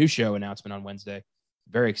Wednesday, new show announcement on Wednesday.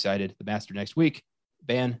 Very excited. The Master next week.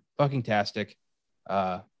 Ban fucking tastic.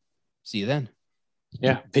 See you then.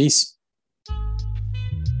 Yeah. Peace.